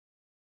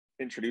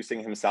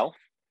introducing himself.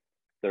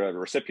 The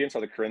recipients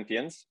are the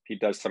Corinthians. He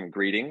does some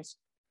greetings.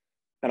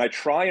 And I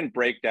try and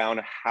break down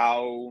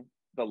how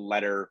the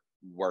letter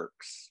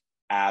works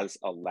as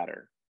a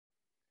letter.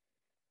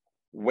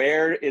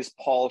 Where is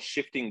Paul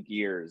shifting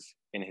gears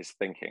in his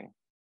thinking?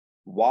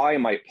 Why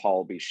might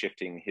Paul be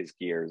shifting his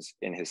gears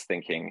in his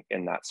thinking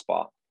in that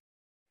spot?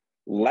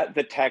 Let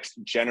the text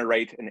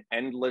generate an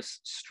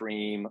endless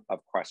stream of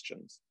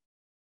questions,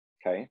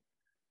 okay?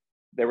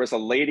 There was a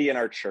lady in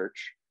our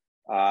church.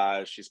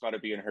 She's got to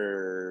be in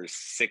her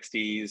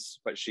 60s,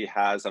 but she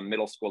has a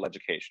middle school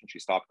education. She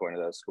stopped going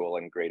to the school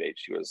in grade 8.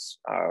 She was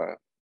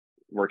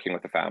working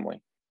with a family.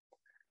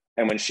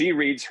 And when she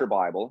reads her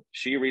Bible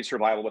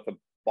with a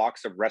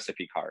box of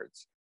recipe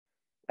cards.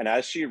 And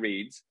as she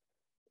reads,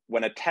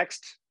 when a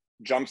text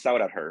jumps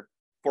out at her,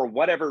 for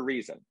whatever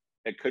reason,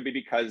 it could be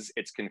because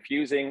it's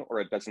confusing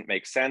or it doesn't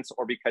make sense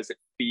or because it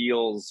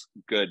feels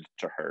good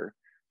to her,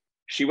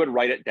 she would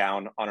write it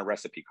down on a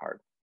recipe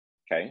card,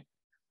 okay?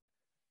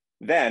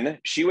 Then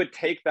she would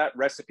take that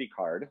recipe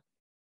card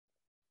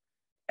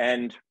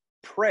and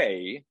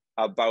pray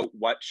about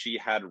what she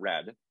had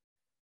read,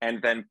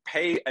 and then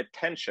pay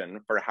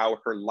attention for how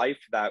her life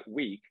that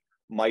week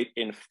might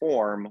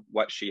inform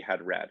what she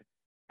had read.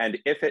 And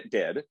if it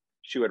did,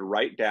 she would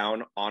write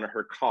down on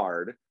her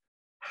card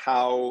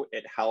how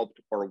it helped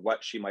or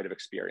what she might have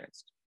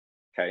experienced,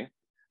 okay?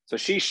 So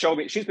she showed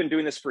me, she's been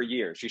doing this for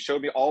years. She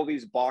showed me all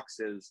these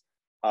boxes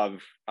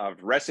of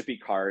recipe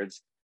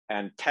cards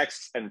and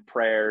texts and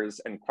prayers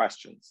and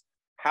questions.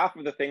 Half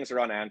of the things are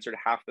unanswered,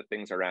 half the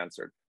things are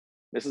answered.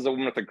 This is a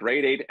woman with a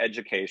grade 8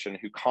 education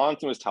who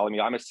constantly was telling me,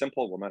 I'm a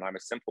simple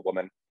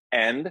woman.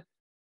 And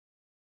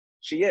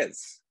she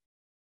is.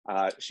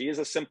 She is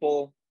a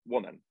simple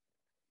woman.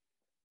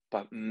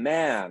 But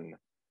man,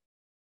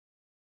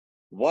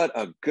 What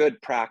a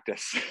good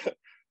practice.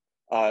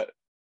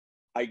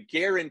 I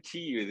guarantee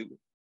you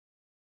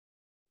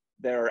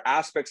there are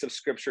aspects of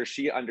scripture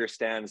she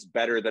understands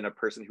better than a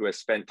person who has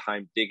spent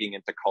time digging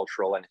into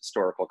cultural and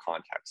historical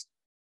context.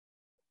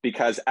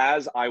 Because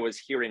as I was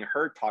hearing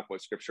her talk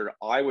about scripture,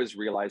 I was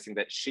realizing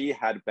that she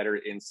had better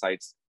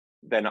insights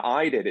than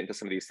I did into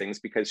some of these things,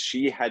 because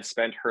she had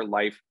spent her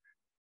life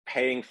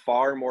paying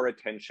far more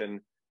attention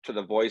to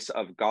the voice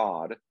of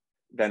God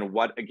than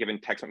what a given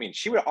text might mean.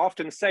 She would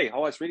often say,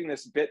 oh, I was reading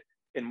this bit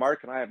in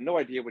Mark and I have no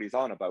idea what he's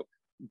on about,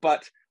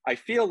 but I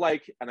feel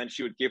like, and then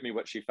she would give me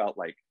what she felt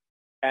like.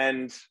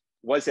 And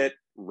was it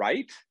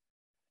right?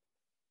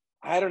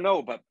 I don't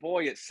know, but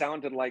boy, it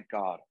sounded like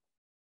God.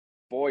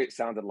 Boy, it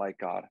sounded like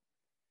God.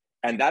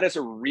 And that is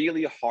a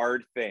really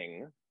hard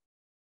thing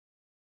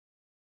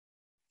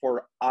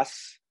for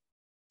us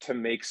to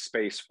make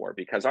space for,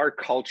 because our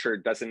culture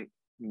doesn't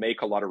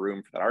make a lot of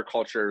room for that. Our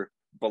culture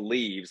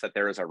believes that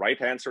there is a right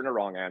answer and a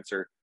wrong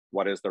answer.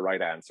 What is the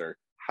right answer?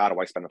 How do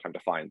I spend the time to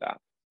find that?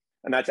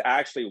 And that's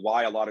actually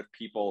why a lot of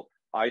people,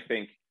 I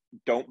think,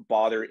 don't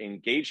bother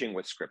engaging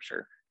with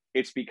scripture.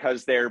 It's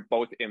because they're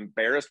both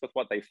embarrassed with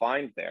what they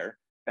find there,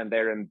 and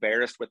they're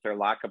embarrassed with their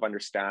lack of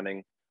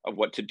understanding of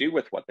what to do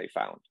with what they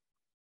found.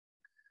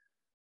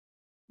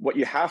 What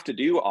you have to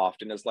do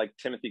often is, like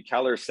Timothy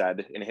Keller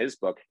said in his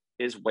book,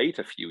 is wait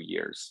a few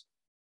years,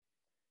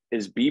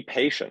 is be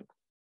patient.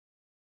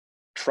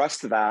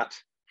 Trust that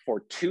for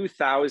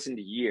 2,000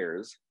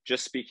 years,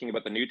 just speaking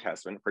about the New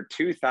Testament, for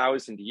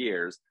 2,000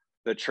 years,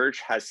 the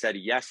church has said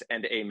yes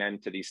and amen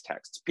to these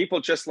texts.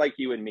 People just like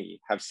you and me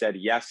have said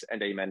yes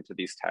and amen to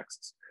these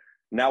texts.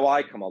 Now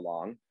I come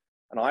along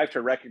and I have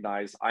to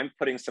recognize I'm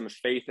putting some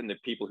faith in the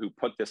people who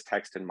put this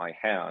text in my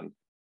hand.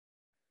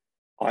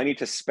 I need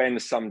to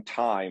spend some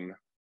time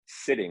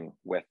sitting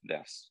with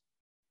this.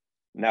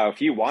 Now,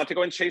 if you want to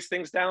go and chase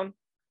things down,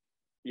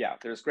 yeah,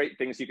 there's great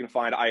things you can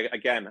find.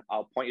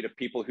 I'll point you to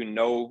people who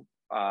know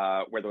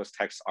where those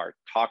texts are.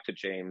 Talk to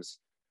James.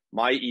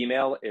 My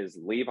email is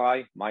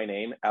Levi, my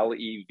name,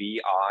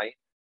 Levi,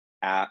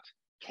 at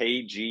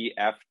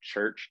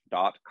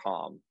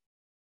kgfchurch.com.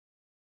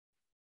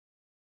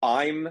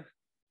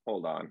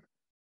 Hold on.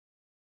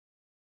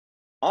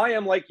 I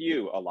am like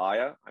you,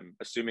 Alaya. I'm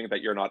assuming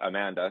that you're not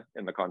Amanda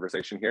in the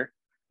conversation here.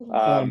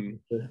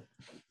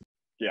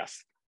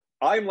 Yes,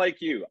 I'm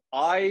like you.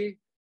 I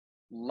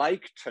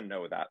like to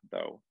know that,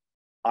 though.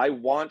 I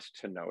want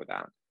to know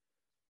that.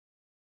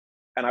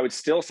 And I would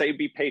still say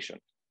be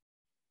patient.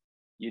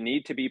 You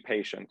need to be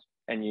patient,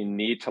 and you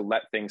need to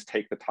let things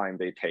take the time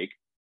they take.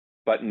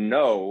 But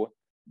know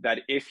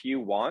that if you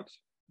want,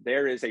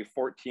 there is a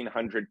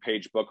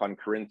 1,400-page book on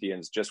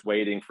Corinthians just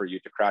waiting for you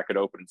to crack it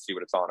open and see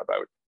what it's on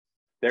about.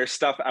 There's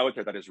stuff out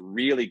there that is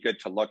really good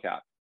to look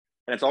at.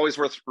 And it's always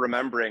worth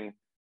remembering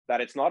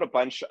that it's not a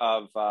bunch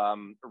of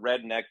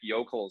redneck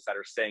yokels that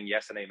are saying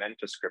yes and amen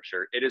to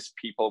scripture. It is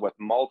people with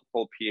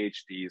multiple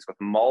PhDs, with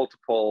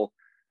multiple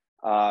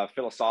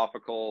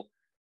philosophical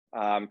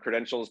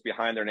credentials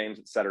behind their names,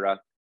 etc.,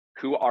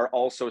 who are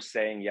also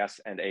saying yes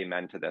and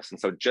amen to this. And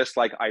so just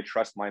like I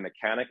trust my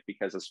mechanic,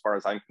 because as far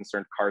as I'm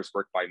concerned, cars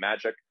work by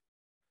magic,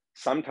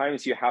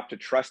 sometimes you have to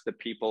trust the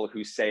people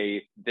who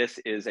say this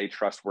is a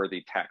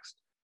trustworthy text,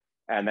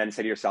 and then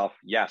say to yourself,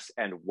 yes,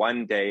 and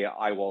one day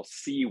I will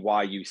see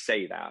why you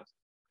say that,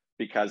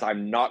 because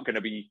I'm not going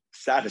to be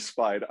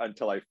satisfied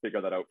until I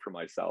figure that out for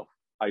myself.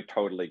 I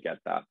totally get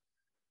that.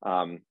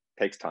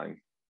 Takes time.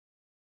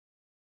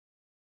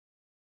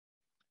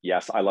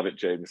 Yes, I love it,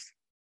 James.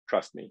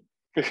 Trust me.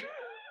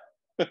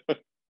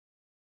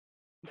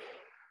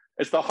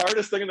 It's the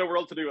hardest thing in the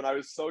world to do, and I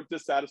was so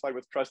dissatisfied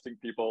with trusting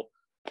people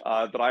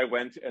that I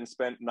went and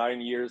spent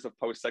 9 years of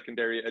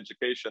post-secondary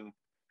education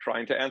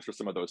trying to answer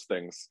some of those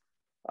things.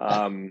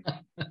 And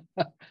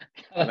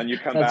then you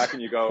come back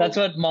and you go, that's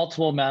what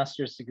multiple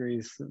master's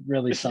degrees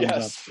really sums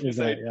up, is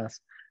that? Yes.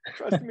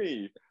 Trust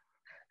me.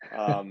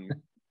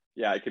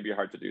 Yeah, it can be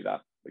hard to do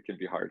that. It can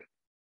be hard.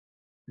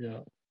 Yeah.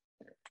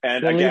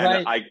 And well, again,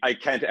 Levi, I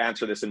can't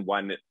answer this in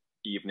one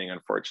evening,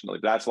 unfortunately.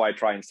 But that's why I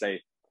try and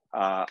say,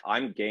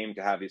 I'm game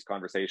to have these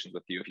conversations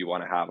with you if you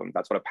want to have them.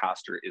 That's what a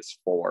pastor is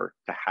for,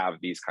 to have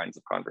these kinds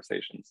of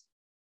conversations.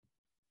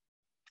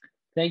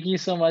 Thank you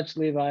so much,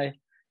 Levi.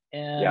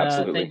 And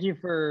yeah, thank you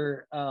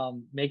for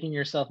making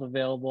yourself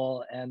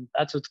available. And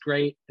that's what's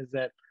great, is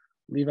that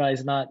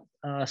Levi's not,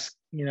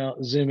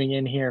 zooming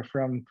in here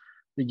from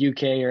the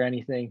UK or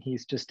anything.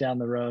 He's just down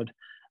the road.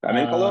 I'm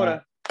in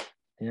Kelowna.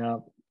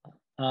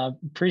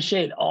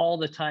 Appreciate all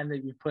the time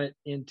that you put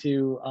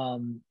into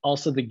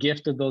also the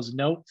gift of those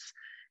notes.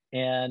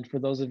 And for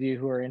those of you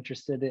who are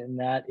interested in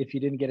that, if you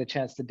didn't get a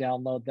chance to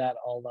download that,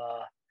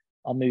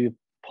 I'll maybe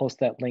post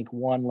that link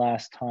one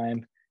last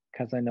time,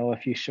 because I know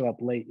if you show up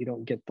late, you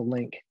don't get the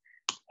link.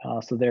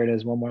 So there it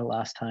is, one more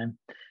last time.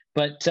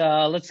 But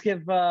let's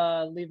give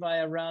Levi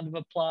a round of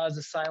applause,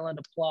 a silent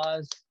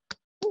applause.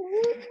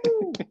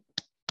 You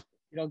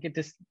don't get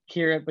to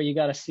hear it, but you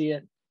got to see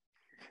it.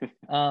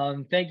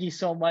 Thank you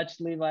so much,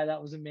 Levi.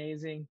 That was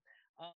amazing.